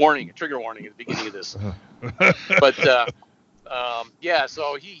a warning, a trigger warning at the beginning of this. But yeah,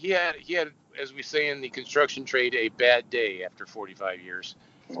 so he had, as we say in the construction trade, a bad day after 45 years.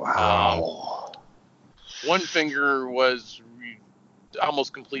 Wow. One finger was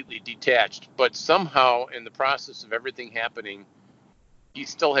almost completely detached, but somehow in the process of everything happening, he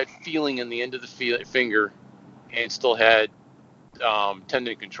still had feeling in the end of the finger and still had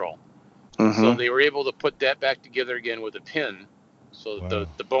tendon control. Mm-hmm. So they were able to put that back together again with a pin, so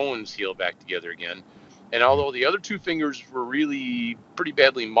the bones heal back together again. And although the other two fingers were really pretty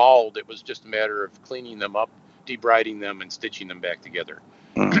badly mauled, it was just a matter of cleaning them up, debriding them, and stitching them back together.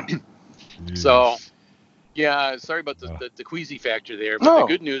 So, yeah, sorry about the queasy factor there, but the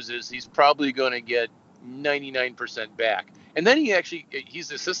good news is he's probably going to get 99% back. And then he's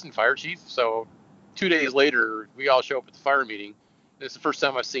the assistant fire chief, so 2 days later, we all show up at the fire meeting. And it's the first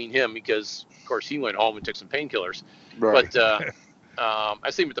time I've seen him because, of course, he went home and took some painkillers. Right. But I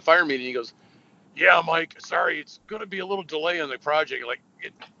see him at the fire meeting, he goes, "Yeah, Mike, sorry, it's going to be a little delay on the project." Like,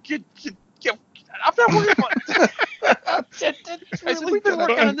 I'm not worried about it. I said, we've been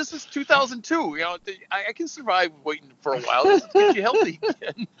working on this since 2002. You know, I can survive waiting for a while. Just to get you healthy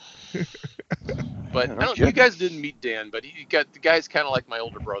again. But you guys didn't meet Dan, but the guy's kind of like my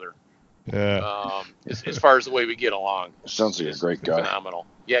older brother. Yeah. As far as the way we get along. Sounds like a great guy. Phenomenal.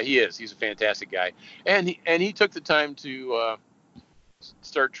 Yeah, he is. He's a fantastic guy. And he took the time to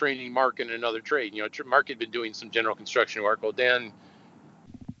start training Mark in another trade. You know, Mark had been doing some general construction work. Well, Dan,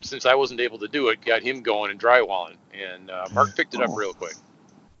 since I wasn't able to do it, got him going and drywalling. And Mark picked it up real quick.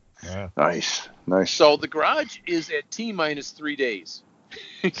 Yeah. Nice. So the garage is at T-3 days.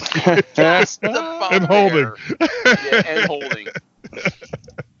 Just about and holding. Yeah, and holding.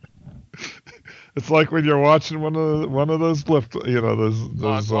 It's like when you're watching one of those lift,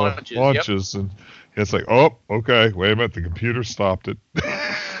 those launches, and it's like, oh, okay, wait a minute, the computer stopped it.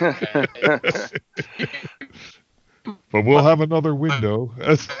 But we'll have another window.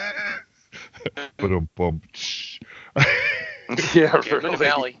 Ba-dum-bum. Yeah, I'm in the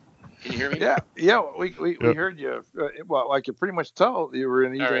valley. Can you hear me? Yeah, we heard you. Well, I could pretty much tell you were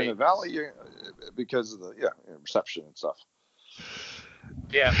in the valley because of the reception and stuff.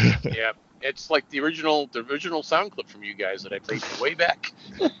 Yeah. It's like the original sound clip from you guys that I played way back.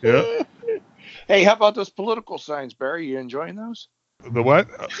 Yeah. Hey, how about those political signs, Barry? You enjoying those? The what?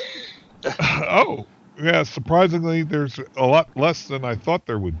 Oh, yeah. Surprisingly, there's a lot less than I thought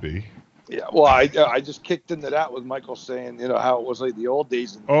there would be. Yeah. Well, I just kicked into that with Michael saying, how it was like the old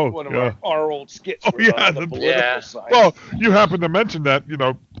days. One of our old skits. Oh, yeah. The political signs. Well, you happened to mention that,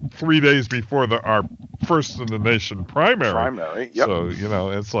 3 days before our first in the nation primary. Yep. So,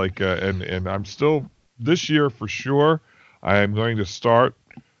 it's like, and I'm still, this year for sure, I am going to start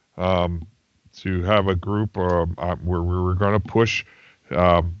to have a group where we're going to push.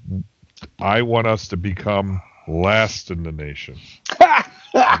 I want us to become last in the nation.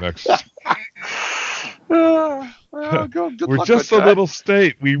 Next. Good We're just a little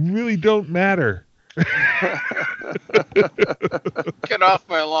state. We really don't matter. Get off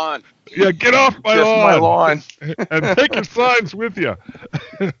my lawn. Yeah, get off my just lawn. My lawn. And take your signs with you.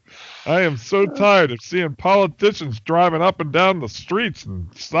 I am so tired of seeing politicians driving up and down the streets and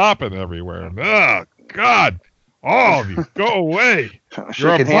stopping everywhere. And, oh, God, all of you, go away.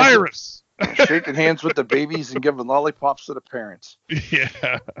 You're a virus. Shaking hands with the babies and giving lollipops to the parents.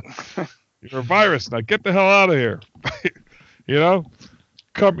 Yeah. You're a virus. Now get the hell out of here.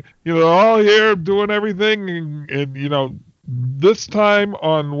 Come, all here doing everything. And this time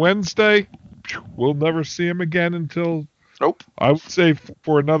on Wednesday, we'll never see him again until, I would say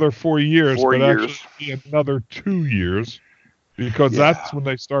for another 4 years. Actually another 2 years. Because that's when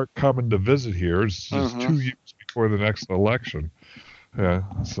they start coming to visit here. It's just 2 years before the next election. Yeah.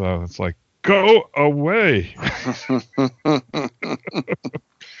 So it's like, go away.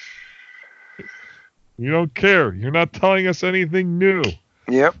 You don't care. You're not telling us anything new.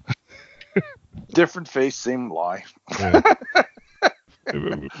 Yep. Different face, same lie.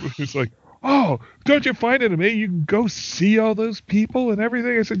 It's like, oh, don't you find it amazing? You can go see all those people and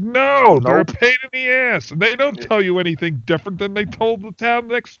everything. I said, no, they're a pain in the ass. And they don't tell you anything different than they told the town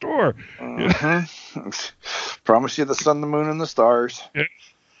next door. Promise you the sun, the moon, and the stars.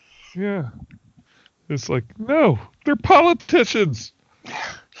 Yeah. It's like, no, they're politicians.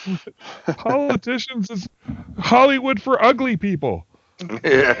 Politicians is Hollywood for ugly people.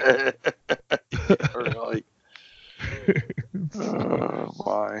 Yeah. Really.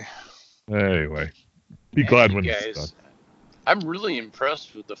 Why? Anyway, be glad when guys, it's done. I'm really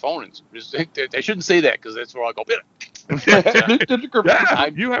impressed with the phone. I shouldn't say that because that's where I'll go.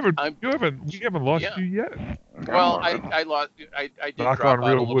 You haven't lost you yet. Well, I lost. I did Knock drop on out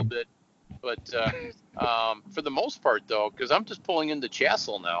a real little wood. bit, but for the most part, though, because I'm just pulling into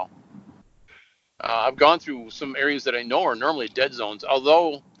Chassel now. I've gone through some areas that I know are normally dead zones.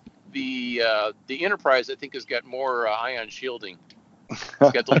 Although the Enterprise, I think, has got more ion shielding. It's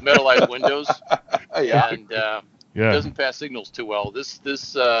got those metallized windows, and it doesn't pass signals too well. This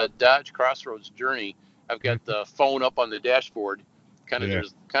Dodge Crossroads Journey, I've got the phone up on the dashboard.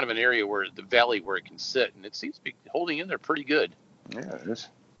 There's kind of an area where the valley where it can sit, and it seems to be holding in there pretty good. Yeah, it is.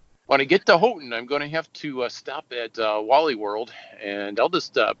 When I get to Houghton, I'm going to have to stop at Wally World, and I'll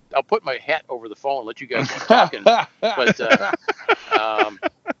just I'll put my hat over the phone and let you guys keep talking.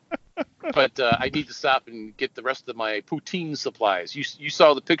 But I need to stop and get the rest of my poutine supplies. You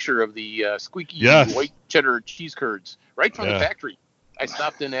saw the picture of the squeaky white cheddar cheese curds right from the factory. I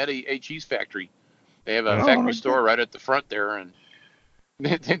stopped in at a cheese factory. They have a factory store right at the front there, and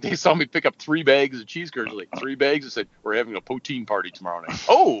they saw me pick up 3 bags of cheese curds. Like 3 bags. I said, "We're having a poutine party tomorrow night."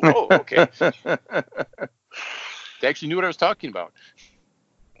 Oh, okay. They actually knew what I was talking about.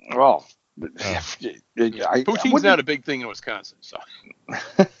 Well, poutine's not a big thing in Wisconsin, so.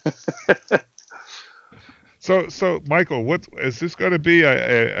 So Michael, what is this going to be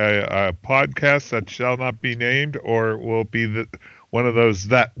a podcast that shall not be named, or will it be one of those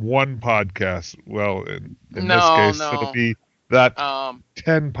that one podcast? Well, in this case, it'll be that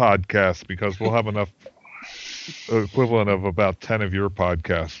 10 podcasts because we'll have enough equivalent of about 10 of your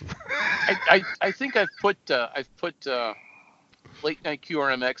podcasts. I think I've put Late Night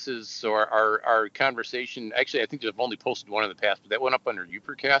QRMX's or our conversation. Actually, I think I've only posted one in the past, but that went up under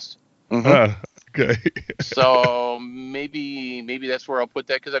Upercast. Okay. So maybe that's where I'll put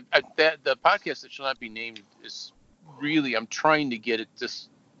that because the podcast that shall not be named is really I'm trying to get it this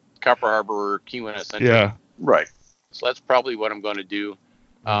Copper Harbor or Key West Central. Yeah. Right. So that's probably what I'm going to do.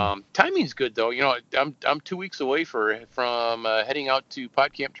 Timing's good though. You know, I'm 2 weeks away from heading out to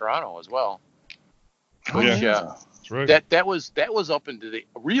PodCamp Toronto as well. Which, that's right. That was up in the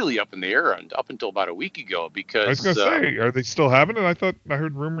air and up until about a week ago because I was going to say, are they still having it? I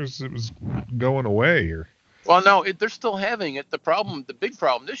heard rumors it was going away or. Well, no, they're still having it. The big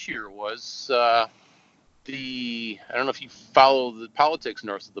problem this year was I don't know if you follow the politics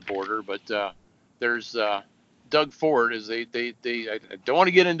north of the border, but there's Doug Ford is I don't want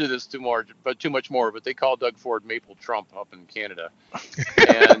to get into this too much more, but they call Doug Ford Maple Trump up in Canada,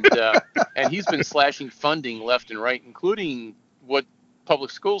 and he's been slashing funding left and right, including what public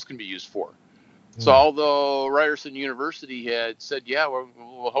schools can be used for. So although Ryerson University had said, yeah,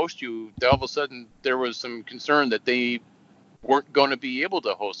 we'll host you, all of a sudden there was some concern that they weren't going to be able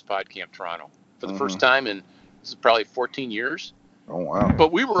to host PodCamp Toronto for the first time in this is probably 14 years. Oh, wow.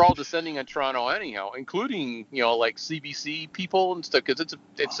 But we were all descending on Toronto anyhow, including, like CBC people and stuff, because it's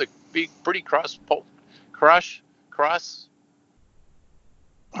a big, pretty cross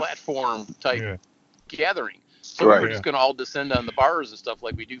platform type gathering. So we were just going to all descend on the bars and stuff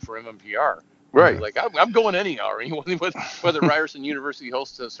like we do for MMPR. Right. Like I'm going anyhow, whether Ryerson University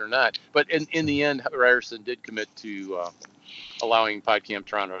hosts us or not. But in the end, Ryerson did commit to allowing PodCamp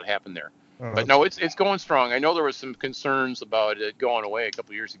Toronto to happen there. But no, it's going strong. I know there was some concerns about it going away a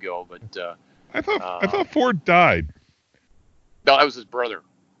couple of years ago, but I thought Ford died. No, that was his brother.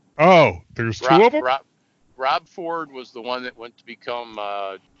 Oh, there's two of them. Rob Ford was the one that went to become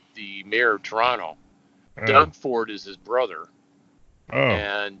the mayor of Toronto. Doug Ford is his brother. Oh.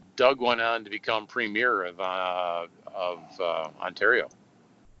 And Doug went on to become premier of Ontario.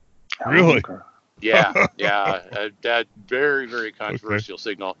 Really? Yeah. That very, very controversial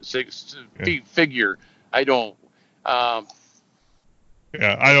figure. I don't. I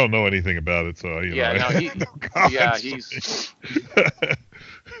don't know anything about it, so he's.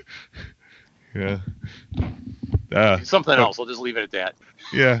 Something else. I'll just leave it at that.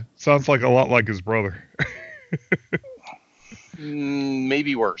 Yeah, sounds like a lot like his brother.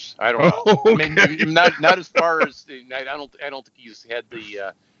 Maybe worse. I don't know. Okay. I mean, not as far as I don't think he's had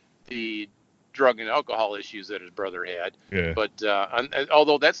the drug and alcohol issues that his brother had. Yeah. But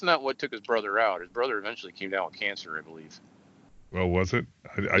although that's not what took his brother out. His brother eventually came down with cancer, I believe. Well, was it?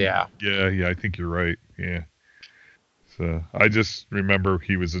 Yeah. Yeah, I think you're right. Yeah. So I just remember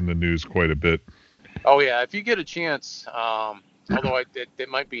he was in the news quite a bit. Oh, yeah. If you get a chance, although it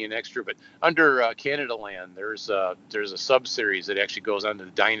might be an extra, but under Canada Land, there's a sub-series that actually goes on to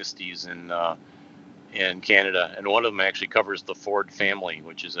the dynasties in Canada, and one of them actually covers the Ford family,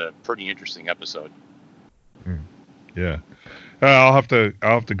 which is a pretty interesting episode. Yeah. I'll have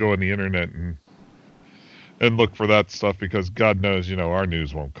to go on the internet and look for that stuff, because God knows, our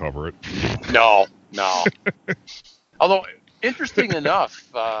news won't cover it. No. Although, interesting enough,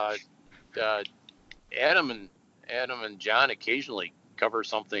 Adam and John occasionally cover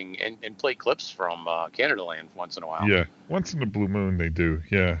something and play clips from Canada Land once in a while. Yeah, once in a blue moon they do.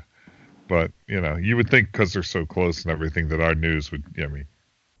 Yeah, but you would think because they're so close and everything that our news would.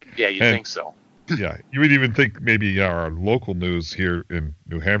 Yeah, you think so. Yeah, you would even think maybe our local news here in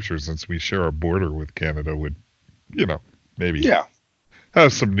New Hampshire, since we share a border with Canada, would, maybe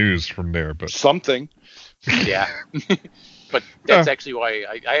have some news from there. But something. Yeah. But that's actually why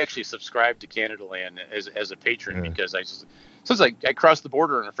I actually subscribe to Canada Land as a patron, because since I cross the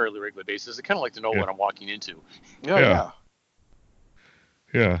border on a fairly regular basis, I kind of like to know what I'm walking into. Yeah.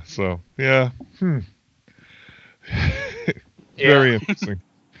 So very interesting.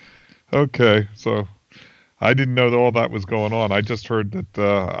 Okay, so I didn't know that all that was going on. I just heard that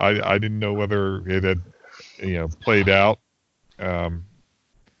I didn't know whether it had played out,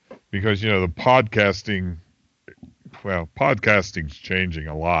 because the podcasting. Well, podcasting's changing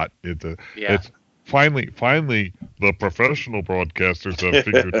a lot. It's finally the professional broadcasters have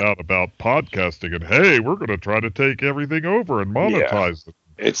figured out about podcasting, and hey, we're going to try to take everything over and monetize it.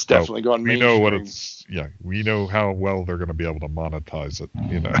 It's definitely going mainstream. We know what it's. Yeah, we know how well they're going to be able to monetize it.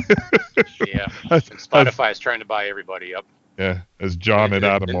 Yeah, Spotify is trying to buy everybody up. Yeah, as John and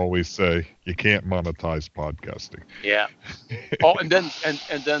Adam always say, you can't monetize podcasting. Yeah. Oh, and then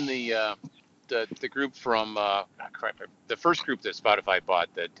the group from the first group that Spotify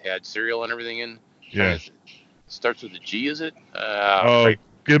bought that had Serial and everything in. Yeah. Starts with a G, is it?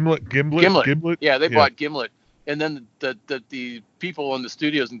 Gimlet. Yeah, they bought Gimlet, and then the people in the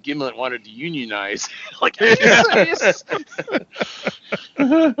studios in Gimlet wanted to unionize. Like,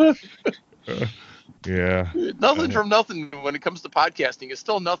 yeah. Nothing from nothing when it comes to podcasting. It's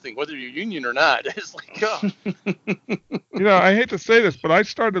still nothing, whether you're union or not. It's like, I hate to say this, but I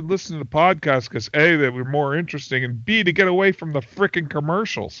started listening to podcasts because A, they were more interesting, and B, to get away from the frickin'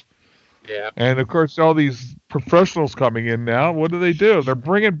 commercials. Yeah. And of course, all these professionals coming in now, what do? They're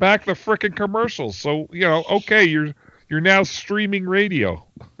bringing back the frickin' commercials. So, okay, you're now streaming radio.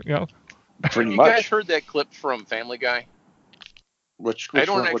 Pretty you much. Guys heard that clip from Family Guy? Which I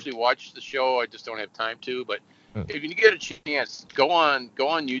don't actually watch the show. I just don't have time to. But if you get a chance, go on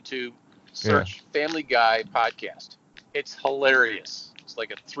YouTube, search Family Guy podcast. It's hilarious. It's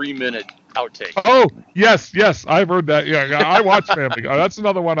like a 3-minute outtake. Oh, yes, I've heard that. Yeah, I watch Family Guy. That's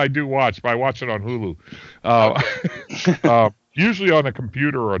another one I do watch, but I watch it on Hulu. Usually on a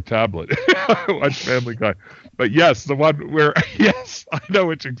computer or a tablet. I watch Family Guy. But yes, the one where, yes, I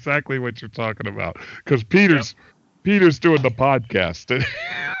know exactly what you're talking about. Because Peter's doing the podcast.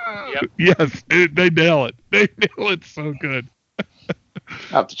 Yes, they nail it. They nail it so good. I'll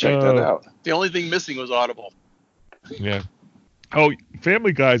have to check that out. The only thing missing was Audible. Yeah. Oh,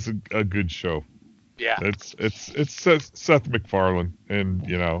 Family Guy's a good show. Yeah. It's Seth MacFarlane, and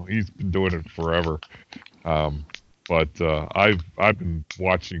he's been doing it forever. But I've been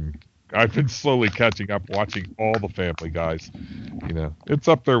watching. I've been slowly catching up, watching all the Family Guys. It's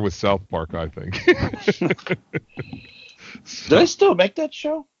up there with South Park, I think. Do they still make that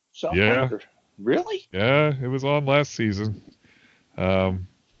show? South Park? Really? Yeah, it was on last season. They're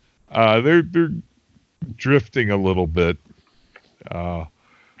drifting a little bit,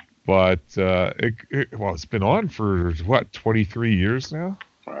 but it's been on for 23 years now.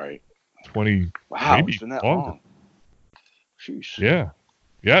 All right. 20. Wow, maybe it's been that longer. long. Jeez.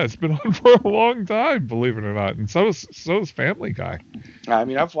 Yeah, it's been on for a long time, believe it or not, and so is Family Guy. I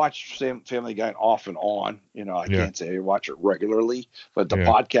mean, I've watched Family Guy off and on. I can't say I watch it regularly, but the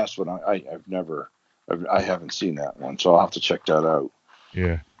podcast one, I haven't seen that one, so I'll have to check that out.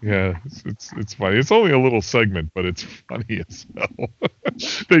 Yeah, it's funny. It's only a little segment, but it's funny as hell.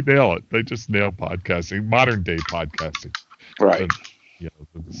 They nail it. They just nail podcasting, modern day podcasting. Right. And,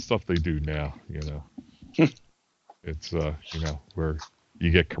 the stuff they do now. It's where you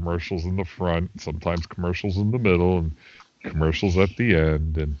get commercials in the front, sometimes commercials in the middle, and commercials at the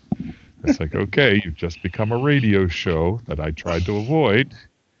end, and it's like, okay, you've just become a radio show that I tried to avoid.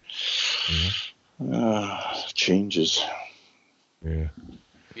 Changes. Yeah.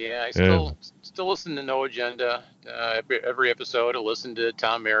 Yeah, I still listen to No Agenda. Every episode, I listen to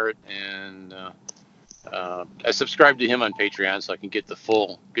Tom Merritt, and I subscribe to him on Patreon so I can get the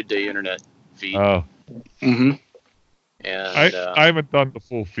full Good Day Internet feed. Oh. Mm-hmm. And I haven't done the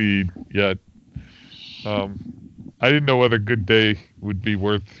full feed yet. I didn't know whether Good Day would be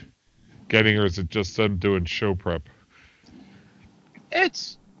worth getting, or is it just them doing show prep?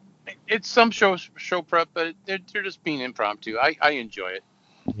 It's some show prep, but they're just being impromptu. I enjoy it.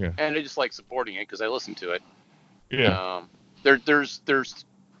 Yeah. And I just like supporting it because I listen to it. Yeah. There's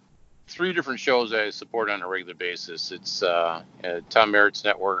 3 different shows I support on a regular basis. It's Tom Merritt's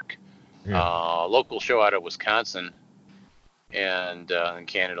network, local show out of Wisconsin, and in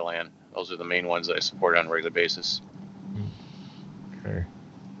Canadaland. Those are the main ones that I support on a regular basis. Okay.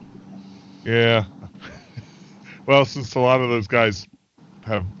 Yeah. Well, since a lot of those guys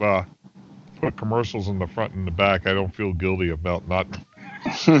have put commercials in the front and the back, I don't feel guilty about not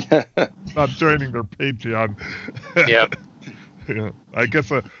joining their Patreon. Yep. Yeah. I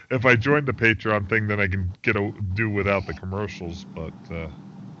guess if I join the Patreon thing, then I can do without the commercials. But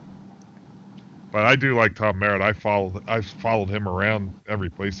I do like Tom Merritt. I've followed him around every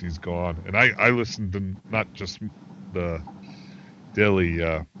place he's gone, and I listen to not just the Daily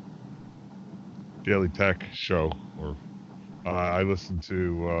Tech show, or I listen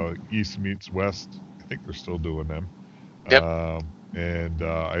to East Meets West. I think they're still doing them. Yep. And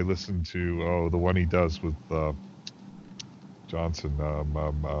I listen to the one he does with Johnson.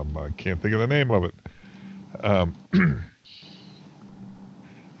 I can't think of the name of it.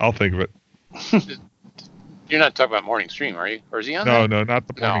 I'll think of it. You're not talking about Morning Stream, are you? Or is he on No, that? no, not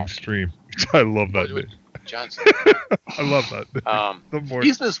the Morning Stream. I love that name. Johnson. I love that. The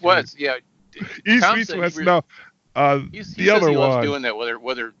East Meets West, yeah. East Tom Meets said West. he No, he the other he loves one. doing that,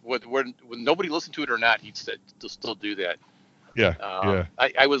 whether nobody listened to it or not, he'd still do that. Yeah, yeah.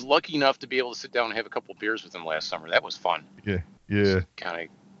 I was lucky enough to be able to sit down and have a couple beers with him last summer. That was fun. Yeah. Kind of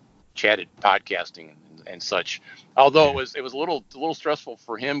chatted podcasting and such. Although it was a little stressful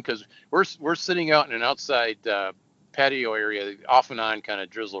for him because we're sitting out in an outside patio area, off and on kind of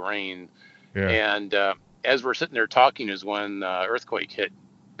drizzle rain. Yeah. And as we're sitting there talking is when earthquake hit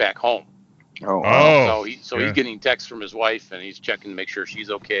back home. Oh. So he's getting texts from his wife and he's checking to make sure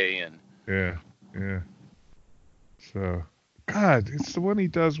she's okay. And yeah. So, God, it's the one he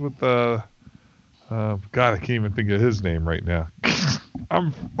does with God, I can't even think of his name right now.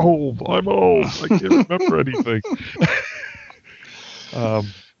 I'm old. I can't remember anything.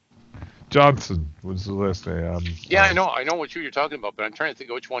 Johnson was the last name. I know what you're talking about, but I'm trying to think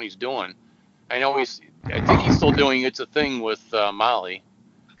of which one he's doing. I think he's still doing It's a Thing with Molly.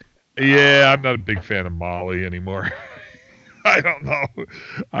 Yeah, I'm not a big fan of Molly anymore. I don't know.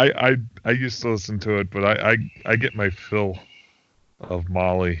 I used to listen to it, but I get my fill of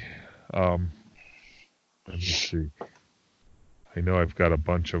Molly. Let me see. I know I've got a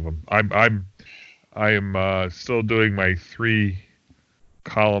bunch of them. I am still doing my 3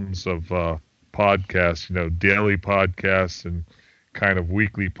 columns of podcasts. Daily podcasts and kind of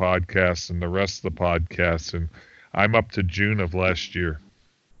weekly podcasts and the rest of the podcasts, and I'm up to June of last year.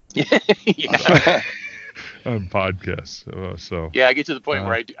 Yeah. On podcasts. So yeah, I get to the point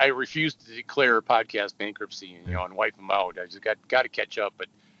where I refuse to declare podcast bankruptcy and wipe them out. I just got to catch up, but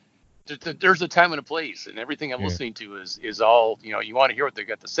there's a time and a place, and everything I'm listening to is all you want to hear what they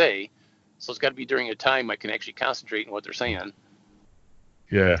got to say, so it's got to be during a time I can actually concentrate on what they're saying.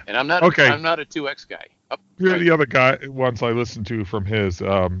 Yeah, and I'm not okay. I'm not a 2X guy. Here are the other ones I listened to from his.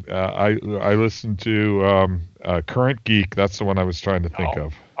 I listened to Current Geek. That's the one I was trying to think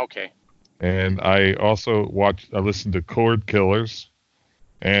of. Okay. And I also listened to Cord Killers,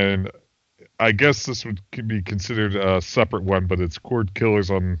 and I guess this could be considered a separate one, but it's Cord Killers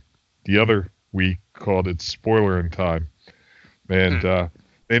on the other week called It's Spoiler in Time. And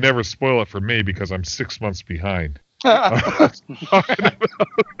they never spoil it for me because I'm 6 months behind. Well,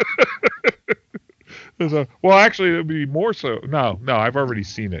 actually, it would be more so. No, I've already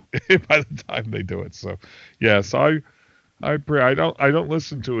seen it by the time they do it. So, yeah, so I don't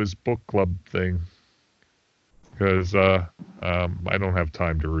listen to his book club thing because I don't have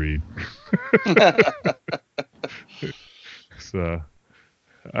time to read. So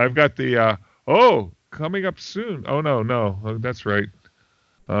I've got the coming up soon. Oh no, that's right.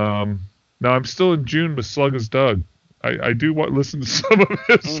 No, I'm still in June with Slug is Doug. I do listen to some of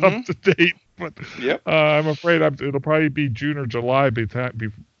his up to date, but I'm afraid it'll probably be June or July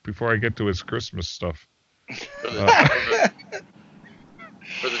before I get to his Christmas stuff.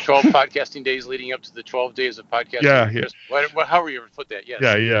 For the 12 podcasting days leading up to the 12 days of podcasting. Yeah. How were you ever put that? Yes.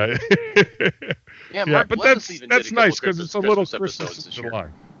 Yeah. Mark but Levis even that's did a couple nice because it's a little Christmas Christmas episodes this in year. July.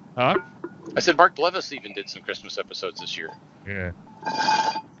 Huh? I said Mark Levis even did some Christmas episodes this year. Yeah.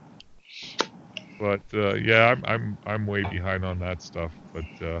 But yeah, I'm way behind on that stuff. But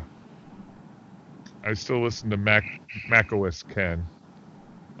I still listen to macOS Ken.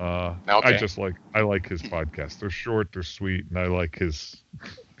 Okay. I like his podcast. They're short, they're sweet, and I like his.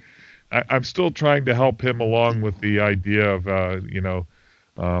 I'm still trying to help him along with the idea of the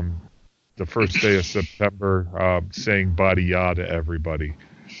first day of September saying "Badiya" to everybody,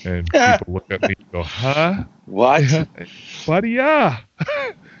 and people look at me and go, "Huh? What? Badiya?"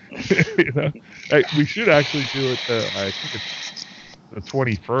 Hey, we should actually do it. I think it's the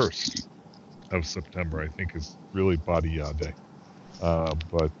 21st of September. I think is really Badiya Day.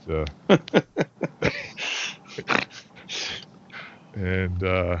 And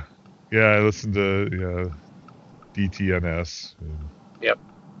I listened to DTNS and Yep.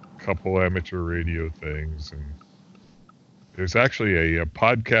 a couple amateur radio things, and there's actually a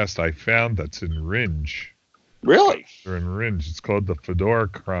podcast I found that's in Ringe. Really? They're in Ringe. It's called the Fedora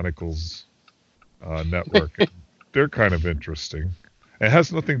Chronicles Network. They're kind of interesting. It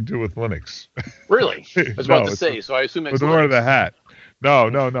has nothing to do with Linux. Really? I was about to say, so I assume it's Fedora Linux. the Hat. No.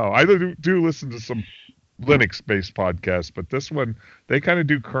 I do listen to some Linux-based podcasts, but this one, they kind of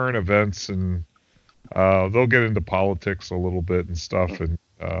do current events, and they'll get into politics a little bit and stuff, and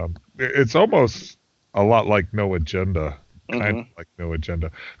it's almost a lot like No Agenda, kind of like No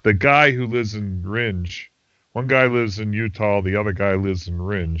Agenda. The guy who lives in Ringe, one guy lives in Utah, the other guy lives in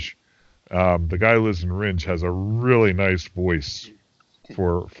Ringe. The guy who lives in Ringe has a really nice voice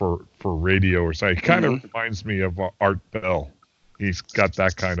for radio or something. He kind of reminds me of Art Bell. He's got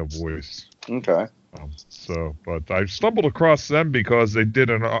that kind of voice. Okay. But I stumbled across them because they did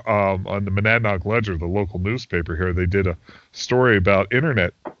on the Monadnock Ledger, the local newspaper here, they did a story about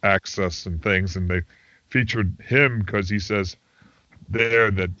internet access and things, and they featured him because he says there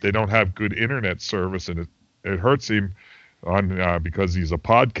that they don't have good internet service, and it hurts him because he's a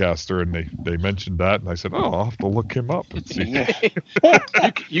podcaster, and they mentioned that, and I said, I'll have to look him up and see.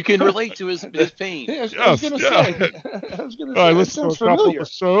 you can relate to his pain. I was going to say. I listened to a couple of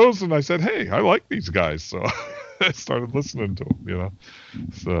shows, and I said, hey, I like these guys, so I started listening to them,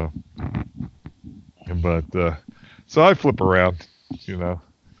 So, but so I flip around,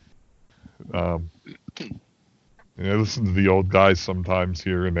 I listen to the old guys sometimes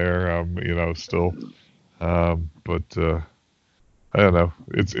here and there, still. But I don't know.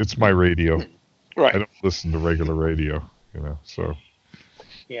 It's my radio. Right. I don't listen to regular radio, so.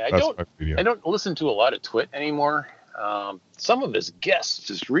 Yeah, I don't listen to a lot of Twit anymore. Some of his guests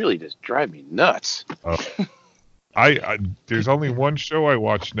just really drive me nuts. I there's only one show I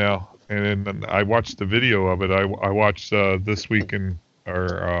watch now, and I watched the video of it. I watched This Week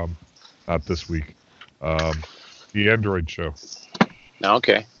not This Week, the Android show.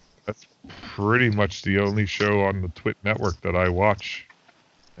 Okay. That's pretty much the only show on the Twit network that I watch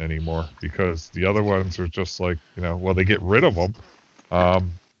anymore, because the other ones are just like, they get rid of them.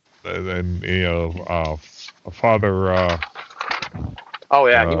 Father. Oh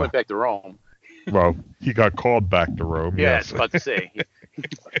yeah, he went back to Rome. Well, he got called back to Rome. Yeah, yes. I was about to say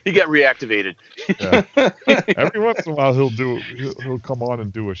he got reactivated. Yeah. Every once in a while, he'll come on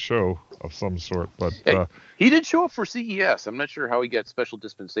and do a show of some sort, but he did show up for CES. I'm not sure how he got special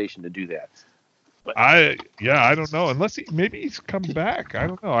dispensation to do that. But I don't know. Unless maybe he's come back. I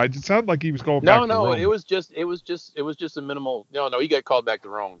don't know. It sounded like he was going back to Rome. It was just a minimal. No, he got called back to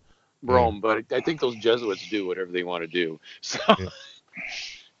Rome. But I think those Jesuits do whatever they want to do. So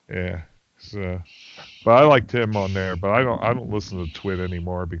yeah. So, but I liked him on there. But I don't listen to Twit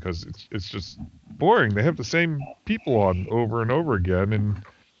anymore because it's just boring. They have the same people on over and over again, and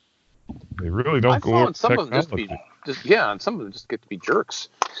they really don't go over some technology. of them and some of them just get to be jerks.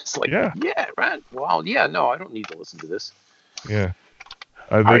 It's like, yeah, right. Well, yeah, no, I don't need to listen to this. Yeah.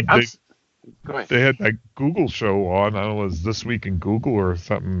 Go ahead. They had that Google show on. I don't know, it was This Week in Google or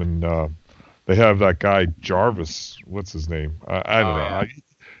something, and they have that guy Jarvis. What's his name? I don't know. Yeah.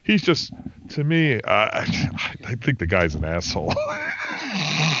 He's just, to me, I think the guy's an asshole.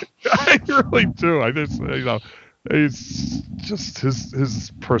 I really do. I just, it's just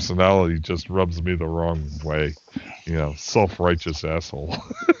his personality just rubs me the wrong way. Self-righteous asshole.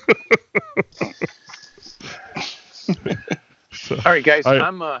 So, all right, guys.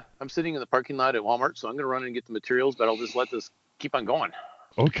 I'm sitting in the parking lot at Walmart, so I'm going to run in and get the materials, but I'll just let this keep on going.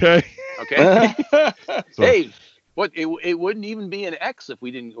 Okay. Hey, what? It wouldn't even be an X if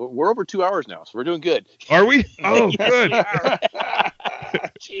we didn't. We're over 2 hours now, so we're doing good. Are we? Oh, good.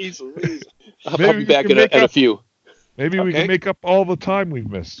 Jeez Louise. I'll be back in a few. Maybe we can make up all the time we've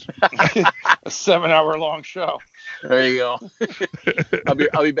missed. A 7-hour-long show. There you go.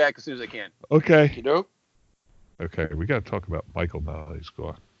 I'll be back as soon as I can. Okay. You know? Okay, we got to talk about Michael now that he's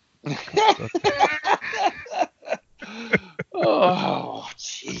gone. Oh,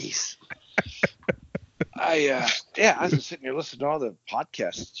 jeez. I was just sitting here listening to all the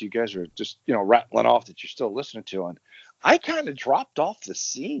podcasts that you guys are just, rattling off that you're still listening to, and I kind of dropped off the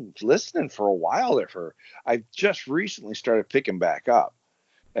scene listening for a while there. I just recently started picking back up,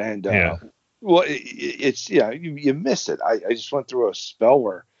 and well, it's you miss it. I just went through a spell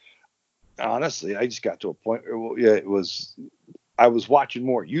where, honestly, I just got to a point where I was watching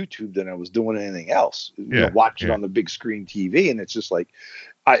more YouTube than I was doing anything else. Watching on the big screen TV, and it's just like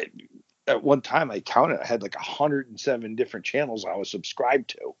at one time I counted, I had like 107 different channels I was subscribed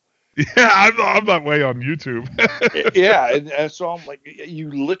to. Yeah, I'm that way on YouTube. Yeah, and so I'm like,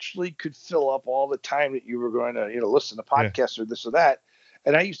 you literally could fill up all the time that you were going to, listen to podcasts or this or that.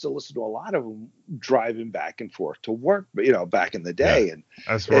 And I used to listen to a lot of them driving back and forth to work, but back in the day. Yeah, and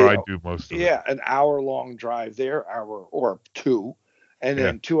that's where I do most of it. Yeah, an hour-long drive there, hour or two, and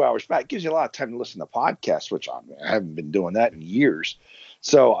then 2 hours back. It gives you a lot of time to listen to podcasts, which I haven't been doing that in years.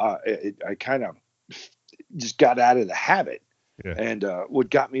 So I kind of just got out of the habit. Yeah. And what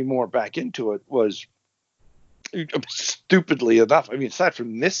got me more back into it was, stupidly enough, I mean, aside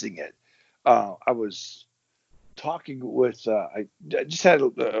from missing it, I was talking with, I just had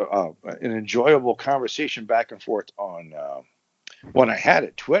an enjoyable conversation back and forth on when I had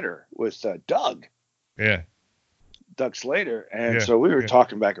it, Twitter, with Doug. Yeah. Doug Slater. And so we were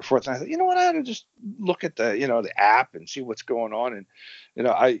talking back and forth, and I thought, you know what, I ought to just look at the, the app and see what's going on. And,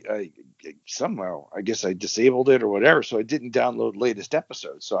 I somehow, I guess I disabled it or whatever, so I didn't download latest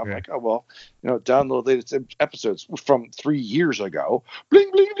episodes. So I'm like, oh, well, download latest episodes from 3 years ago. Bling,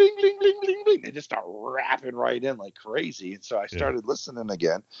 bling, bling, bling, bling, bling, bling. They just start rapping right in like crazy. And so I started listening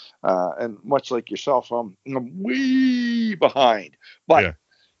again. And much like yourself, I'm way behind. But,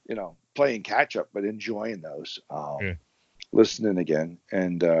 playing catch up, but enjoying those. Listening again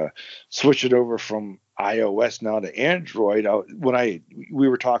and switching over from iOS now to Android. We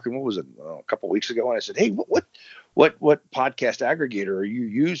were talking, what was it, a couple of weeks ago, and I said, hey, what podcast aggregator are you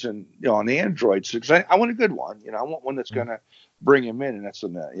using on Android? So, because I want a good one, I want one that's going to bring him in, and that's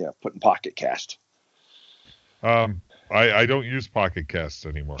when putting Pocket Cast. I don't use Pocket Cast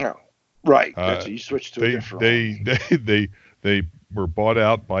anymore. No, right. That's you switched to a different one. They were bought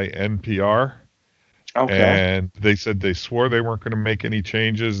out by NPR. Okay. And they said they swore they weren't going to make any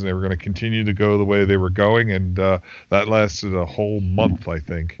changes, and they were going to continue to go the way they were going, and that lasted a whole month, I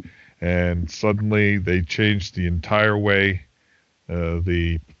think. And suddenly they changed the entire way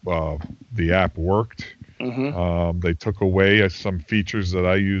the app worked. Mm-hmm. They took away some features that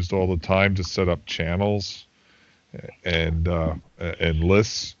I used all the time to set up channels and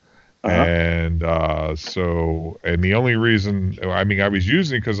lists. Uh-huh. And and the only reason, I was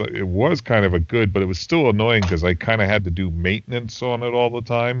using it because it was kind of but it was still annoying because I kind of had to do maintenance on it all the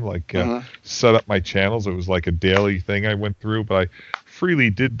time, like set up my channels. It was like a daily thing I went through, but I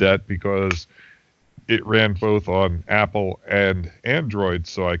freely did that because it ran both on Apple and Android,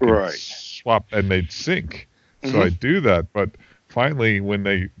 so I could swap and they'd sync. Mm-hmm. So I do that, but finally when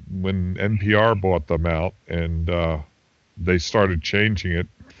NPR bought them out and they started changing it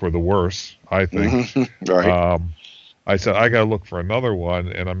for the worse, I think. Mm-hmm. Right. I said, I got to look for another one.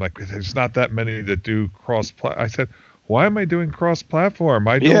 And I'm like, there's not that many that do I said, why am I doing cross-platform?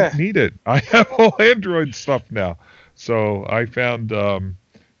 I don't need it. I have all Android stuff now. So I found, God,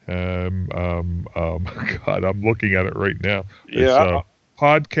 I'm looking at it right now. It's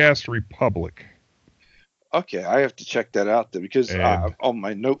Podcast Republic. Okay, I have to check that out then because on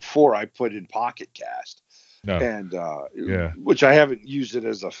my Note 4, I put in Pocket Cast. No. And which I haven't used it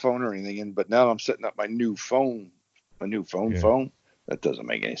as a phone or anything but now I'm setting up my new phone. That doesn't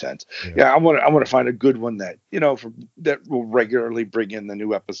make any sense. I want to find a good one that that will regularly bring in the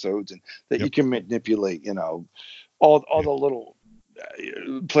new episodes and that you can manipulate all the little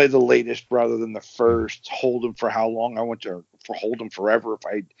play the latest rather than the first, hold them for how long I want to hold them forever if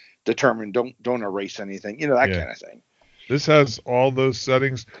I determine don't erase anything, that kind of thing. This has all those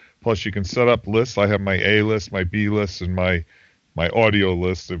settings. Plus, you can set up lists. I have my A list, my B list, and my audio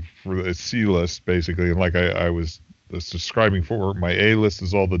list for the C list, basically. And like I was describing before, my A list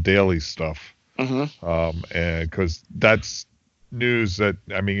is all the daily stuff. Mm-hmm. And because that's news that,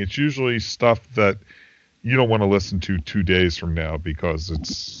 it's usually stuff that you don't want to listen to 2 days from now because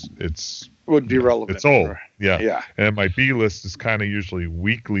it would be relevant. It's old. Yeah. And my B list is kind of usually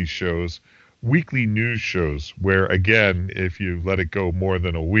weekly shows, weekly news shows where, again, if you let it go more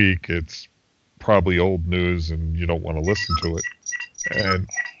than a week, it's probably old news and you don't want to listen to it. And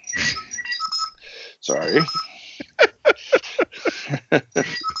sorry.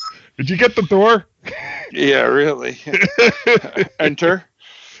 Did you get the door? Yeah, really. Enter.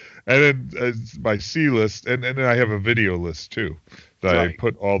 And then as my C list, and then I have a video list too. That I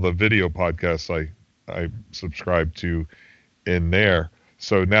put all the video podcasts I subscribe to in there.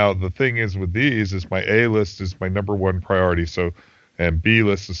 So now the thing is with these is my A list is my number one priority. So, and B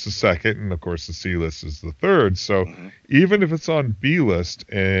list is the second, and of course the C list is the third. So even if it's on B list,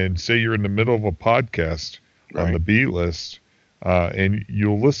 and say you're in the middle of a podcast on the B list, and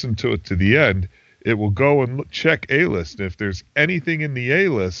you'll listen to it to the end, it will go and check A list. And if there's anything in the A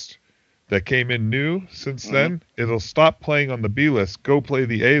list that came in new since then, it'll stop playing on the B list, go play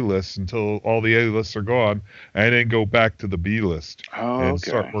the A list until all the A lists are gone, and then go back to the B list and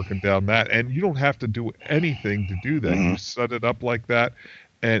start working down that. And you don't have to do anything to do that. You set it up like that,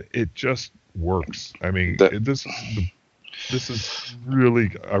 and it just works. I mean, this is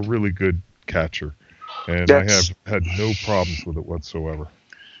really a really good catcher, and I have had no problems with it whatsoever.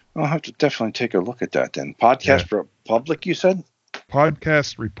 I'll have to definitely take a look at that then. Podcast Republic, you said?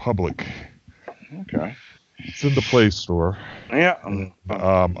 Podcast Republic. Okay. It's in the Play Store. Yeah.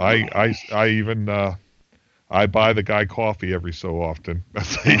 I even I buy the guy coffee every so often.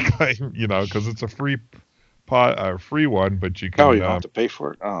 You know, because it's a free one, but you can. Oh, you don't have to pay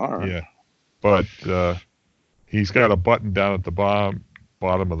for it. Oh, all right. Yeah, but he's got a button down at the bottom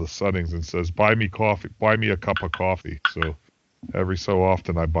of the settings and says, "Buy me coffee. Buy me a cup of coffee." So every so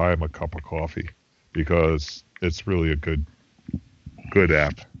often I buy him a cup of coffee because it's really a good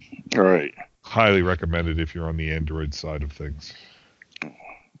app. All right. Highly recommended if you're on the Android side of things.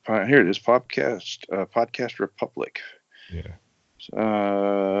 Here it is, Podcast Republic.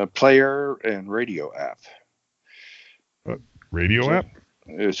 Yeah. Player and radio app. Radio app?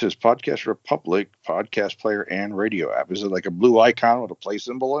 It says Podcast Republic, podcast player and radio app. Is it like a blue icon with a play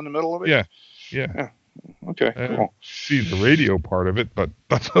symbol in the middle of it? Yeah. Okay, cool. See the radio part of it, but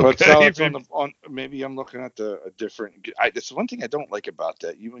that's okay. But so it's maybe I'm looking at a different. That's one thing I don't like about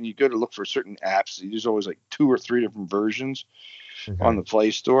that. When you go to look for certain apps, there's always like 2 or 3 different versions on the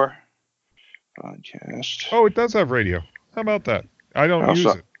Play Store. Podcast. Oh, it does have radio. How about that? I don't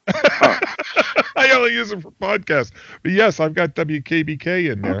use it. I only use it for podcasts. But yes, I've got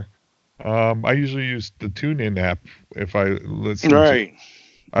WKBK in there. I usually use the TuneIn app if I listen. Right.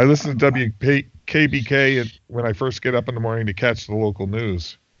 I listen to WKBK when I first get up in the morning to catch the local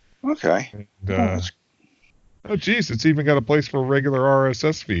news. Okay. And, oh, geez, it's even got a place for regular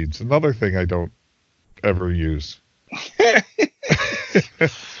RSS feeds. Another thing I don't ever use. I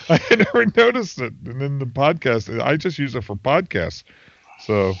never noticed it. And then the podcast, I just use it for podcasts.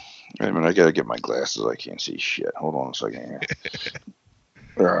 So. Wait a minute, I got to get my glasses. I can't see shit. Hold on a second here.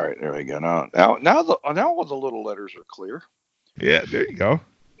 All right, there we go. Now all the little letters are clear. Yeah, there you go.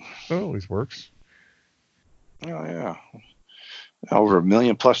 That always works. Oh, yeah. Over 1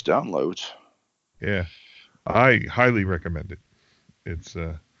 million plus downloads. Yeah. I highly recommend it. It's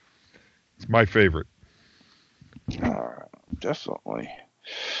my favorite. Definitely.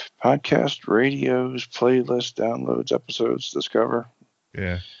 Podcast, radios, playlists, downloads, episodes, discover.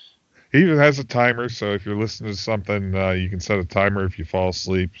 Yeah. He even has a timer, so if you're listening to something, you can set a timer if you fall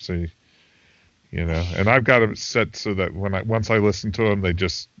asleep. So, you know, and I've got it set so that once I listen to them,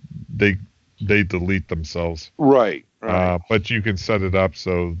 they delete themselves. Right. But you can set it up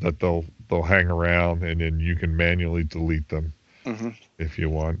so that they'll hang around, and then you can manually delete them if you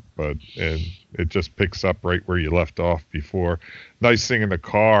want. And it just picks up right where you left off before. Nice thing in the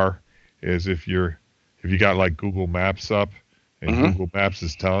car is if you got like Google Maps up and Google Maps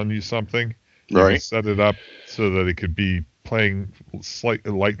is telling you something, you can set it up so that it could be playing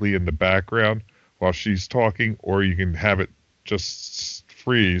lightly in the background while she's talking, or you can have it just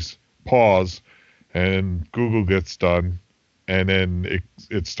freeze, pause, and Google gets done, and then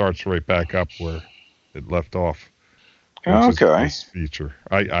it starts right back up where it left off. Which is a nice feature.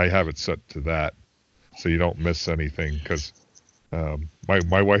 I have it set to that, so you don't miss anything. Because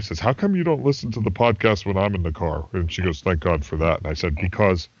my wife says, "How come you don't listen to the podcast when I'm in the car?" And she goes, "Thank God for that." And I said,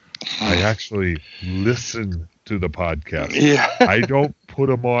 "Because I actually listen to the podcast. Yeah. I don't put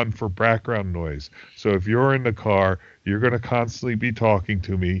them on for background noise. So if you're in the car, you're going to constantly be talking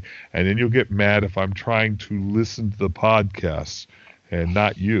to me, and then you'll get mad if I'm trying to listen to the podcast and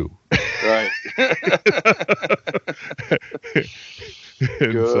not you." Right.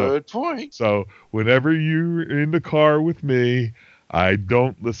 Good point. So whenever you're in the car with me, I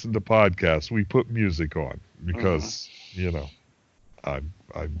don't listen to podcasts. We put music on because, you know, I'm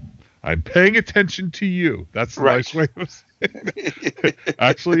paying attention to you. That's the Right. nice way of saying it.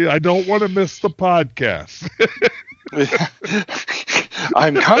 Actually, I don't want to miss the podcast.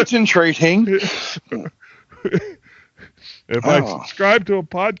 I'm concentrating. If I subscribe to a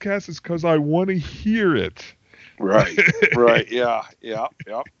podcast, it's because I want to hear it. Right. Yeah.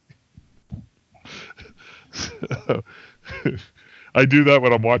 So, I do that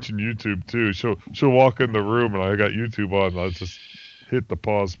when I'm watching YouTube too. She'll walk in the room and I got YouTube on. I'll just hit the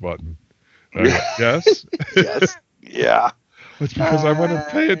pause button. Yes. Yes. Yeah. It's because I want to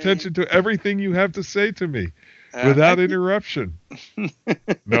pay attention to everything you have to say to me without interruption.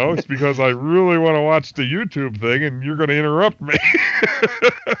 No, it's because I really want to watch the YouTube thing and you're going to interrupt me.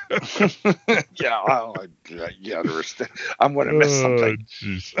 Yeah, you understand. I'm going to miss something.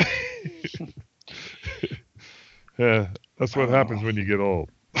 Jeez. Yeah, that's what happens when you get old.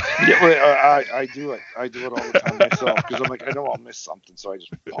 Yeah, well, I do it. I do it all the time myself because I'm like, I know I'll miss something, so I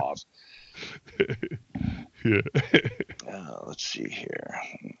just pause. Yeah. Let's see here.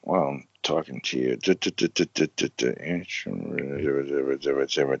 Well, I'm talking to you. There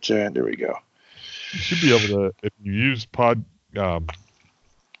we go. You should be able to, if you use Pocket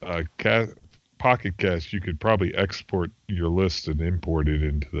Cast, you could probably export your list and import it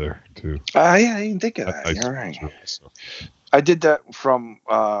into there too. Yeah, I didn't think of that. You're right. I did that from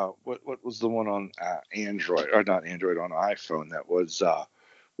what was the one on Android, or not Android, on iPhone that was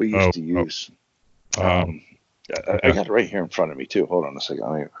we used to use. I got it right here in front of me too. Hold on a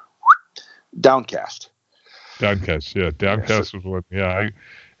second. Downcast. Downcast, yeah. Downcast was one. Yeah,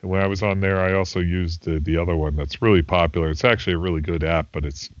 when I was on there, I also used the other one that's really popular. It's actually a really good app, but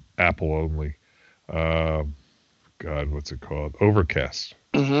it's Apple only. God, what's it called? Overcast.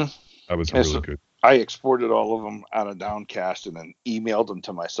 Mm-hmm. That was really good. I exported all of them out of Downcast and then emailed them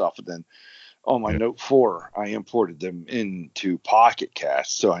to myself. And then on my Note 4, I imported them into Pocket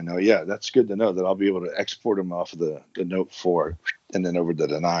Cast. So I know, that's good to know that I'll be able to export them off of the Note 4 and then over to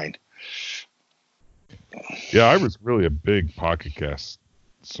the 9. Yeah, I was really a big Pocket Cast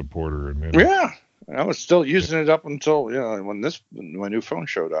supporter. And yeah, I was still using it up until when my new phone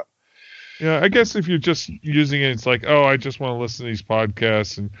showed up. Yeah, I guess if you're just using it, it's like, oh, I just want to listen to these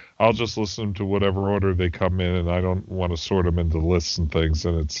podcasts, and I'll just listen to whatever order they come in, and I don't want to sort them into lists and things,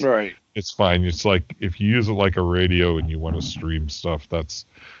 and it's right. It's fine. It's like if you use it like a radio and you want to stream stuff, that's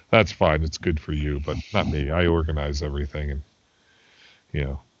fine. It's good for you, but not me. I organize everything and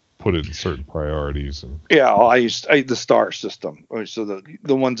put it in certain priorities. And I used the star system. So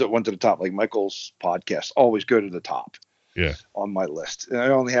the ones that went to the top, like Michael's podcast, always go to the top. Yeah. On my list. And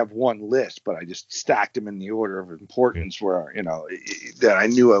I only have one list, but I just stacked them in the order of importance where, that I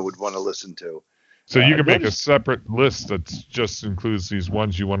knew I would want to listen to. So you can make a separate list that just includes these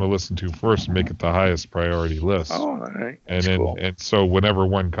ones you want to listen to first and make it the highest priority list. Oh, all right. And then, and so whenever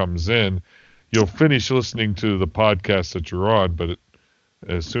one comes in, you'll finish listening to the podcast that you're on, but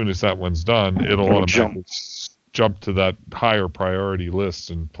as soon as that one's done, it'll automatically jump to that higher priority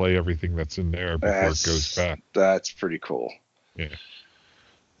list and play everything that's in there before it goes back. That's pretty cool. Yeah.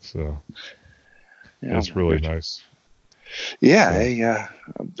 So it's really nice. Yeah,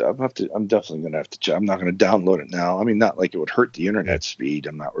 I'm definitely gonna have to check. I'm not gonna download it now. I mean, not like it would hurt the internet speed.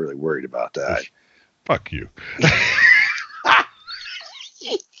 I'm not really worried about that. Fuck you.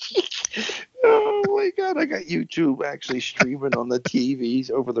 Oh my God, I got YouTube actually streaming on the TVs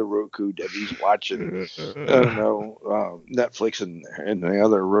over the Roku. Debbie's watching, I don't know, Netflix in the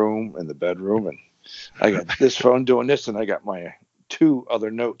other room, in the bedroom, and I got this phone doing this, and I got my 2 other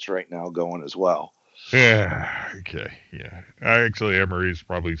notes right now going as well. Yeah. Okay. Yeah. Emery's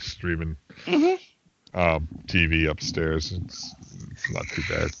probably streaming TV upstairs. It's not too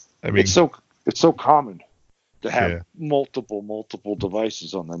bad. I mean, it's so common to have multiple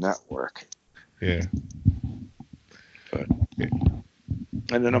devices on the network. Yeah. But,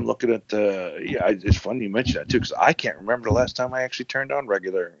 and then I'm looking at it's funny you mention that too, because I can't remember the last time I actually turned on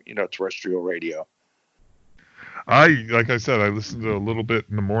regular, terrestrial radio. Like I said, I listen to a little bit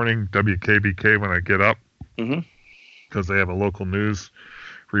in the morning, WKBK, when I get up, because they have a local news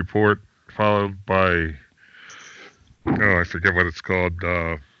report followed by, I forget what it's called,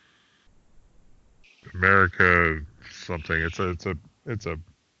 America something. It's a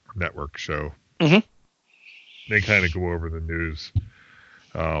network show. Mm-hmm. They kind of go over the news.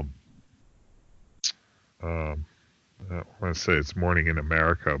 I want to say it's Morning in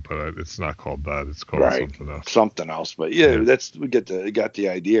America, but it's not called that. It's called something else. Something else, but we got the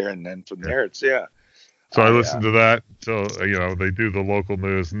idea, and then from there it's So I listen to that till they do the local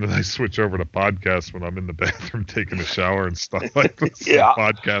news, and then I switch over to podcasts when I'm in the bathroom taking a shower and stuff like this.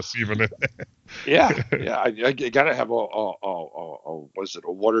 Podcasts even. Yeah. I gotta have was it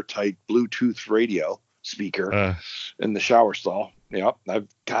a watertight Bluetooth radio speaker in the shower stall. Yep.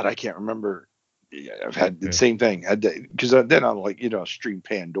 I can't remember. Yeah, I've had the same thing. Because then I'm like, stream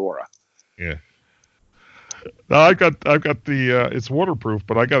Pandora. Yeah. No, I've got the it's waterproof,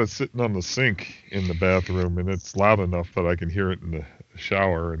 but I got it sitting on the sink in the bathroom, and it's loud enough that I can hear it in the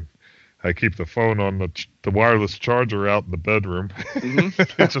shower. And I keep the phone on the wireless charger out in the bedroom.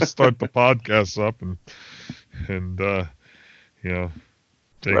 Mm-hmm. Just start the podcast up and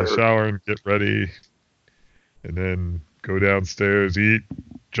take a shower and get ready, and then go downstairs, eat,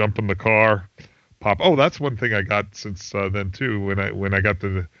 jump in the car, pop. Oh, that's one thing I got since then too. When I got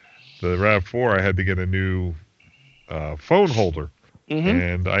the RAV4, I had to get a new phone holder,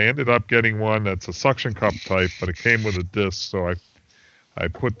 and I ended up getting one that's a suction cup type, but it came with a disc, so I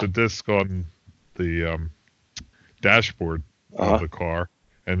put the disc on the dashboard of the car,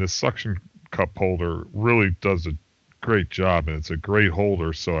 and this suction cup holder really does a great job, and it's a great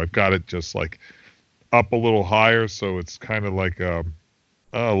holder. So I've got it just like up a little higher, so it's kind of like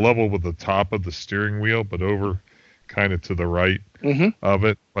level with the top of the steering wheel, but over kind of to the right of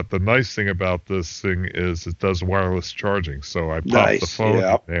it. But the nice thing about this thing is it does wireless charging. So I pop the phone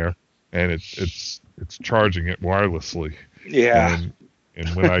in there, and it's charging it wirelessly. Yeah. And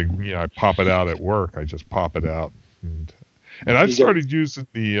when I pop it out at work, I just pop it out, and I've started using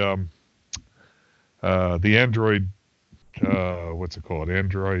the Android, what's it called?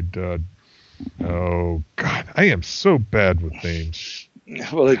 Android. Oh God, I am so bad with names.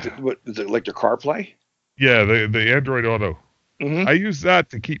 Well, what is it, like the CarPlay? Yeah, the Android Auto. I use that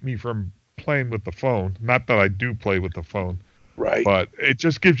to keep me from playing with the phone. Not that I do play with the phone. Right. But it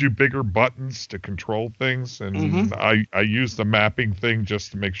just gives you bigger buttons to control things. And I use the mapping thing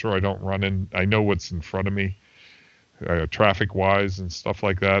just to make sure I don't run in. I know what's in front of me, traffic-wise and stuff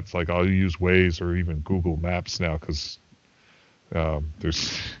like that. It's like I'll use Waze or even Google Maps now because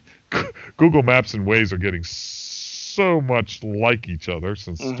there's Google Maps and Waze are getting so much like each other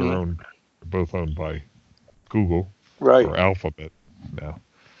since they're both owned by Google or Alphabet now.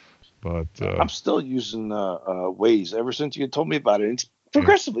 But I'm still using Waze ever since you told me about it. It's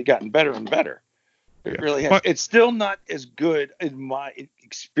progressively gotten better and better. It really has. But it's still not as good in my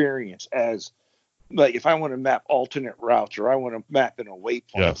experience as like if I want to map alternate routes or I want to map in a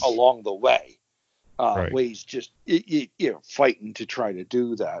waypoint along the way. Waze just fighting to try to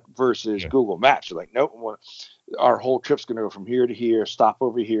do that versus Google Maps. You're like, nope, our whole trip's going to go from here to here, stop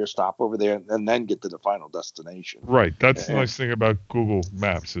over here, stop over there, and then get to the final destination. Right. That's the nice thing about Google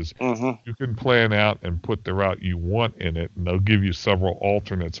Maps is you can plan out and put the route you want in it, and they'll give you several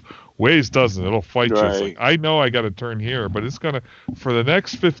alternates. Waze doesn't. It'll fight you. It's like, I know I got to turn here, but it's going to, for the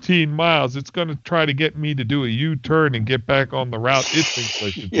next 15 miles, it's going to try to get me to do a U-turn and get back on the route it thinks I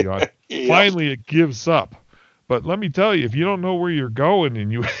should be on. Finally, it gives up. But let me tell you, if you don't know where you're going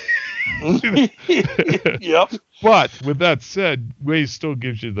and you... But with that said, Waze still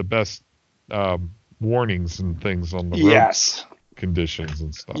gives you the best warnings and things on the road conditions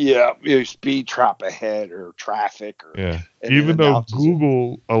and stuff. Yeah, speed trap ahead or traffic. Even though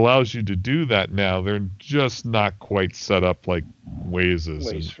Google allows you to do that now, they're just not quite set up like Waze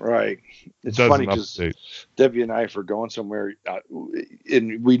is. Right. It's funny because Debbie and I, if we're going somewhere,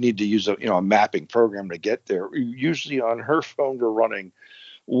 and we need to use a mapping program to get there. Usually on her phone, we're running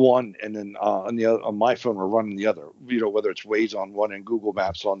one, and then on my phone we're running the other. Whether it's Waze on one and Google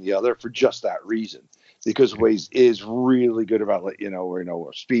Maps on the other, for just that reason, because Waze is really good about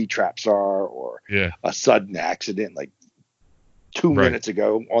where speed traps are or a sudden accident like 2 minutes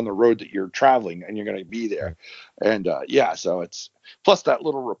ago on the road that you're traveling and you're going to be there. And so it's plus that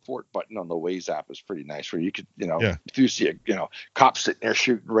little report button on the Waze app is pretty nice where you could if you see a cop sitting there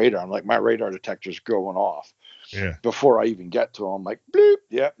shooting radar, I'm like, my radar detector's going off. Before I even get to him, like, bloop,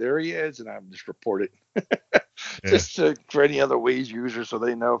 there he is, and I just report it. Just for any other Waze user, so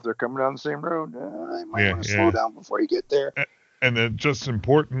they know if they're coming down the same road, I might want to slow down before you get there. And then just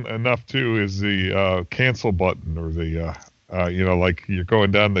important enough too is the cancel button or the like you're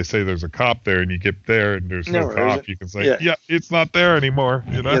going down, they say there's a cop there, and you get there and there's no cop. You can say, it's not there anymore.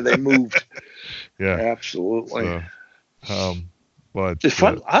 Yeah, they moved. Absolutely. But it's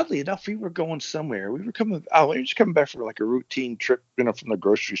fun. Oddly enough, we were going somewhere. We were just coming back from like a routine trip, from the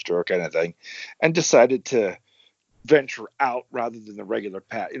grocery store kind of thing, and decided to venture out rather than the regular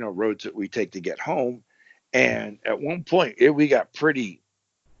path, roads that we take to get home. And at one point,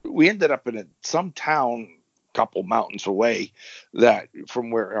 we ended up in some town, couple mountains away, that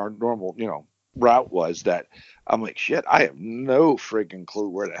from where our normal, route was, that I'm like, shit, I have no friggin' clue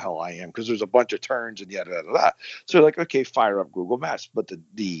where the hell I am because there's a bunch of turns and yada. So like, okay, fire up Google Maps, but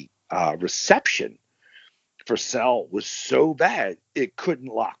the reception for cell was so bad it couldn't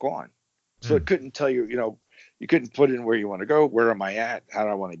lock on. So it couldn't tell you, you couldn't put in where you want to go, where am I at, how do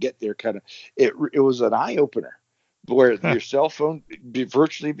I want to get there, kind of. It was an eye opener where your cell phone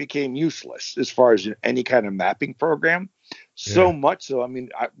virtually became useless as far as any kind of mapping program. So much so, I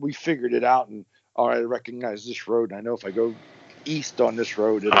mean, we figured it out, and I recognize this road, and I know if I go east on this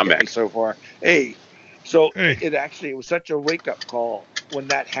road, it'll get me so far. It was such a wake up call when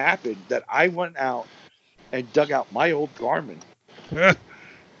that happened that I went out and dug out my old Garmin.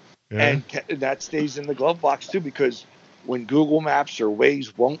 And that stays in the glove box too, because when Google Maps or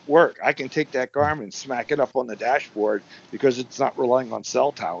Waze won't work, I can take that Garmin, smack it up on the dashboard because it's not relying on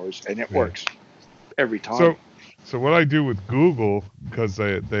cell towers, and it works every time. So what I do with Google, because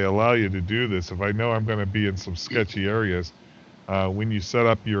they allow you to do this, if I know I'm going to be in some sketchy areas, when you set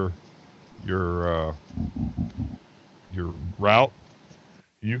up your route,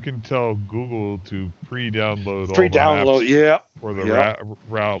 you can tell Google to pre-download all the maps for the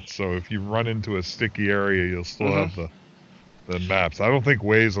route. So if you run into a sticky area, you'll still have the maps. I don't think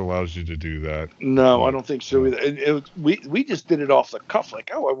Waze allows you to do that. No, I don't think so either. We just did it off the cuff, like,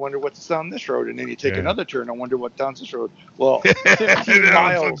 I wonder what's down this road, and then you take another turn. I wonder what down this road. Well,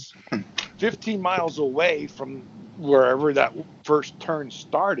 15 miles away from wherever that first turn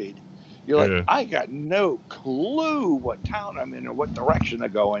started, you're like, I got no clue what town I'm in or what direction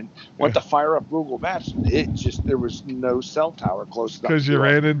I'm going. Went to fire up Google Maps. There was no cell tower close enough. Because you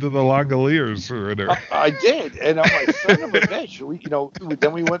ran into the Langoliers. I did. And I'm like, son of a bitch.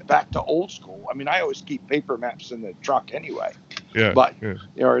 Then we went back to old school. I mean, I always keep paper maps in the truck anyway. But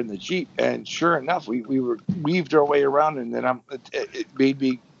or in the Jeep. And sure enough, we weaved our way around, and then it made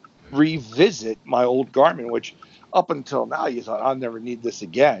me revisit my old Garmin, which up until now you thought, I'll never need this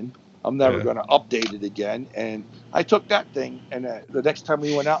again. I'm never going to update it again. And I took that thing, and the next time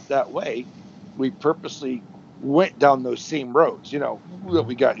we went out that way, we purposely went down those same roads, that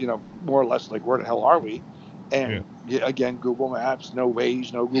we got, more or less like, where the hell are we? And again, Google Maps, no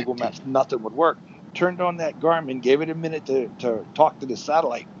Waze, no Google Maps, nothing would work. Turned on that Garmin, gave it a minute to talk to the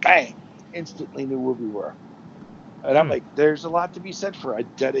satellite, bang, instantly knew where we were. And I'm like, there's a lot to be said for a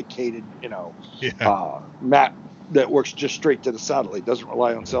dedicated, map that works just straight to the satellite, doesn't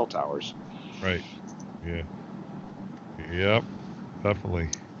rely on cell towers. Right. Yeah. Yep. Definitely.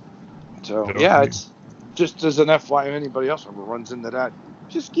 So it's just as an FYI, anybody else ever runs into that,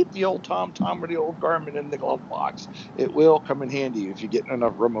 just keep the old Tom or the old Garmin in the glove box. It will come in handy if you get in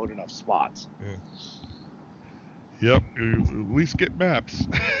enough remote enough spots. Yep. You at least get maps.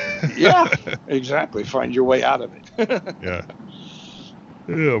 Yeah. Exactly. Find your way out of it.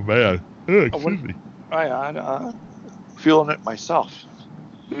 Oh man. Oh, excuse me. I'm feeling it myself.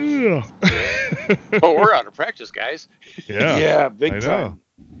 Yeah. We're out of practice, guys. Yeah, big time.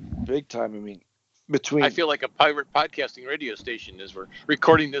 Big time. I mean, I feel like a pirate podcasting radio station as we're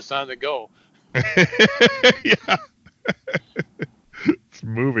recording this on the go. It's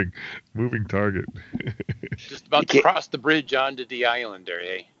moving target. Just about to cross the bridge onto the island there,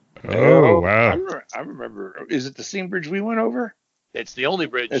 eh? Oh, wow. I remember. Is it the same bridge we went over? It's the only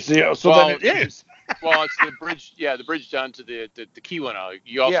bridge. Then it is. Well, it's the bridge. Yeah, the bridge down to the Keweenaw.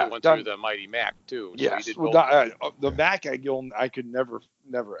 You also went through the Mighty Mac too. Yes, the Mac I could never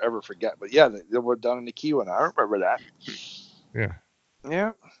ever forget. But they were down in the Keweenaw. I remember that. Yeah.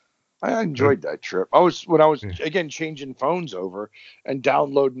 I enjoyed that trip. When I was again changing phones over and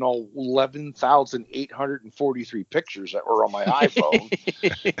downloading all 11,843 pictures that were on my iPhone,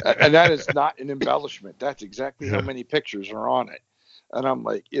 and that is not an embellishment. That's exactly how many pictures are on it. And I'm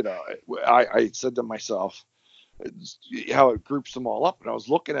like, I said to myself, how it groups them all up. And I was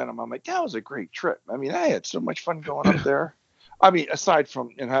looking at them. I'm like, that was a great trip. I mean, I had so much fun going up there. I mean, aside from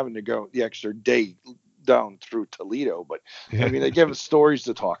having to go the extra day down through Toledo, but I mean, they give us stories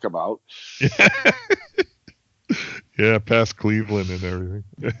to talk about. Yeah, past Cleveland and everything.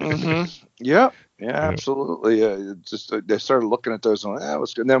 Yeah, absolutely. They started looking at those, and that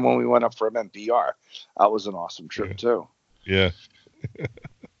was good. And then when we went up for MMPR, that was an awesome trip too. Yeah.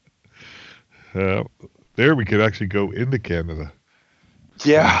 There we could actually go into Canada.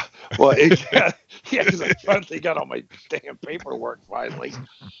 Yeah. Well, because I finally got all my damn paperwork finally.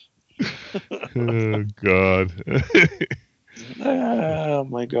 Oh God. Oh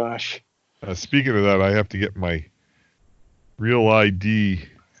my gosh. Speaking of that, I have to get my Real ID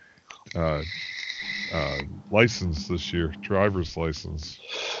license this year, driver's license.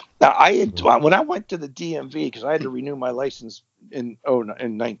 Now, when I went to the DMV, because I had to renew my license in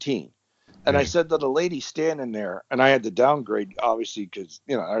 19, and I said to the lady standing there, and I had to downgrade, obviously, because,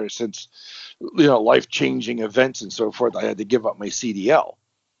 since, life-changing events and so forth, I had to give up my CDL.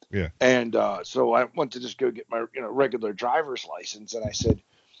 Yeah. And so I went to just go get my regular driver's license, and I said,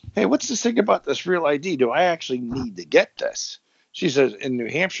 "Hey, what's this thing about this real ID? Do I actually need to get this?" She says, "In New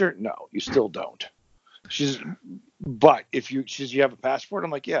Hampshire, no, you still don't." She says, "But if you," she says, "you have a passport?"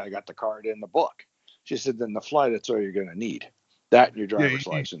 I'm like, "Yeah, I got the card in the book." She said, "Then the flight, that's all you're going to need. That and your driver's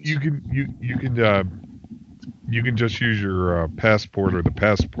license." You can just use your passport or the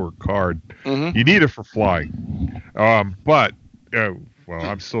passport card. Mm-hmm. You need it for flying. But well,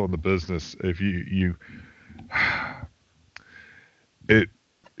 I'm still in the business. If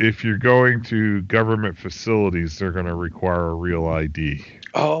if you're going to government facilities, they're going to require a real ID.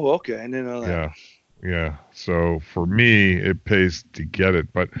 Oh, okay. I didn't know that. Yeah. So for me, it pays to get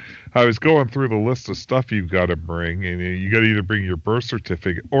it. But I was going through the list of stuff you've got to bring, and you got to either bring your birth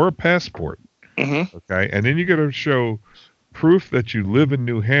certificate or a passport. Mm-hmm. Okay, and then you got to show proof that you live in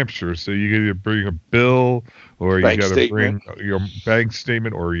New Hampshire. So you got to bring a bill, or you got to bring your bank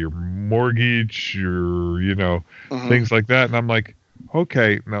statement, or your mortgage, your things like that. And I'm like,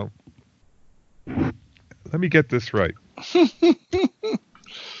 okay, now let me get this right.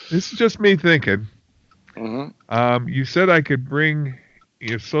 This is just me thinking. Mm-hmm. You said I could bring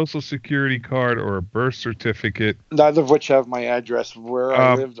a social security card or a birth certificate. Neither of which have my address where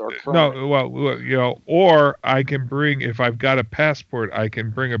I lived or currently. No, well, or I can bring, if I've got a passport, I can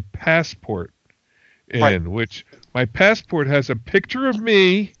bring a passport in, Right. which my passport has a picture of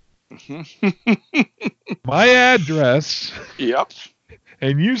me, my address. Yep.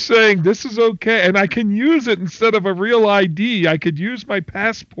 And you saying this is okay, and I can use it instead of a real ID. I could use my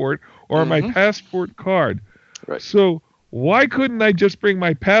passport or my passport card. Right. So why couldn't I just bring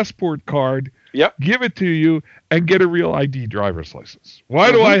my passport card, give it to you, and get a real ID driver's license?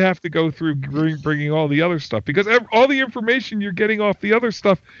 Why do I have to go through bringing all the other stuff? Because all the information you're getting off the other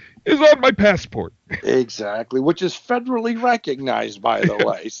stuff is on my passport. Exactly, which is federally recognized, by the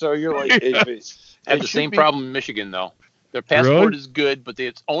way. So you're like, Have the same problem in Michigan, though. Their passport is good, but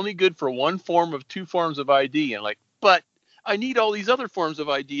it's only good for one form of two forms of ID. And but I need all these other forms of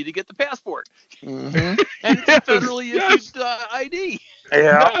ID to get the passport. Mm-hmm. And it's a federally issued ID.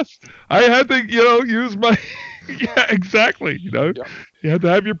 Yeah. Yes. I had to, use my... Yeah, exactly. You had to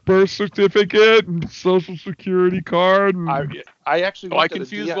have your birth certificate and social security card. And... I actually... I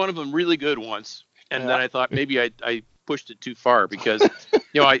confused one of them really good once. And then I thought maybe I pushed it too far because, I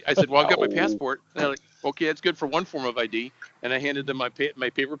said, well, I've got my passport. And they're like, okay, that's good for one form of ID. And I handed them my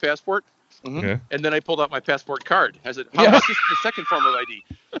paper passport. Mm-hmm. Yeah. And then I pulled out my passport card. I said, how about this the second form of ID?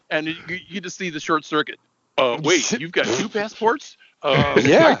 And you just see the short circuit. Wait, you've got two passports?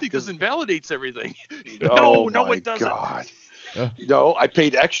 I think this invalidates everything. No, it doesn't. God. No, I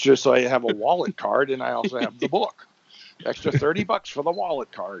paid extra, so I have a wallet card, and I also have the book. Extra $30 for the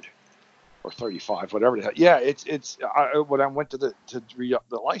wallet card. Or 35, whatever the hell. Yeah, it's when I went to re-up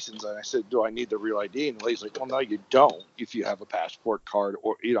the license, and I said, "Do I need the real ID?" And the lady's like, "Well, no, you don't. If you have a passport card,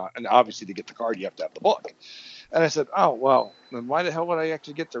 or and obviously to get the card, you have to have the book." And I said, "Oh, well, then why the hell would I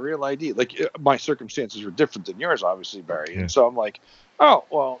actually get the real ID? Like my circumstances were different than yours, obviously, Barry." Yeah. And so I'm like, "Oh,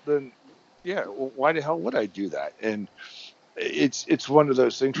 well, then, yeah, well, why the hell would I do that?" And it's one of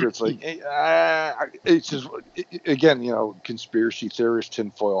those things where it's like it's just again, conspiracy theorist,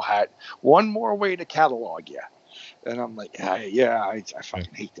 tinfoil hat, one more way to catalog you, and I'm like, I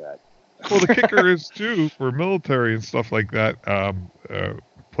fucking hate that. Well, the kicker is too for military and stuff like that,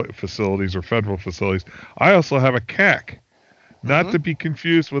 facilities or federal facilities. I also have a CAC, not to be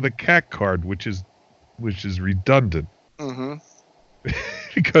confused with a CAC card, which is redundant.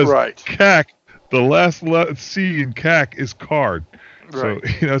 Because CAC. The last C in CAC is card. Right.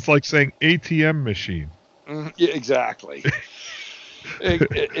 So, it's like saying ATM machine. Yeah, exactly.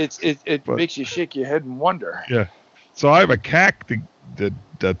 It makes you shake your head and wonder. Yeah. So I have a CAC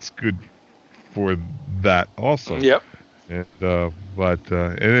that's good for that also. Yep. And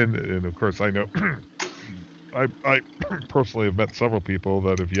and of course I know I personally have met several people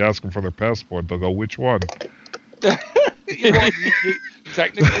that if you ask them for their passport, they'll go, which one?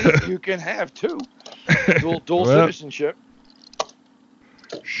 Technically, you can have two. Dual citizenship.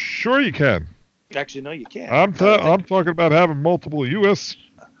 Sure you can. Actually, no, you can't. I'm talking about having multiple U.S.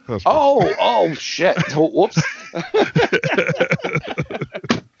 passports. Oh, shit. Whoops.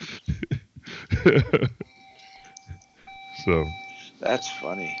 So. That's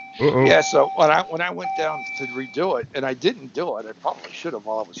funny. Uh-oh. Yeah, so when I went down to redo it, and I didn't do it, I probably should have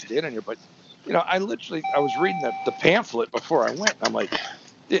while I was standing here, but I was reading the pamphlet before I went. And I'm like,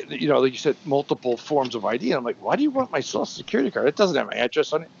 like you said, multiple forms of ID. And I'm like, why do you want my social security card? It doesn't have my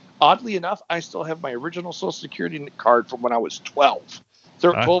address on it. Oddly enough, I still have my original social security card from when I was 12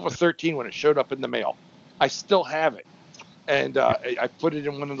 or 13 when it showed up in the mail. I still have it. and I put it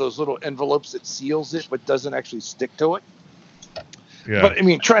in one of those little envelopes that seals it but doesn't actually stick to it. Yeah. But I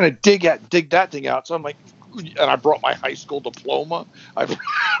mean, trying to dig that thing out. So I'm like, and I brought my high school diploma.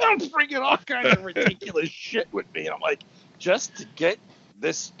 I'm bringing all kinds of ridiculous shit with me. And I'm like, just to get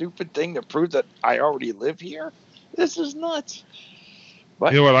this stupid thing to prove that I already live here? This is nuts.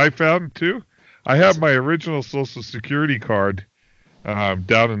 But, you know what I found too? I have my original Social Security card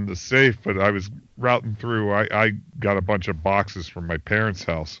down in the safe, but I was routing through. I got a bunch of boxes from my parents'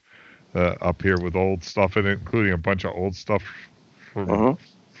 house up here with old stuff in it, including a bunch of old stuff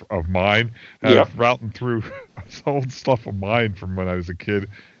of mine. And I was routing through old stuff of mine from when I was a kid,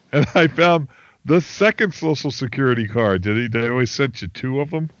 and I found the second Social Security card. They always sent you two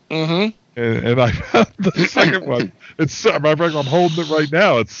of them? Mm-hmm. And I found the second one. I'm holding it right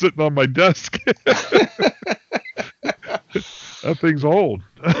now. It's sitting on my desk. That thing's old.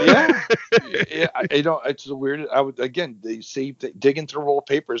 Yeah. It's the weirdest. They say digging through old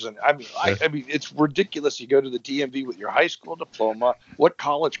papers, and I mean, it's ridiculous. You go to the DMV with your high school diploma, what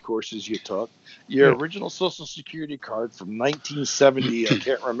college courses you took, your original Social Security card from 1970. I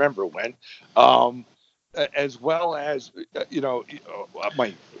can't remember when, as well as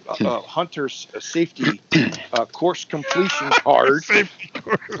my hunter's safety course completion card from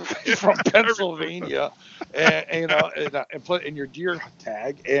Pennsylvania, and put in your deer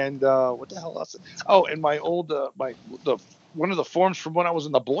tag, and what the hell else? Oh, and my old one of the forms from when I was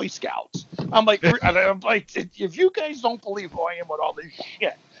in the Boy Scouts. I'm like, if you guys don't believe who I am with all this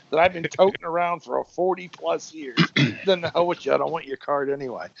shit that I've been toting around for 40 plus years, then the hell with you. I don't want your card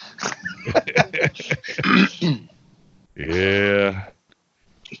anyway. Yeah.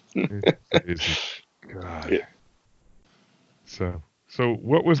 God. Yeah. So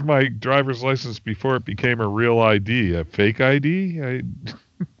what was my driver's license before it became a real ID? A fake ID?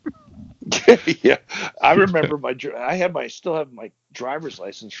 Yeah, I remember still have my driver's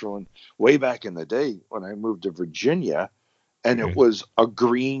license from way back in the day when I moved to Virginia, and it was a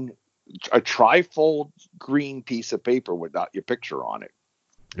trifold green piece of paper without your picture on it.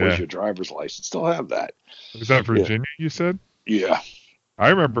 Was your driver's license? Still have that. Was that Virginia? You said? Yeah. I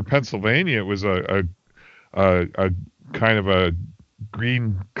remember Pennsylvania. It was a kind of a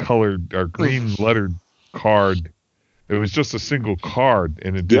green colored or green lettered card. It was just a single card,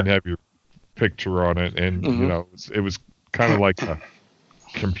 and it didn't have your picture on it, and it was kind of like a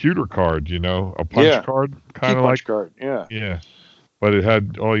computer card, a punch card, kind of like card. Yeah. But it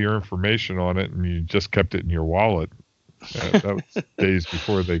had all your information on it, and you just kept it in your wallet. That was days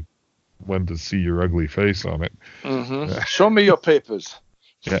before they wanted to see your ugly face on it. Mm-hmm. Show me your papers.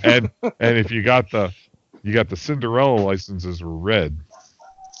 Yeah, and if you got the Cinderella licenses were red.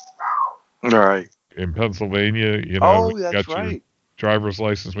 All right. In Pennsylvania, you that's got right. your driver's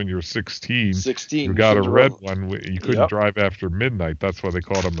license when you were 16. 16. You got a red one. You couldn't drive after midnight. That's why they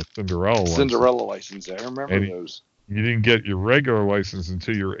called them a Cinderella license. Cinderella license. I remember those. You didn't get your regular license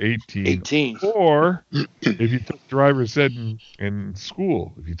until you were 18. 18. Or if you took driver's ed in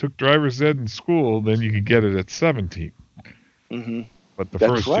school. If you took driver's ed in school, then you could get it at 17. Mm-hmm. But the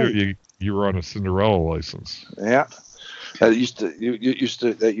first year you were on a Cinderella license. Yeah. That used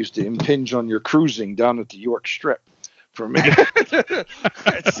to impinge on your cruising down at the York Strip for me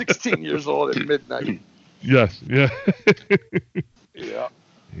at 16 years old at midnight. Yes. Yeah. Yeah.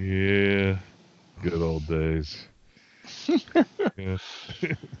 Yeah. Good old days. Yeah.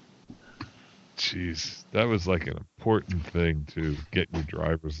 Jeez, that was like an important thing to get your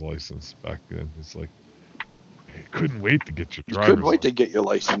driver's license back then. It's like you couldn't wait to get your driver's license. Couldn't wait to get your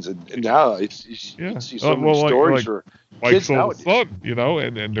license, and now you see so many stories where kids nowadays. Fun,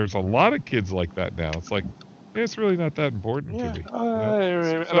 and there's a lot of kids like that now. It's like it's really not that important to me.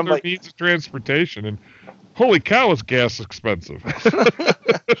 And other means of transportation, and holy cow, is gas expensive.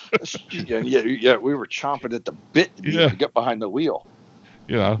 Yeah, we were chomping at the bit to get behind the wheel.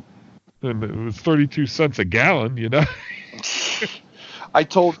 And it was 32 cents a gallon, I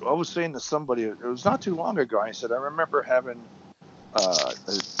was saying to somebody, it was not too long ago, I said, I remember having a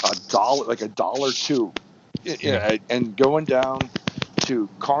dollar, like $1.02, and going down to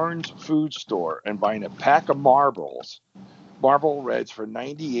Carnes food store and buying a pack of Marlboro Reds for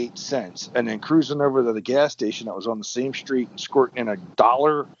 98 cents, and then cruising over to the gas station that was on the same street and squirting in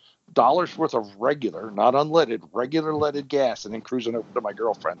 $1's worth of regular, not unleaded, regular leaded gas, and then cruising over to my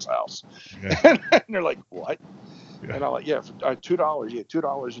girlfriend's house. Yeah. And they're like, what? Yeah. And I'm like, for $2,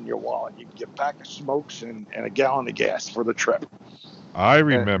 $2 in your wallet. You can get a pack of smokes and a gallon of gas for the trip. I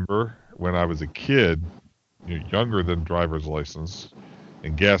remember when I was a kid, younger than driver's license,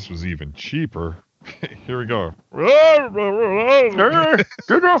 and gas was even cheaper. Here we go. Get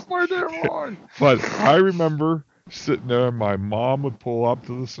off my damn lawn. But I remember sitting there, and my mom would pull up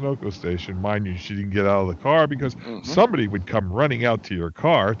to the Sunoco station. Mind you, she didn't get out of the car because somebody would come running out to your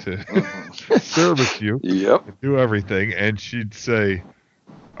car to service you, and do everything. And she'd say,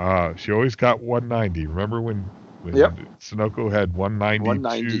 she always got 190. Remember when Sunoco had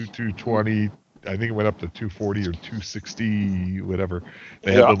 190, 220, I think it went up to 240 or 260, whatever.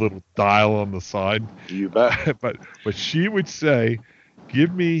 They had the little dial on the side. You bet. but she would say,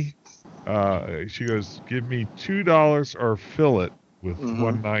 give me, she goes, give me $2 or fill it with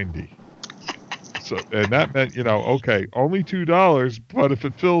 190. So, and that meant, okay, only $2, but if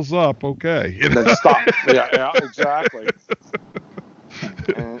it fills up, okay. Then stop. Yeah, exactly.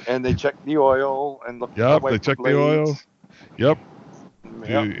 And they check the oil and look. Yep, they check the oil. Yep.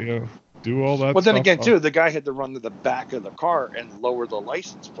 Do all that. But then stuff. again, too, the guy had to run to the back of the car and lower the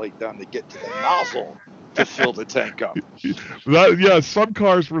license plate down to get to the nozzle to fill the tank up. Some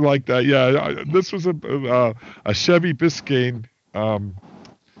cars were like that. Yeah, this was a Chevy Biscayne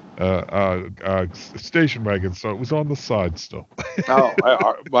station wagon, so it was on the side still.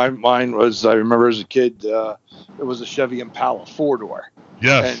 Mine was. I remember as a kid, it was a Chevy Impala 4-door.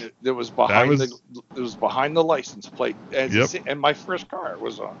 Yes, and it was behind the license plate. And my first car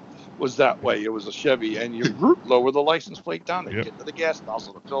was that way. It was a Chevy, and you lower the license plate down and get to the gas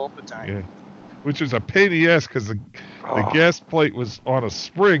nozzle to fill up the tank. Yeah. Which is a pain in the ass because the gas plate was on a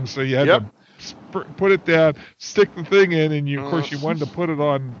spring, so you had to put it down, stick the thing in, and of course you wanted to put it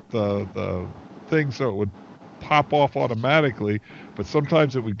on the thing so it would pop off automatically, but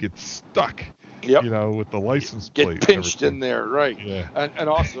sometimes it would get stuck. With the license plate. Get pinched in there, right. Yeah. And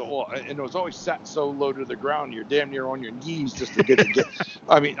also, and it was always sat so low to the ground, you're damn near on your knees just to get.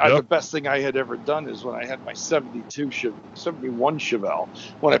 I mean, the best thing I had ever done is when I had my 71 Chevelle,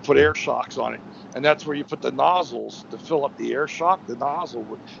 when I put air shocks on it. And that's where you put the nozzles to fill up the air shock. The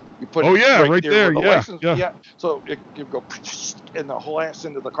nozzle you put it right there. Yeah. So it could go, and the whole ass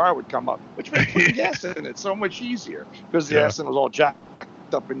end of the car would come up, which made putting gas in it so much easier because the ass end was all jacked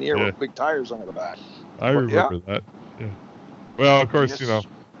up in the air with big tires on the back. I remember that. Yeah. Well, of course,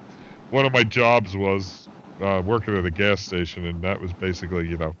 one of my jobs was working at a gas station, and that was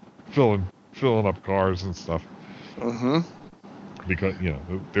basically, filling up cars and stuff. Because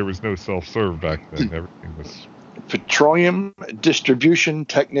there was no self-serve back then. Everything was petroleum distribution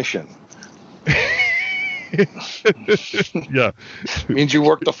technician. Yeah. Means you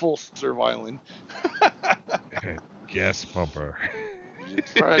work the full serve island. Gas pumper.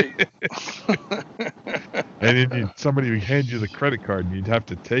 Right. And then somebody would hand you the credit card, and you'd have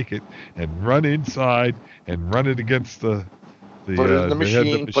to take it and run inside and run it against the put it in the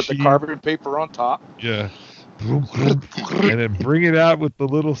machine, put the carbon paper on top. Yeah. And then bring it out with the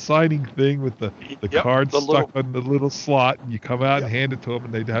little signing thing with the card stuck on the little slot, and you come out and hand it to them,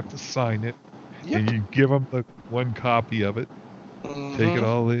 and they'd have to sign it. And you give them the one copy of it. Take it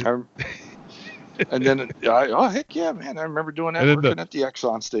all in. And then, heck yeah, man! I remember doing that working at the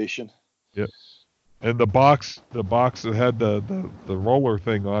Exxon station. Yep. And the box that had the roller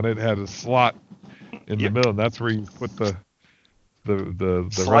thing on it had a slot in the middle, and that's where you put the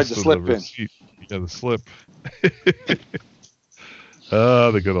slide rest the of slip the receipt. Yeah, the slip.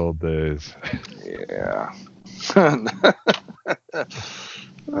 The good old days. Yeah.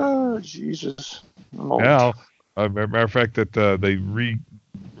 Oh Jesus! Now, matter of fact, that they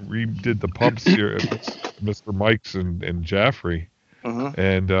redid the pumps here at Mr. Mike's and Jaffrey.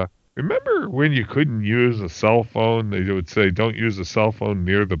 And remember when you couldn't use a cell phone? They would say, "Don't use a cell phone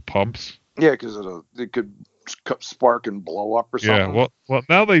near the pumps." Yeah, because it could spark and blow up or something. Yeah. Well,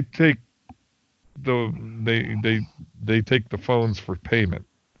 now they take they take the phones for payment.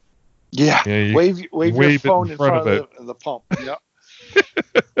 Yeah. Wave your phone in front of the pump. Yep.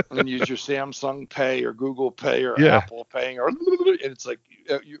 And use your Samsung Pay or Google Pay or Apple Pay, and it's like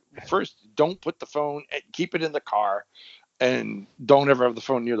you first don't put the phone, keep it in the car, and don't ever have the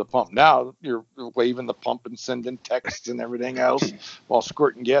phone near the pump. Now you're waving the pump and sending texts and everything else while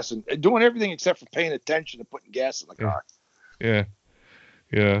squirting gas and doing everything except for paying attention to putting gas in the car. Yeah.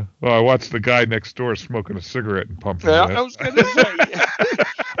 Yeah. Well, I watched the guy next door smoking a cigarette and pumping. Yeah, I was gonna say.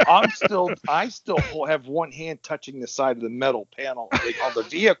 I still have one hand touching the side of the metal panel on the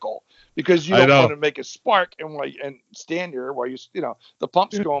vehicle because you don't want to make a spark and stand there while the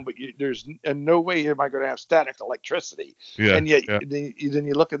pump's going, but there's in no way am I going to have static electricity. Yeah. And yet then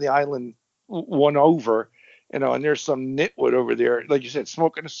you look at the island one over, and there's some nitwit over there, like you said,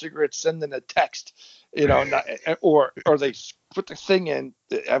 smoking a cigarette, sending a text, or they put the thing in,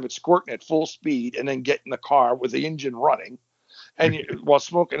 have it squirting at full speed, and then get in the car with the engine running. And while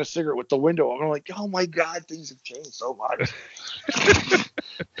smoking a cigarette with the window, I'm like, oh my God, things have changed so much.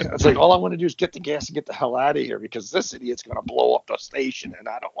 It's like, all I want to do is get the gas and get the hell out of here because this idiot's going to blow up the station and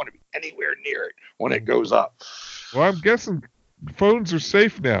I don't want to be anywhere near it when it goes up. Well, I'm guessing phones are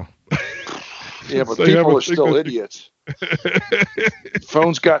safe now. Yeah, but people are still idiots.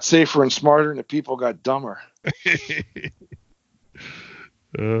 Phones got safer and smarter and the people got dumber.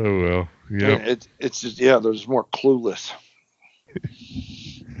 Oh, well. Yeah. It's just, yeah, there's more clueless.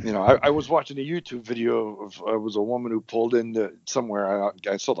 You know, I was watching a YouTube video of was a woman who pulled into somewhere.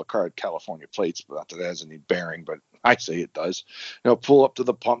 I saw the car had California plates, but not that it has any bearing, but I say it does. You know, pull up to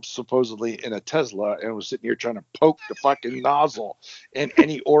the pump supposedly in a Tesla and was sitting here trying to poke the fucking nozzle in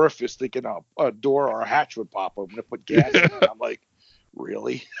any orifice thinking a door or a hatch would pop open to put gas in. And I'm like,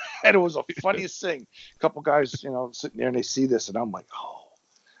 really? And it was the funniest thing. A couple guys, you know, sitting there and they see this and I'm like, oh.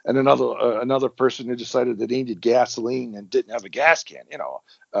 And another person who decided that he needed gasoline and didn't have a gas can, you know,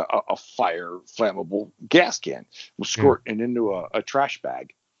 a fire flammable gas can, was squirting into a trash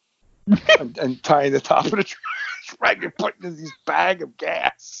bag and tying the top of the trash bag and putting in this bag of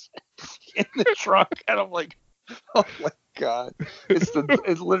gas in the trunk. And I'm like, oh my God, it's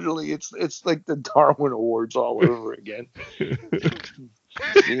like the Darwin Awards all over again.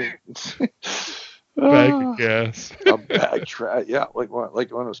 Bag of gas. A bag trash, yeah, like one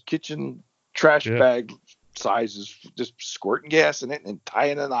of those kitchen trash bag sizes, just squirting gas in it and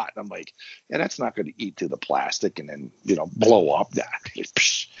tying a knot. And I'm like, yeah, that's not going to eat through the plastic and then, you know, blow up that.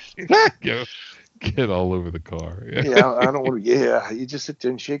 Get all over the car. Yeah, I don't want to. Yeah, you just sit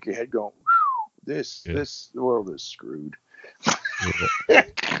there and shake your head, going, this world is screwed. Yeah.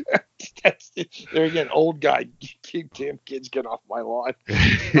 There again, old guy, damn kids, get off my lawn.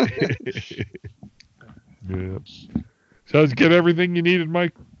 Yeah. So did you get everything you needed,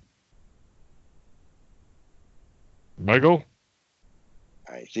 Mike? Michael?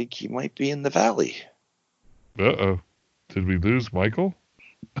 I think he might be in the valley. Uh-oh. Did we lose Michael?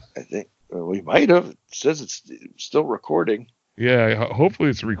 I think we might have. It says it's still recording. Yeah, hopefully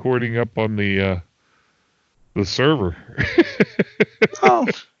it's recording up on the server. Oh.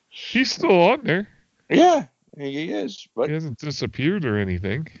 He's still on there. Yeah, he is. But he hasn't disappeared or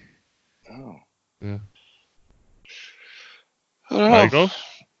anything. Oh. Yeah. Michael?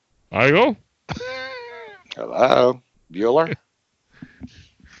 Hello? Bueller?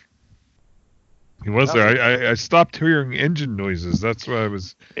 He was there. I stopped hearing engine noises. That's why I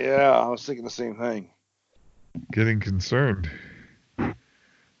was... Yeah, I was thinking the same thing. Getting concerned.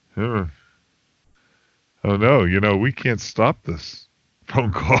 Oh, no. You know, we can't stop this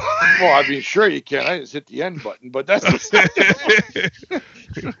phone call. Well, I mean, sure you can. I just hit the end button, but that's...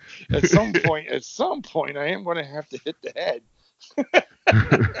 At some point, I am going to have to hit the head.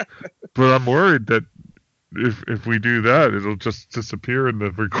 But I'm worried that if we do that, it'll just disappear in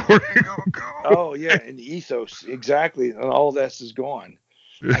the recording. Oh yeah, in the ethos, exactly, and all this is gone.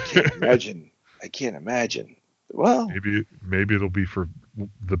 I can't imagine. Well, maybe it'll be for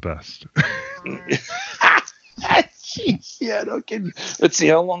the best. Jeez, yeah, no kidding. Let's see,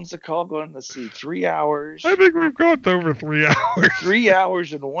 how long's the call going? Let's see, 3 hours. I think we've gone over 3 hours. 3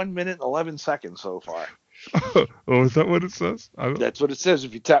 hours and 1 minute and 11 seconds so far. Oh, is that what it says? That's what it says.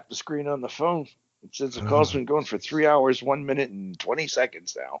 If you tap the screen on the phone, it says the call's been going for 3 hours, 1 minute, and 20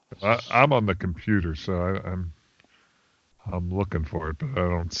 seconds now. I'm on the computer, so I'm looking for it, but I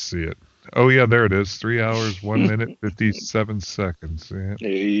don't see it. Oh yeah, there it is. 3 hours, 1 minute, 57 seconds. Yeah. There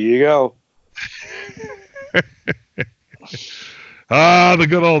you go. The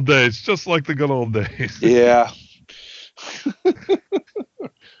good old days, just like the good old days. Yeah.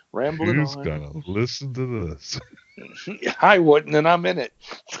 Rambling Who's on. gonna listen to this? I wouldn't, and I'm in it.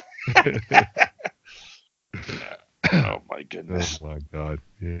 Oh my goodness. Oh my God.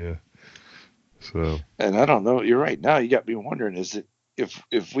 Yeah. So. And I don't know. You're right. Now you got me wondering: is it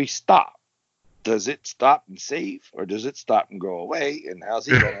if we stop, does it stop and save, or does it stop and go away? And how's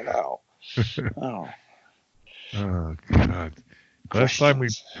he gonna know? Oh God. Last time we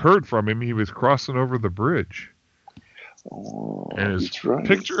heard from him, he was crossing over the bridge. Oh, and his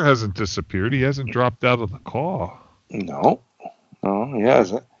picture hasn't disappeared. He hasn't dropped out of the call. No, he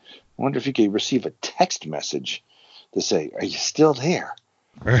hasn't. I wonder if he could receive a text message to say, "Are you still there?"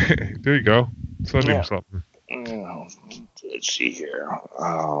 There you go. Send him something. Let's see here.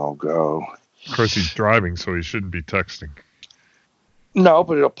 I'll go. Of course, he's driving, so he shouldn't be texting. No,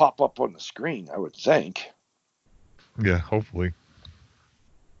 but it'll pop up on the screen, I would think. Yeah, hopefully.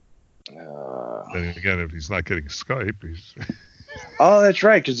 Then again, if he's not getting Skype, he's. Oh, that's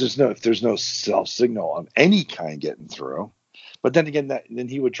right, because there's no cell signal of any kind getting through. But then again, then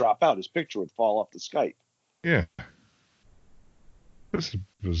he would drop out. His picture would fall off the Skype. Yeah. This is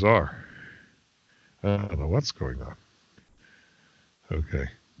bizarre. I don't know what's going on. Okay.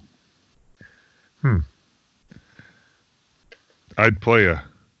 I'd play a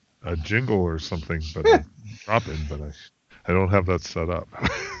jingle or something, but I'm dropping, but I don't have that set up.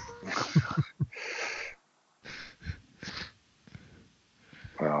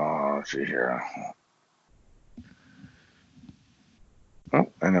 Let's see here. Oh,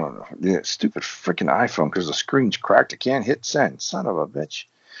 I know. Yeah, stupid freaking iPhone because the screen's cracked. I can't hit send. Son of a bitch.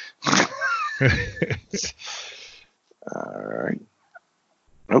 All right.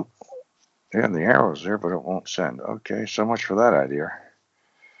 Nope. Yeah, the arrow's there, but it won't send. Okay, so much for that idea.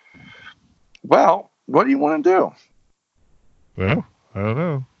 Well, what do you want to do? Well, I don't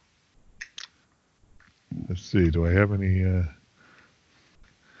know. Let's see. Do I have any?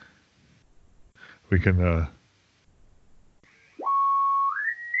 We can.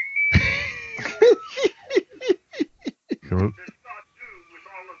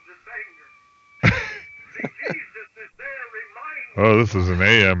 Oh, this is an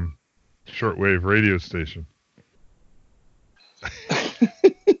AM shortwave radio station.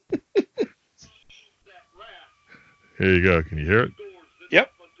 Here you go. Can you hear it?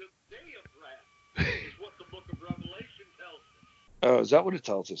 Yep. Oh, is that what it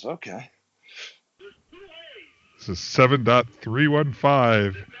tells us? Okay. This is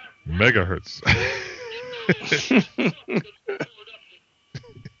 7.315 megahertz.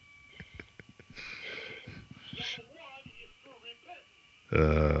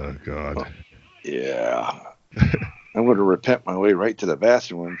 Oh, God. Yeah. I'm going to repent my way right to the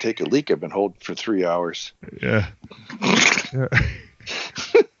bathroom and take a leak I've been holding for 3 hours. Yeah.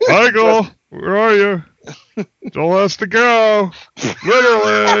 Michael, where are you? Joel has to go.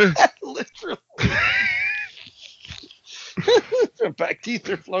 Literally. Literally. Back teeth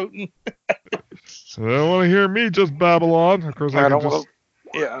are floating. So they don't want to hear me just babble on. Of course, I don't want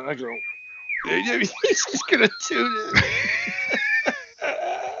to. Yeah, I go. He's just going to tune in.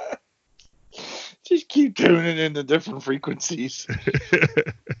 Just keep tuning into different frequencies.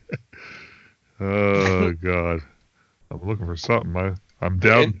 Oh, God. I'm looking for something. I'm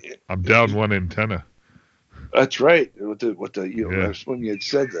down one antenna. That's right. That's when you had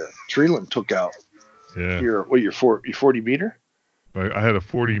said the tree limb took out. Yeah. Your 40 meter? I had a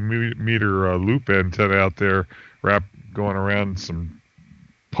 40 meter loop antenna out there going around some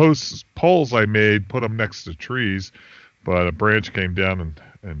poles I made, put them next to trees, but a branch came down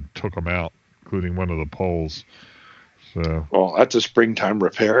and took them out, including one of the poles. So. Well, that's a springtime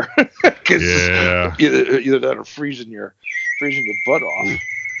repair. Yeah. Either that or freezing your butt off. Ooh.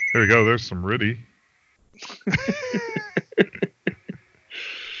 There we go. There's some RTTY.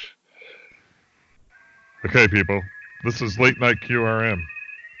 Okay, people. This is Late Night QRM.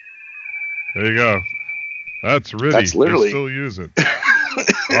 There you go. That's RTTY. That's literally. They still use it.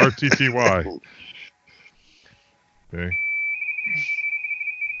 RTTY. Okay.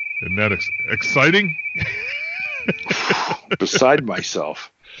 Isn't that exciting? Beside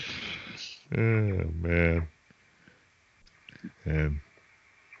myself. Oh, man. And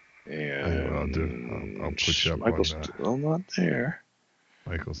I'll put you up Michael's on that. Still not there.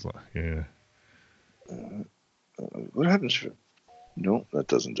 Michael's not. Yeah. What happens if? No, that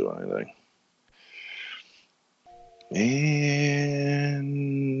doesn't do anything.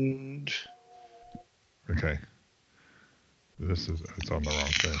 And okay. It's on the wrong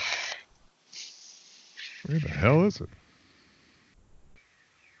thing. Where the hell is it?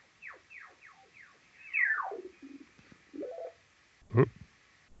 Oop.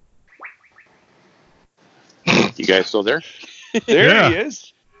 You guys still there? There he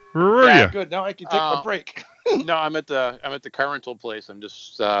is. Where were you? Good. Now I can take my break. No, I'm at the car rental place. I'm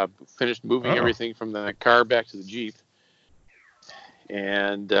just finished moving everything from the car back to the Jeep,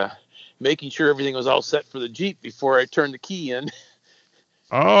 and making sure everything was all set for the Jeep before I turned the key in.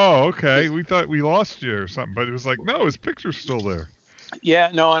 Oh, okay. We thought we lost you or something, but it was like, no, his picture's still there.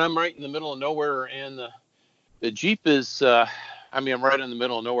 Yeah, no, and I'm right in the middle of nowhere, and the Jeep is, I'm right in the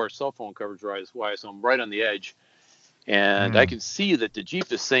middle of nowhere, cell phone coverage-wise, so I'm right on the edge, and I can see that the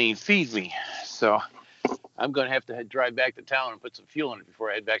Jeep is saying, feed me, so I'm going to have to drive back to town and put some fuel in it before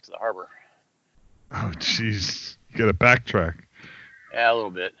I head back to the harbor. Oh, jeez. You got to backtrack. Yeah, a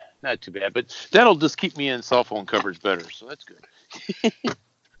little bit. Not too bad, but that'll just keep me in cell phone coverage better, so that's good. I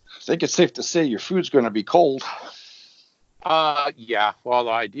think it's safe to say your food's going to be cold. Yeah. Well,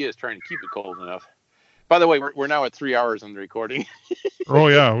 the idea is trying to keep it cold enough. By the way, we're now at 3 hours on the recording. Oh,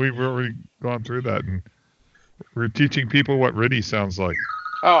 yeah. We've already gone through that, and we're teaching people what RTTY sounds like.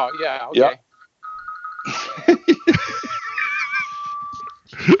 Oh, yeah. Okay. Yep.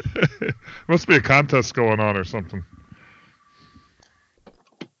 Must be a contest going on or something.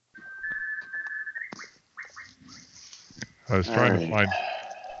 I was trying to find.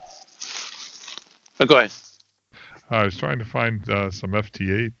 Oh, go ahead. I was trying to find some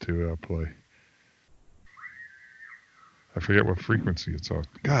FT8 to play. I forget what frequency it's on.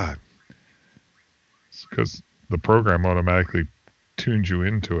 God, it's because the program automatically tunes you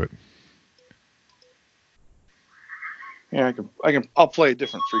into it. Yeah, I'll play a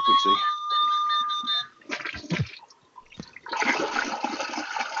different frequency.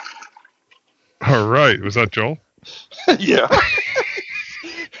 All right, was that Joel? Yeah.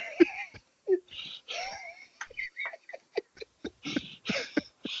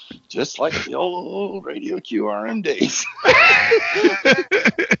 Just like the old Radio QRM days.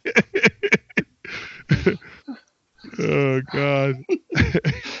 Oh, God.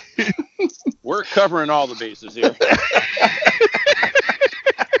 We're covering all the bases here.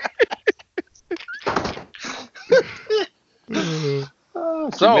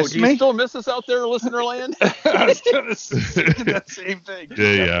 So, do you still miss us out there, listener land? I was going to say that same thing.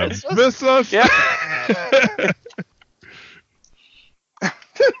 Yeah. Miss us? Yeah.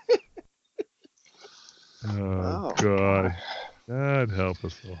 Oh, God. God help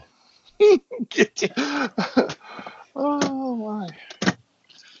us all. Oh, my.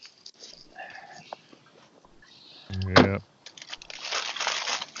 Yeah.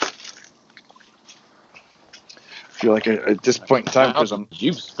 I feel like at this point in time, because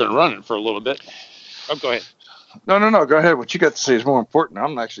you've been running for a little bit. Oh, go ahead. No. Go ahead. What you got to say is more important.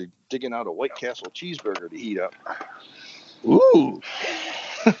 I'm actually digging out a White Castle cheeseburger to heat up. Ooh.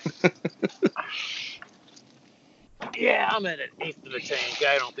 Yeah, I'm at an eighth of the tank.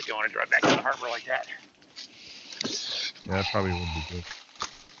 I don't think I want to drive back to the harbor like that. Yeah, that probably wouldn't be good.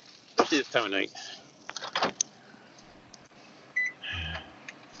 Especially this time of night.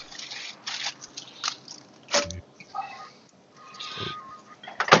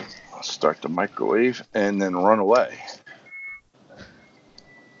 I'll start the microwave and then run away.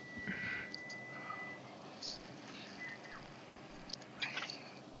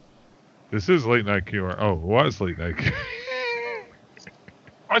 This is late night QR. Oh, it was late night.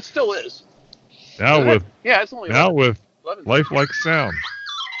 Oh, it still is. Now with yeah, it's only now 11. with 11. lifelike sound.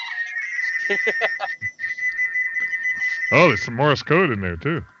 Oh, there's some Morse code in there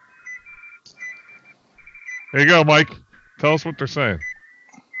too. There you go, Mike. Tell us what they're saying.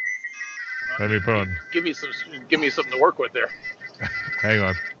 Let me put on. Give me something to work with there. Hang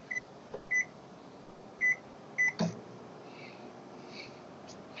on.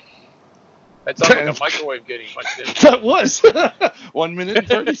 That sounds like a microwave getting punched in. That was 1 minute and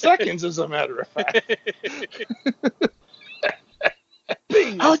 30 seconds, as a matter of fact.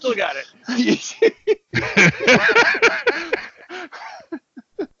 Bing, I still got it.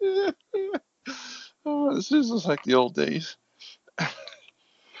 Oh, this is just like the old days.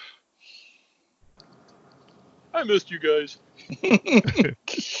 I missed you guys.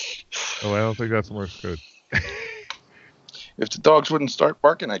 Oh, I don't think that's Morse code. If the dogs wouldn't start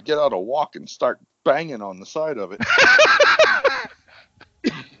barking, I'd get out a walk and start banging on the side of it.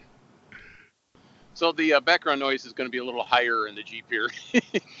 So the background noise is going to be a little higher in the Jeep here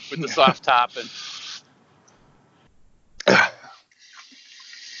with the soft top.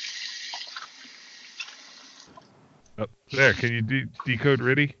 Oh, there, can you decode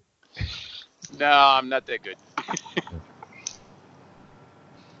Riddy? No, I'm not that good.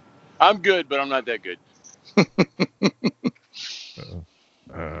 I'm good, but I'm not that good.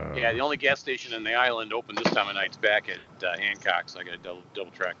 Yeah, the only gas station in the island open this time of night's back at Hancock, so I got to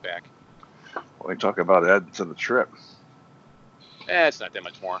double track back. Well, we talk about adding to the trip. It's not that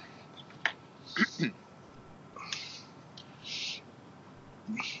much more.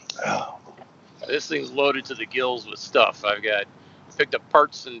 This thing's loaded to the gills with stuff. Picked up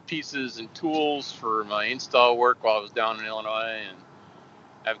parts and pieces and tools for my install work while I was down in Illinois, and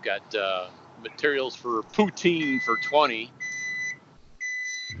I've got materials for poutine for 20.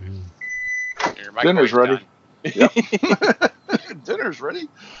 Dinner's ready. Yep. Dinner's ready.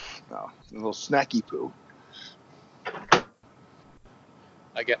 No, a little snacky poo.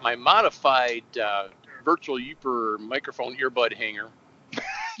 I got my modified virtual Yooper microphone earbud hanger.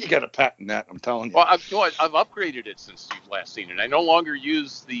 You got to patent that, I'm telling you. Well, I've upgraded it since you've last seen it. I no longer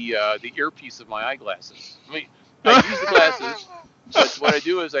use the earpiece of my eyeglasses. I mean, I use the glasses, but what I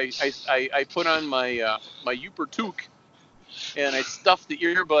do is I put on my my Yooper toque, and I stuff the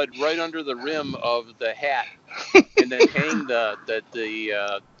earbud right under the rim of the hat, and then hang the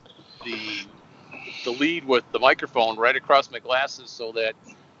lead with the microphone right across my glasses, so that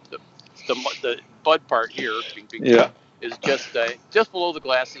the bud part here is just below the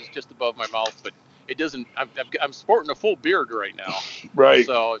glasses, just above my mouth. But it doesn't. I'm sporting a full beard right now, right?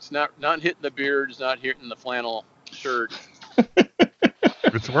 So it's not hitting the beard, it's not hitting the flannel shirt.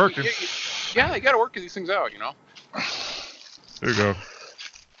 It's working. Yeah, you got to work these things out, you know. There you go.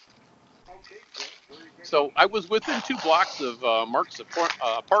 So I was within 2 blocks of Mark's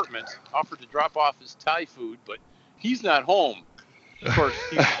apartment, offered to drop off his Thai food, but he's not home. Of course,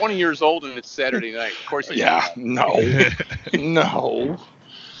 he's 20 years old and it's Saturday night. Of course, he's not home. No.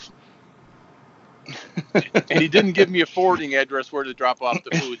 And he didn't give me a forwarding address where to drop off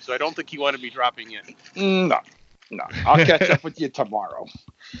the food, so I don't think he wanted me dropping in. No. I'll catch up with you tomorrow.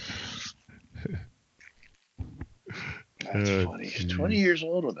 That's funny. He's 20 years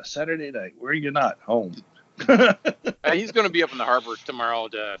old on a Saturday night. Where are you not? Home. He's going to be up in the harbor tomorrow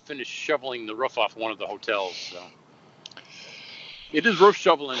to finish shoveling the roof off one of the hotels. So it is roof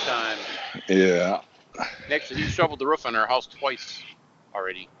shoveling time. Yeah. Actually, he shoveled the roof on our house twice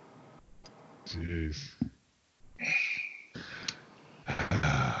already. Jeez.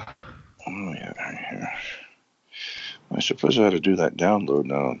 Oh, yeah. I suppose I ought to do that download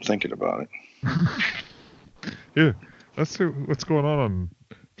now. I'm thinking about it. Yeah. Let's see what's going on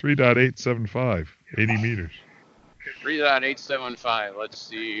 3.875, 80 meters. 3.875. Let's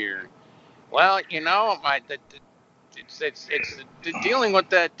see here. Well, you know, it's dealing with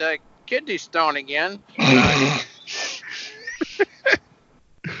that kidney stone again.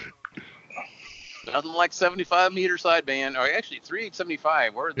 Nothing like 75 meter sideband, or actually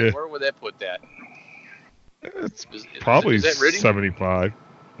 3.875. Where would that put that? It's probably is that Riddick? 75.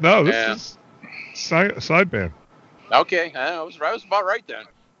 No, this is sideband. Okay, I was about right then.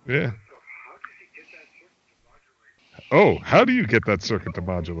 Yeah. Oh, how do you get that circuit to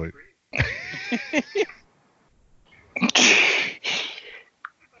modulate? It's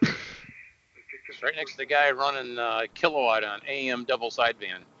right next to the guy running kilowatt on AM double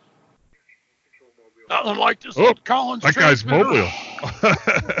sideband. Nothing like this Collins. That guy's mobile.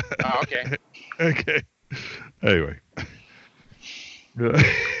 Oh, okay. Okay. Anyway. Dang,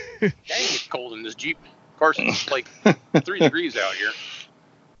 it's cold in this Jeep. Of course, it's like 3 degrees out here.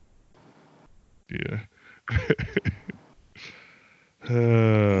 Yeah.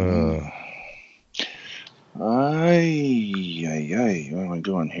 What am I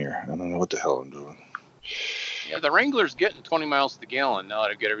doing here? I don't know what the hell I'm doing. Yeah, the Wrangler's getting 20 miles to the gallon now that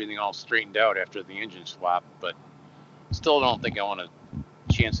I get everything all straightened out after the engine swap, but still don't think I want a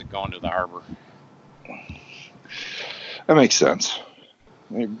chance of going to the harbor. That makes sense.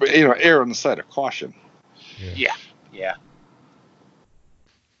 But, err on the side of caution. Yeah.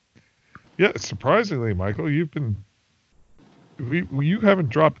 Yeah, surprisingly, Michael, you haven't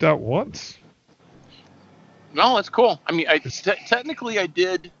dropped out once. No, that's cool. I mean, technically I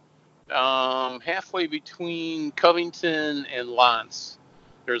did halfway between Covington and Lance.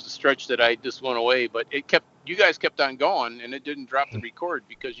 There's a stretch that I just went away, but you guys kept on going, and it didn't drop the record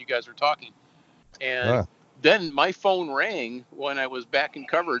because you guys were talking. And then my phone rang when I was back in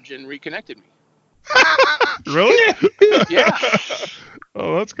coverage and reconnected me. Really? Yeah.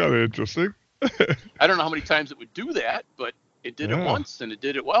 Oh, that's kind of interesting. I don't know how many times it would do that, but it did it once, and it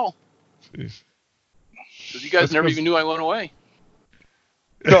did it well. Jeez. Because you guys never even knew I went away.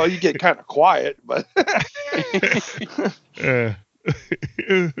 No, you get kind of quiet, but yeah.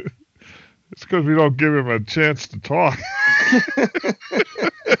 It's because we don't give him a chance to talk.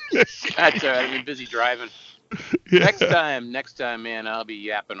 That's all right. I've been busy driving. Yeah. Next time, man, I'll be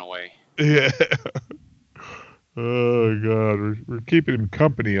yapping away. Yeah. Oh God, we're keeping him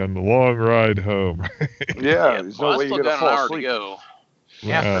company on the long ride home. Yeah, there's no way you're gonna fall asleep. I still got an hour to go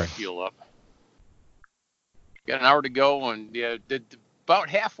after I fuel up. Got an hour to go, and about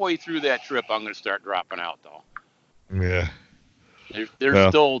halfway through that trip, I'm going to start dropping out, though. Yeah. There's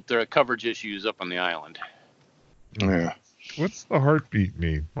still coverage issues up on the island. Yeah. What's the heartbeat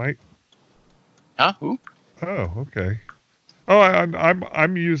mean, Mike? Huh? Who? Oh, okay. Oh,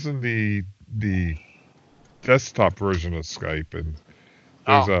 I'm using the desktop version of Skype, and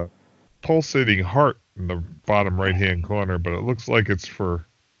there's a pulsating heart in the bottom right-hand corner, but it looks like it's for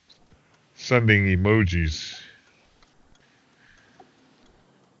sending emojis.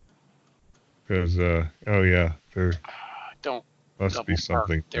 Because, there don't must be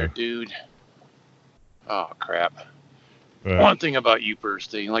something there, dude. Oh, crap. One thing about Upers,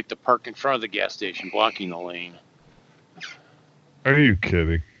 they like to park in front of the gas station, blocking the lane. Are you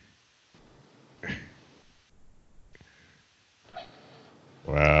kidding?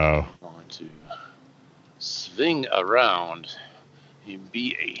 Wow. I'm going to swing around and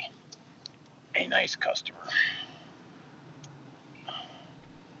be a nice customer.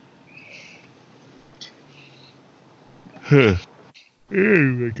 Oh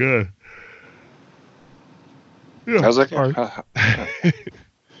my God. Yeah, how's that going?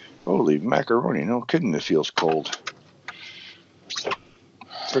 Holy macaroni, no kidding, it feels cold.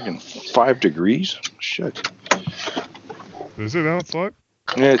 Friggin' 5 degrees. Shit. Is it outside?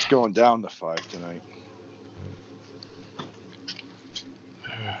 Yeah, it's going down to 5 tonight.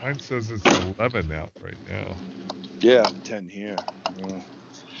 Mine says it's 11 out right now. Yeah, 10 here. Yeah.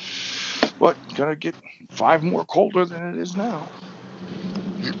 But gonna get 5 more colder than it is now.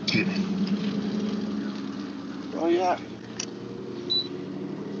 Oh yeah.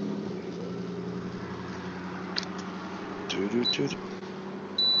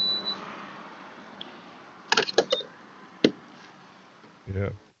 Yeah.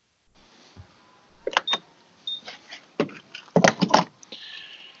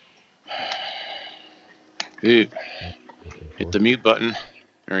 Hit the mute button.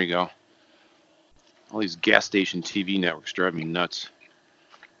 There you go. All these gas station TV networks drive me nuts.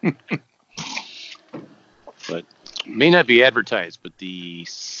 But may not be advertised, but the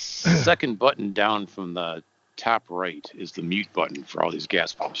second button down from the top right is the mute button for all these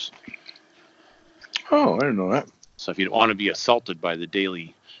gas pumps. Oh, I didn't know that. So if you don't want to be assaulted by the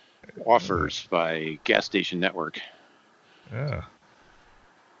daily offers by Gas Station Network. Yeah.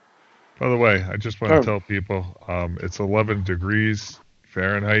 By the way, I just want to tell people it's 11 degrees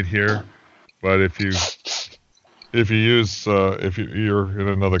Fahrenheit here, but if you're in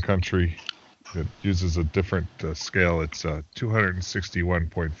another country that uses a different scale, it's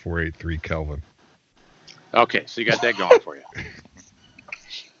 261.483 Kelvin. Okay, so you got that going for you.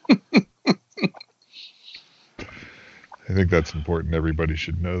 I think that's important. Everybody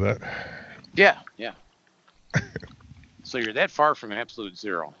should know that. Yeah. So you're that far from absolute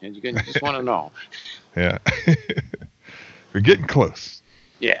zero, and you just want to know. Yeah. We're getting close.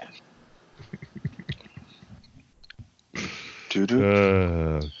 Yeah.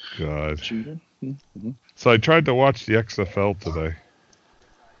 Oh, God. So I tried to watch the XFL today.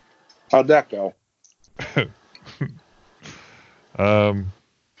 How'd that go?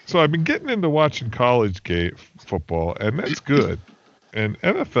 So I've been getting into watching college football, and that's good. And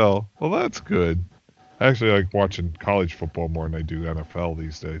NFL, well, that's good. I actually like watching college football more than I do NFL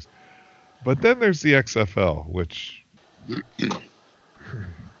these days. But then there's the XFL, which that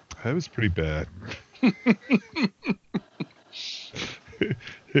was pretty bad.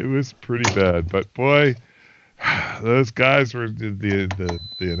 It was pretty bad, but boy, those guys were the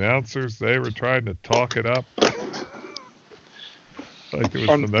announcers. They were trying to talk it up like it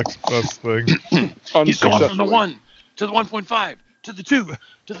was the next best thing. He's going from the 1 to the 1.5 to the 2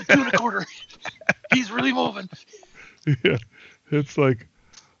 to the 2.25. He's really moving. Yeah, it's like,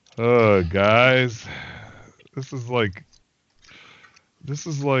 guys, this is like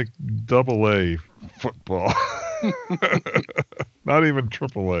AA football. Not even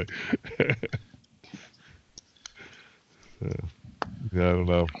AAA. Yeah, I don't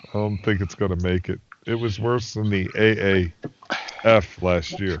know. I don't think it's going to make it. It was worse than the AAF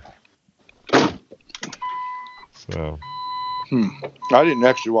last year. So. I didn't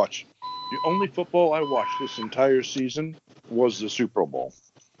actually watch. The only football I watched this entire season was the Super Bowl.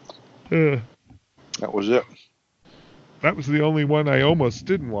 That was it. That was the only one I almost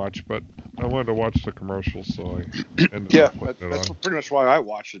didn't watch, but I wanted to watch the commercials, so I ended up putting it that's on. pretty much why I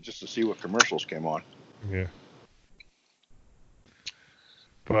watched it, just to see what commercials came on. Yeah.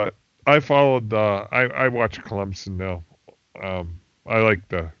 But I followed. I watch Clemson now. I like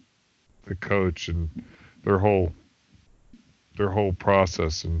the coach and their whole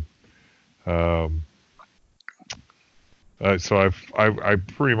process, and so I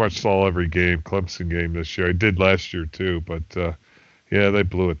pretty much saw every Clemson game this year. I did last year too, but yeah, they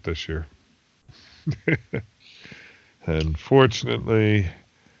blew it this year. Unfortunately,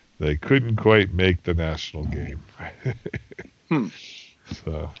 they couldn't quite make the national game.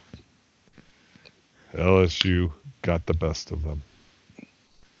 So LSU got the best of them.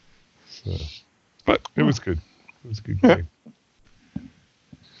 So, but it was good. It was a good game.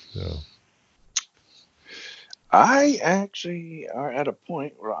 So. I actually are at a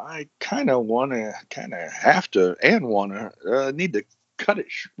point where I kind of need to cut it.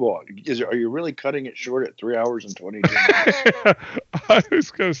 Well, are you really cutting it short at 3 hours and 22 minutes? I was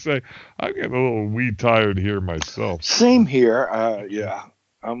going to say, I'm getting a little weed tired here myself. Same here. Yeah.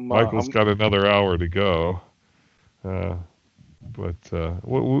 Michael's got another hour to go. But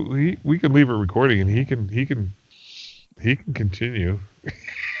we can leave it recording, and he can continue.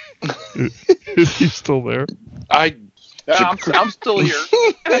 Is he still there? I'm still here.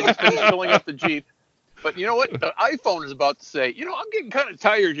 I just finished filling up the Jeep. But you know what? The iPhone is about to say, I'm getting kind of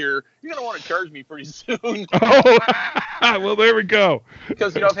tired here. You're gonna want to charge me pretty soon. Oh, well, there we go.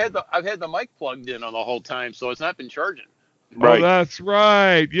 Because I've had the mic plugged in on the whole time, so it's not been charging. Right. Oh, that's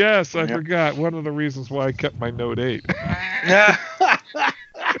right. Yes, I forgot. One of the reasons why I kept my Note 8.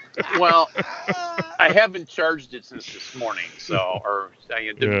 Well, I haven't charged it since this morning,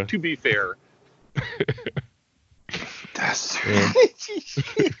 to be fair. That's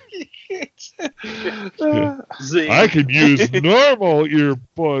I can use normal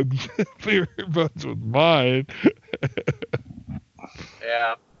earbuds with mine.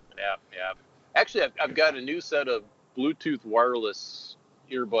 Yeah. Actually, I've got a new set of Bluetooth wireless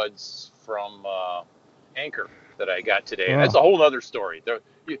earbuds from Anchor that I got today. Oh. That's a whole other story. If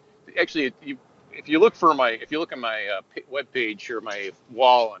you look at my webpage or my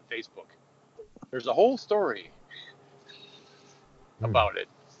wall on Facebook, there's a whole story about it.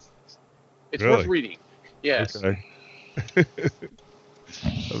 It's Really? worth reading. Yes. Okay.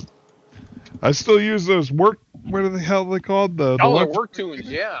 I still use those what are the hell are they called? The Work tunes,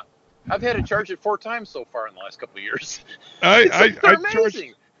 yeah. I've had to charge it 4 times so far in the last couple of years. I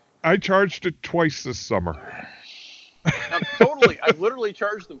amazing. I charged it twice this summer. I've literally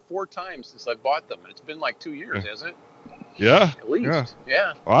charged them 4 times since I bought them, and it's been like 2 years, hasn't it? Yeah. At least.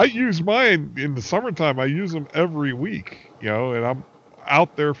 Yeah. I use mine in the summertime. I use them every week, and I'm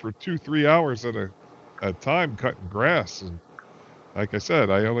out there for 2-3 hours at a time cutting grass. And like I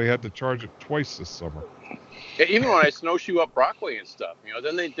said, I only had to charge it twice this summer. Yeah, even when I snowshoe up Brockway and stuff,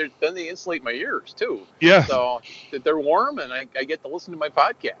 then they insulate my ears too. Yeah. So they're warm, and I get to listen to my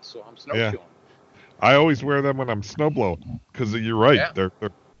podcast, so I'm snowshoeing. Yeah. I always wear them when I'm snowblowing because you're right. Yeah. They're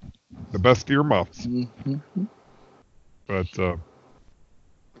the best earmuffs. Mm-hmm. But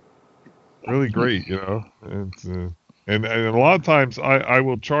really great, It's, and a lot of times I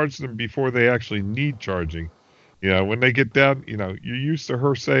will charge them before they actually need charging. When they get down, you're used to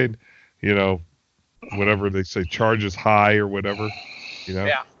her saying, whatever they say, charge is high or whatever,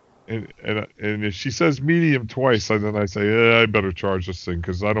 Yeah. And if she says medium twice, then I say, I better charge this thing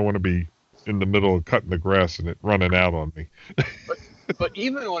because I don't want to be in the middle of cutting the grass and it running out on me. But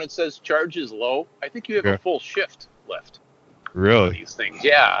even when it says charge is low, I think you have a full shift left. Really? These things.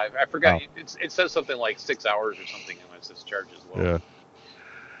 Yeah, I forgot. Oh. It says something like 6 hours or something when it says charge is low. Yeah.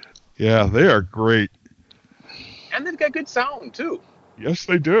 Yeah, they are great. And they've got good sound, too. Yes,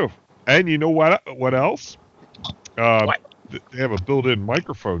 they do. And you know what else? What? They have a built-in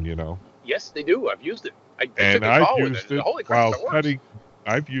microphone, Yes, they do. I've used it. I and took a I've call used with it. it Holy crap, while cutting.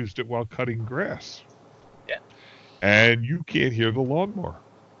 I've used it while cutting grass. Yeah. And you can't hear the lawnmower.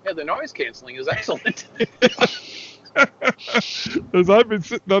 Yeah, the noise canceling is excellent. As I've been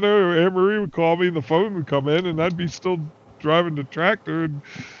sitting down there, Anne Marie would call me, and the phone would come in, and I'd be still driving the tractor, and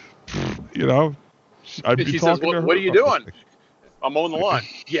I'd be she talking says, to her. What are you doing? I'm mowing the lawn.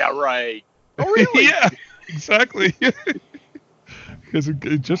 Yeah, right. Oh, really? Yeah, exactly. Because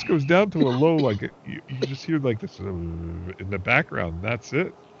it just goes down to a low, like you just hear like this in the background. That's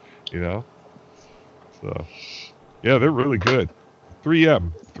it, So, yeah, they're really good.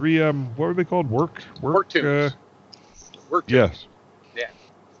 3M. What were they called? Work tunes. Work tunes. Yes. Yeah.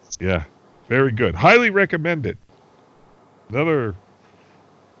 Yeah. Very good. Highly recommend it. Another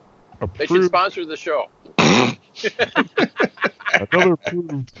approved. They should sponsor the show. Another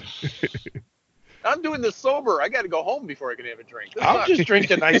approved. I'm doing this sober. I got to go home before I can have a drink. I'm just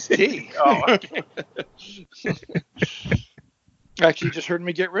drinking iced tea. Oh, okay. Actually, you just heard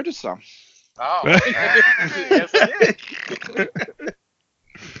me get rid of some. Oh, yes, I did.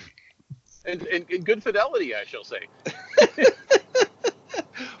 And in good fidelity, I shall say.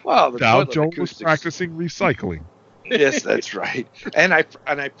 Well, the Dow toilet Jones was acoustics. practicing recycling. Yes, that's right. And I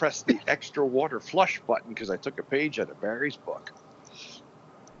pressed the extra water flush button because I took a page out of Barry's book.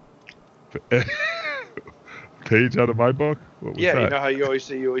 Page out of my book? What was Yeah, that? you know how you always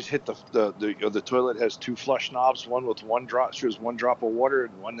say you always hit the toilet has 2 flush knobs, one with one drop of water,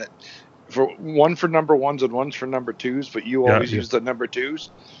 and one for number ones and one's for number twos, but you always use the number twos.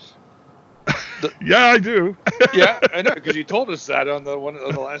 Yeah, I do. Yeah, I know, because you told us that on the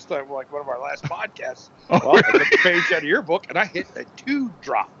last time, like one of our last podcasts. Well, I took the page out of your book and I hit the 2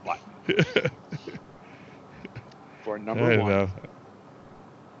 drop button for number 1.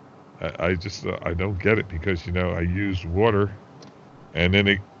 I just I don't get it because I use water, and then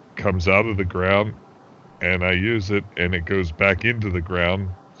it comes out of the ground, and I use it, and it goes back into the ground.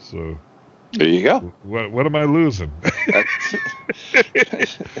 So there you go. What am I losing?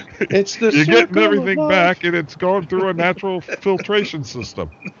 It's the you're getting everything of back, and it's going through a natural filtration system.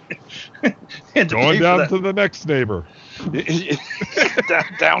 Going down to the next neighbor.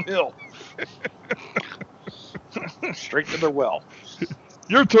 Downhill. Straight to the well.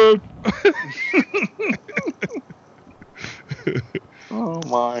 Your turn. Oh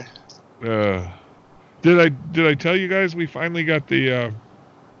my. Did I tell you guys we finally got the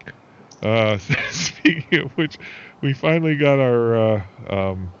speaking of which, we finally got our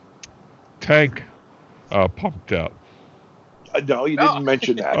tank pumped out. No, you didn't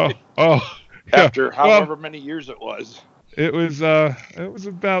mention that. Yeah. After however many years it was. It was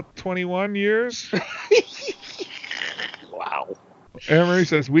about 21 years. Wow. Anne Marie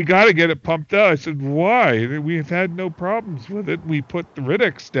says, we got to get it pumped out. I said, why? We've had no problems with it. We put the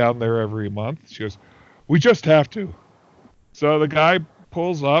Riddick's down there every month. She goes, we just have to. So the guy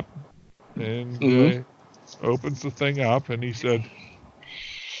pulls up and opens the thing up, and he said,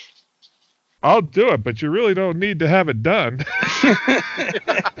 I'll do it, but you really don't need to have it done.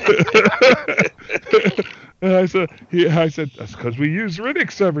 And I said, that's because we use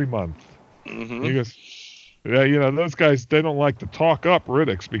Riddick's every month. Mm-hmm. He goes, yeah, those guys, they don't like to talk up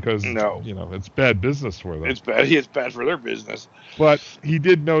Riddick's because, it's bad business for them. It's bad for their business. But he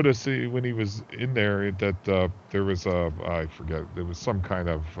did notice when he was in there that there was I forget, there was some kind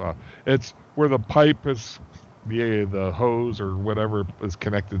of, it's where the pipe is, the hose or whatever is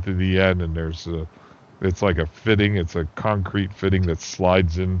connected to the end, and it's like a fitting, it's a concrete fitting that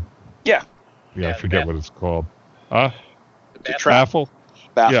slides in. Yeah. Yeah, I forget what it's called. It's a baffle?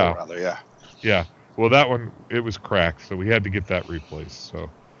 Baffle, rather, yeah. Yeah. Well, that one, it was cracked, so we had to get that replaced. So,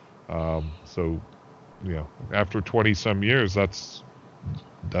 after 20-some years, that's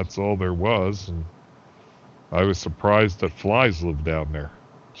all there was, and I was surprised that flies lived down there.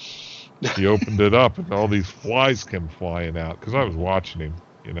 He opened it up, and all these flies came flying out, because I was watching him,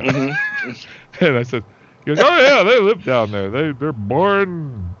 Mm-hmm. And I said, he goes, oh, yeah, they live down there. They're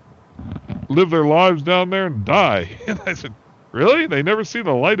born, live their lives down there, and die. And I said, really? They never see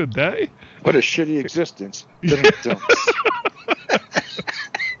the light of day? What a shitty existence. Even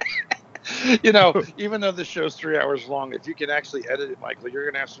though the show's 3 hours long, if you can actually edit it, Michael, you're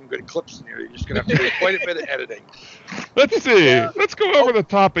going to have some good clips in here. You're just going to have to do quite a bit of editing. Let's see. Let's go over the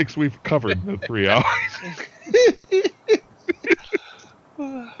topics we've covered in the 3 hours.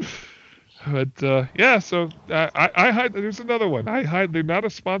 But, so I there's another one. They're not a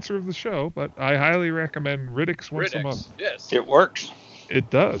sponsor of the show, but I highly recommend Riddick's once a month. Yes. It works. It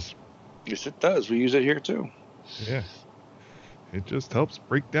does. Yes, it does. We use it here, too. Yeah. It just helps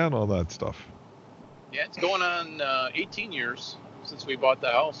break down all that stuff. Yeah, it's going on 18 years since we bought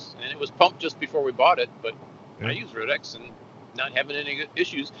the house, and it was pumped just before we bought it, but I use Riddick's and not having any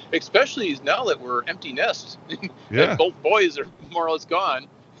issues, especially now that we're empty nest. Yeah. Both boys are more or less gone.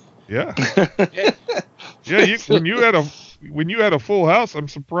 Yeah. Yeah, when you had a full house, I'm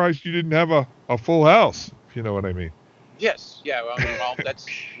surprised you didn't have a full house, if you know what I mean. Yes. Yeah, well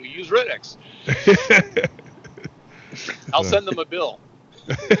we use Riddick's. I'll send them a bill.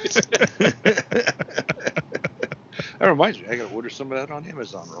 That reminds me, I got to order some of that on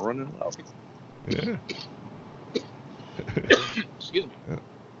Amazon. We're running low. Yeah. Excuse me. Yeah.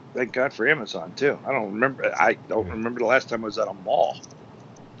 Thank God for Amazon too. I don't remember the last time I was at a mall.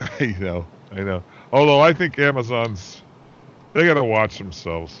 I know. Although I think Amazon's, they got to watch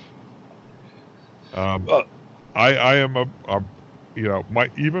themselves. I am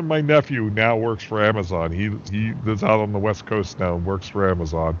even my nephew now works for Amazon. He lives out on the West Coast now and works for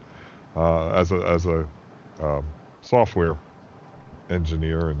Amazon as a software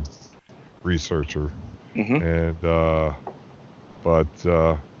engineer and researcher. Mm-hmm. And but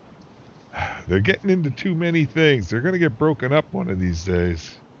they're getting into too many things. They're going to get broken up one of these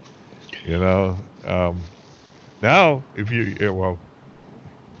days. Now if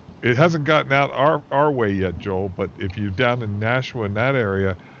it hasn't gotten out our way yet, Joel, but if you're down in Nashua in that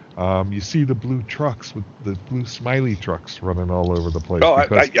area, you see the blue trucks with the blue smiley trucks running all over the place. Oh,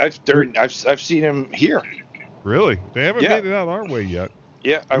 I've seen them here. Really? They haven't made it out our way yet.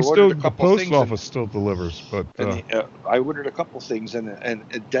 Yeah, the post office still delivers, but I ordered a couple things, and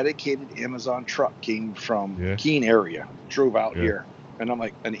a dedicated Amazon truck came from Keene area, drove out here, and I'm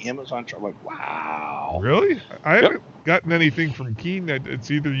like, an Amazon truck. I'm like, wow. Really? I haven't gotten anything from Keene. It's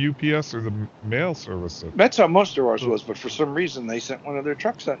either UPS or the mail service. That's how most of ours was, but for some reason they sent one of their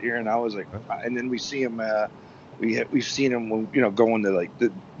trucks out here, and I was like, and then we see them. We've seen them when going to like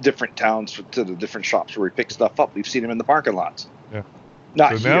the different towns to the different shops where we pick stuff up. We've seen them in the parking lots. Yeah.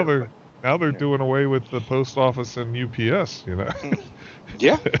 Not so here, now they're doing away with the post office and UPS.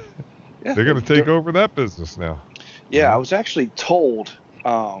 Yeah. They're going to take over that business now. Yeah, I was actually told.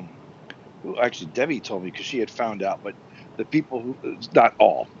 Actually, Debbie told me because she had found out, but the people who, not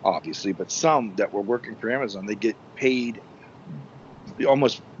all, obviously, but some that were working for Amazon, they get paid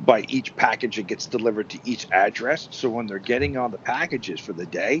almost by each package that gets delivered to each address. So when they're getting all the packages for the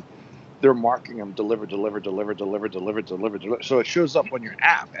day, they're marking them delivered. So it shows up on your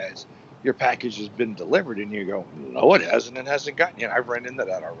app as your package has been delivered, and you go, no, it hasn't, and hasn't gotten yet. I've run into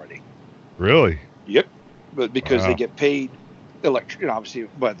that already. Really? Yep. But because they get paid obviously,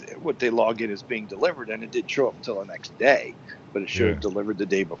 but what they log in is being delivered, and it didn't show up until the next day, but it showed delivered the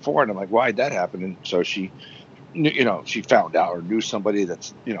day before, and I'm like, why'd that happen? And so she, she found out or knew somebody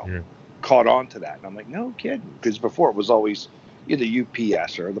that's, caught on to that, and I'm like, no kidding, because before it was always either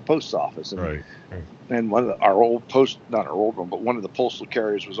UPS or the post office, and, and one of our old not our old one, but one of the postal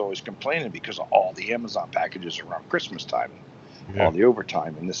carriers was always complaining because of all the Amazon packages around Christmas time, all the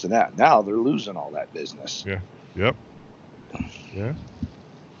overtime and this and that. Now they're losing all that business. Yeah. Yep. Yeah.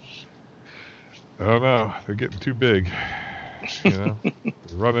 I don't know. They're getting too big. They're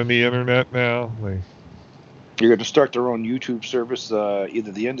running the internet now. You're going to start their own YouTube service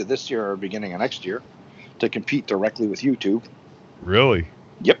either the end of this year or beginning of next year to compete directly with YouTube. Really?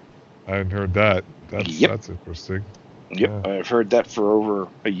 Yep. I hadn't heard that. That's interesting. Yep, yeah. I've heard that for over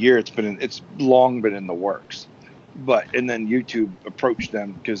a year. It's long been in the works. And then YouTube approached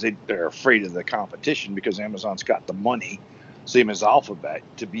them because they're afraid of the competition because Amazon's got the money, same as Alphabet,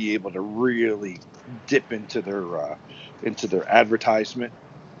 to be able to really dip into their advertisement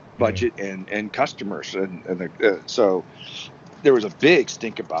budget and customers, so there was a big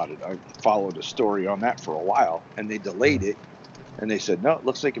stink about it. I followed a story on that for a while, and they delayed it, and they said no, it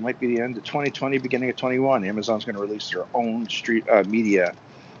looks like it might be the end of 2020, beginning of 21. Amazon's going to release their own street media,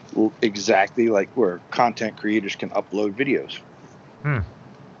 exactly like where content creators can upload videos.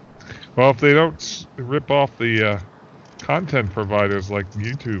 Well, if they don't rip off the content providers like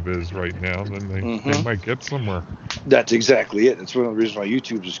YouTube is right now, then they might get somewhere. That's exactly it. That's one of the reasons why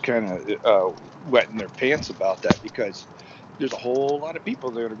YouTube is kind of wetting their pants about that, because there's a whole lot of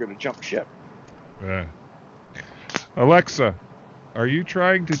people that are going to jump ship. Yeah. Alexa, are you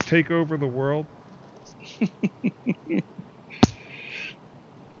trying to take over the world? Did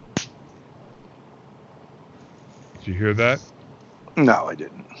you hear that? No, I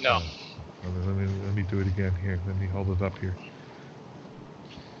didn't. No. Let me do it again here. Let me hold it up here.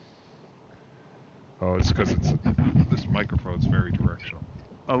 Oh, it's because this microphone's very directional.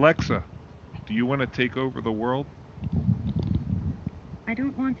 Alexa, do you want to take over the world? I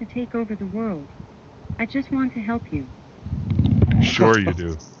don't want to take over the world. I just want to help you. Sure you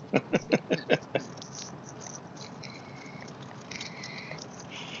do.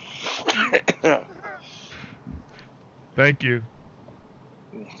 Thank you.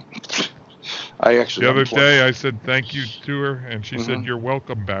 The other day I said thank you to her, and she said, "You're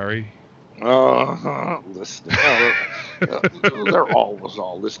welcome, Barry." Listening. They're always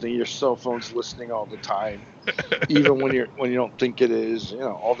all listening. Your cell phone's listening all the time, even when you don't think it is.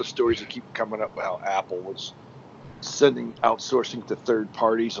 All the stories that keep coming up about how Apple was outsourcing to third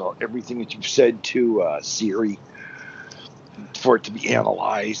parties, everything that you've said to Siri for it to be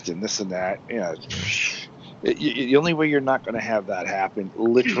analyzed and this and that. The only way you're not going to have that happen,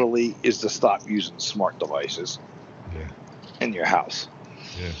 literally, is to stop using smart devices in your house.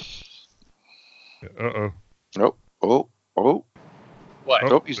 Yeah. Uh-oh. Nope. Oh. What?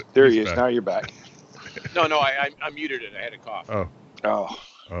 Nope. There he is. Back. Now you're back. No, I muted it. I had a cough. Oh.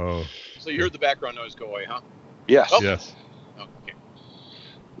 So you heard the background noise go away, huh? Yes. Oh. Yes. Okay.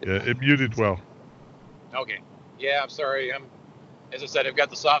 Yeah, it muted well. Okay. Yeah, I'm sorry. As I said, I've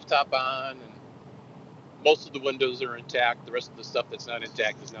got the soft top on, and most of the windows are intact. The rest of the stuff that's not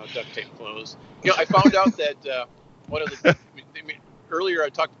intact is now duct tape closed. I found out that one of the earlier I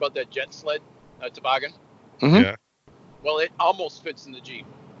talked about that jet sled toboggan. Mm-hmm. Yeah. Well, it almost fits in the Jeep.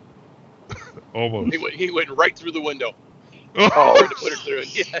 Almost. He went right through the window. Oh. To put it through.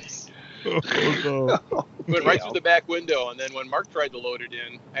 Yes. Oh, no. Went right through the back window, and then when Mark tried to load it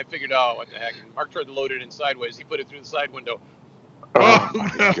in, I figured, oh, what the heck. And Mark tried to load it in sideways. He put it through the side window. Oh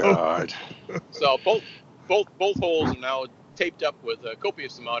my God. So both holes are now taped up with a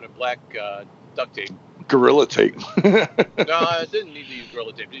copious amount of black duct tape. Gorilla tape. No, I didn't need to use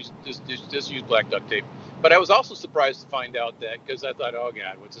Gorilla tape. Just use black duct tape. But I was also surprised to find out that, because I thought, oh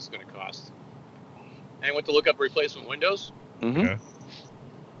God, what's this going to cost? And I went to look up replacement windows. Mm-hmm. Yeah.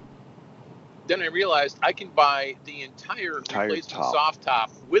 Then I realized I can buy the entire replacement soft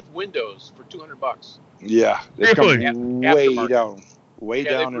top with windows for $200. Yeah, they come way down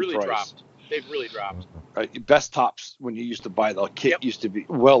really in price. They've really dropped. Best tops, when you used to buy the kit, used to be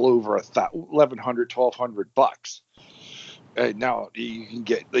well over $1,100-$1,200. Now you can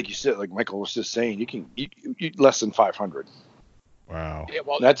get, like you said, like Michael was just saying, you can less than $500. Wow. Yeah,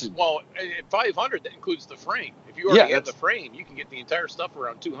 well, that's at $500 that includes the frame. If you already have the frame, you can get the entire stuff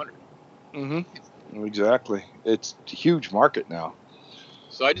around $200. Mm-hmm. Exactly. It's a huge market now.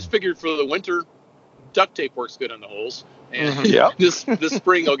 So I just figured for the winter, duct tape works good on the holes. And this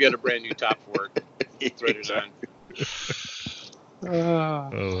spring I'll get a brand new top for it. It's right on.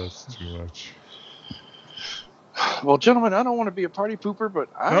 Oh, that's too much. Well, gentlemen, I don't want to be a party pooper, but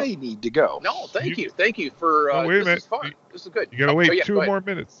I need to go. No, thank you for. Wait a this minute. is fun. This is good. You gotta wait go 2 ahead. more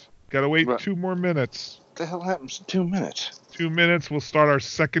minutes. Gotta wait 2 more minutes. What the hell happens in 2 minutes? 2 minutes. We'll start our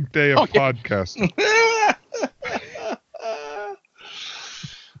second day of podcasting.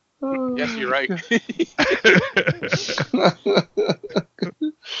 Yes, you're right.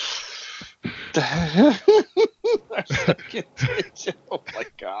 Oh my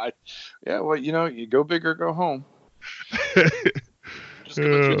God! Yeah, well, you go big or go home. Just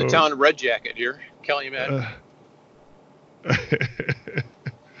coming through the town of Red Jacket here, Calumet.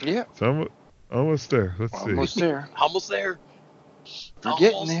 Yeah, it's almost there. Let's see. Almost there. Almost there. We're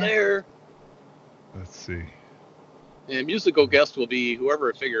getting Almost there. Let's see. And musical guest will be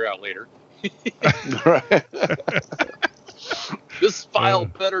whoever I figure out later. This file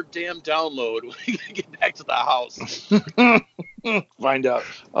better damn download when we get back to the house. Find out.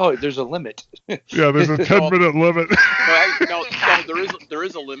 Oh, there's a limit. Yeah, there's a 10-minute limit. No, there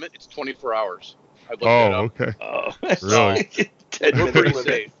is a limit. It's 24 hours. I looked that up. Okay. Oh, really? We're pretty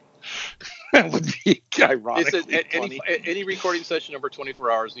safe. That would be ironic. Any recording session over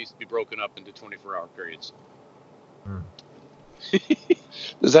 24 hours needs to be broken up into 24-hour periods.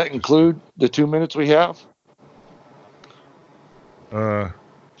 Does that include the 2 minutes we have? No,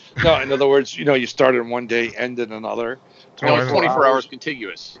 in other words, you start in one day, end in another. 24 hours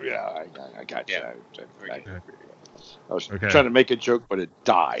contiguous. Yeah, I got you. Yeah. I was trying to make a joke, but it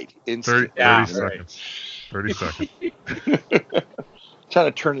died instantly. 30 seconds. 30 seconds. Trying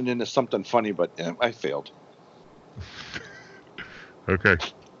to turn it into something funny, but I failed. Okay,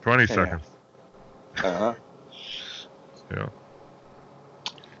 20 seconds. Uh-huh. Yeah.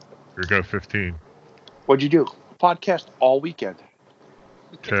 Here we go, 15. What'd you do? Podcast all weekend.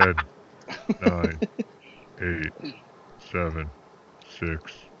 10, 9, 8, 7,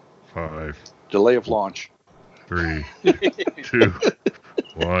 6, 5. Delay of launch. 3, 2,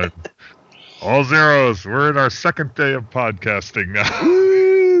 1. All zeros. We're in our second day of podcasting now.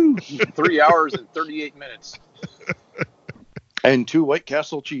 3 hours and 38 minutes. And 2 White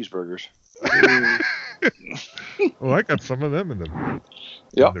Castle cheeseburgers. Well, I got some of them in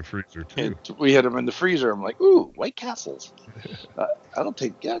the freezer too. And we had them in the freezer. I'm like, ooh, White Castles. I'll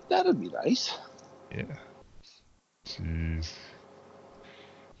take that. That'd be nice. Yeah. Jeez.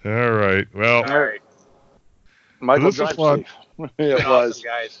 All right. Well. All right. Michael, this was fun. It was, awesome,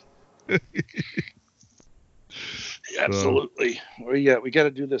 guys. Absolutely. We got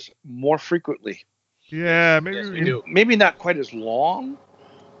to do this more frequently. Yeah, maybe yes, we do. Maybe not quite as long,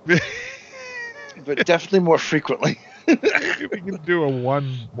 but definitely more frequently. Maybe we can do a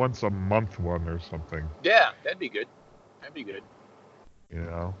once a month one or something. Yeah, that'd be good.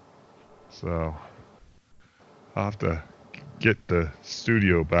 So I'll have to get the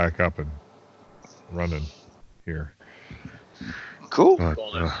studio back up and running here. Cool. But,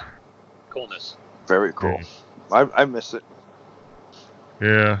 Coolness. Very cool. I miss it.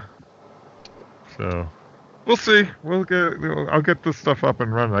 Yeah. So we'll see. I'll get this stuff up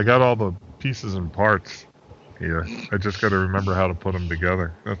and running. I got all the pieces and parts here. I just got to remember how to put them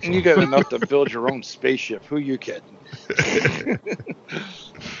together. That's you all. got enough to build your own spaceship. Who you kidding?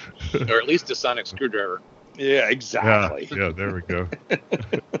 Or at least a sonic screwdriver. Yeah, exactly. Yeah, there we go.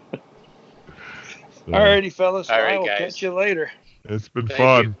 All righty, fellas. All right, I will guys. catch you later. It's been Thank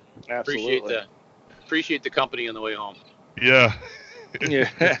fun. you. Absolutely. Appreciate the company on the way home. Yeah. Yeah.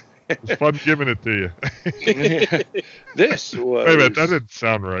 It's fun giving it to you. This was. Wait a minute, that didn't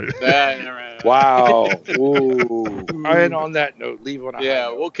sound right. Wow. Ooh. And on that note, leave on a high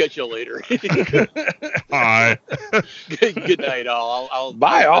note. We'll catch you later. Bye. Good night, all. I'll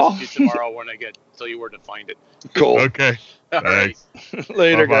Bye, I'll all. message you tomorrow when I tell you where to find it. Cool. Okay. All right. Thanks.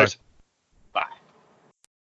 Later, Bye-bye. guys.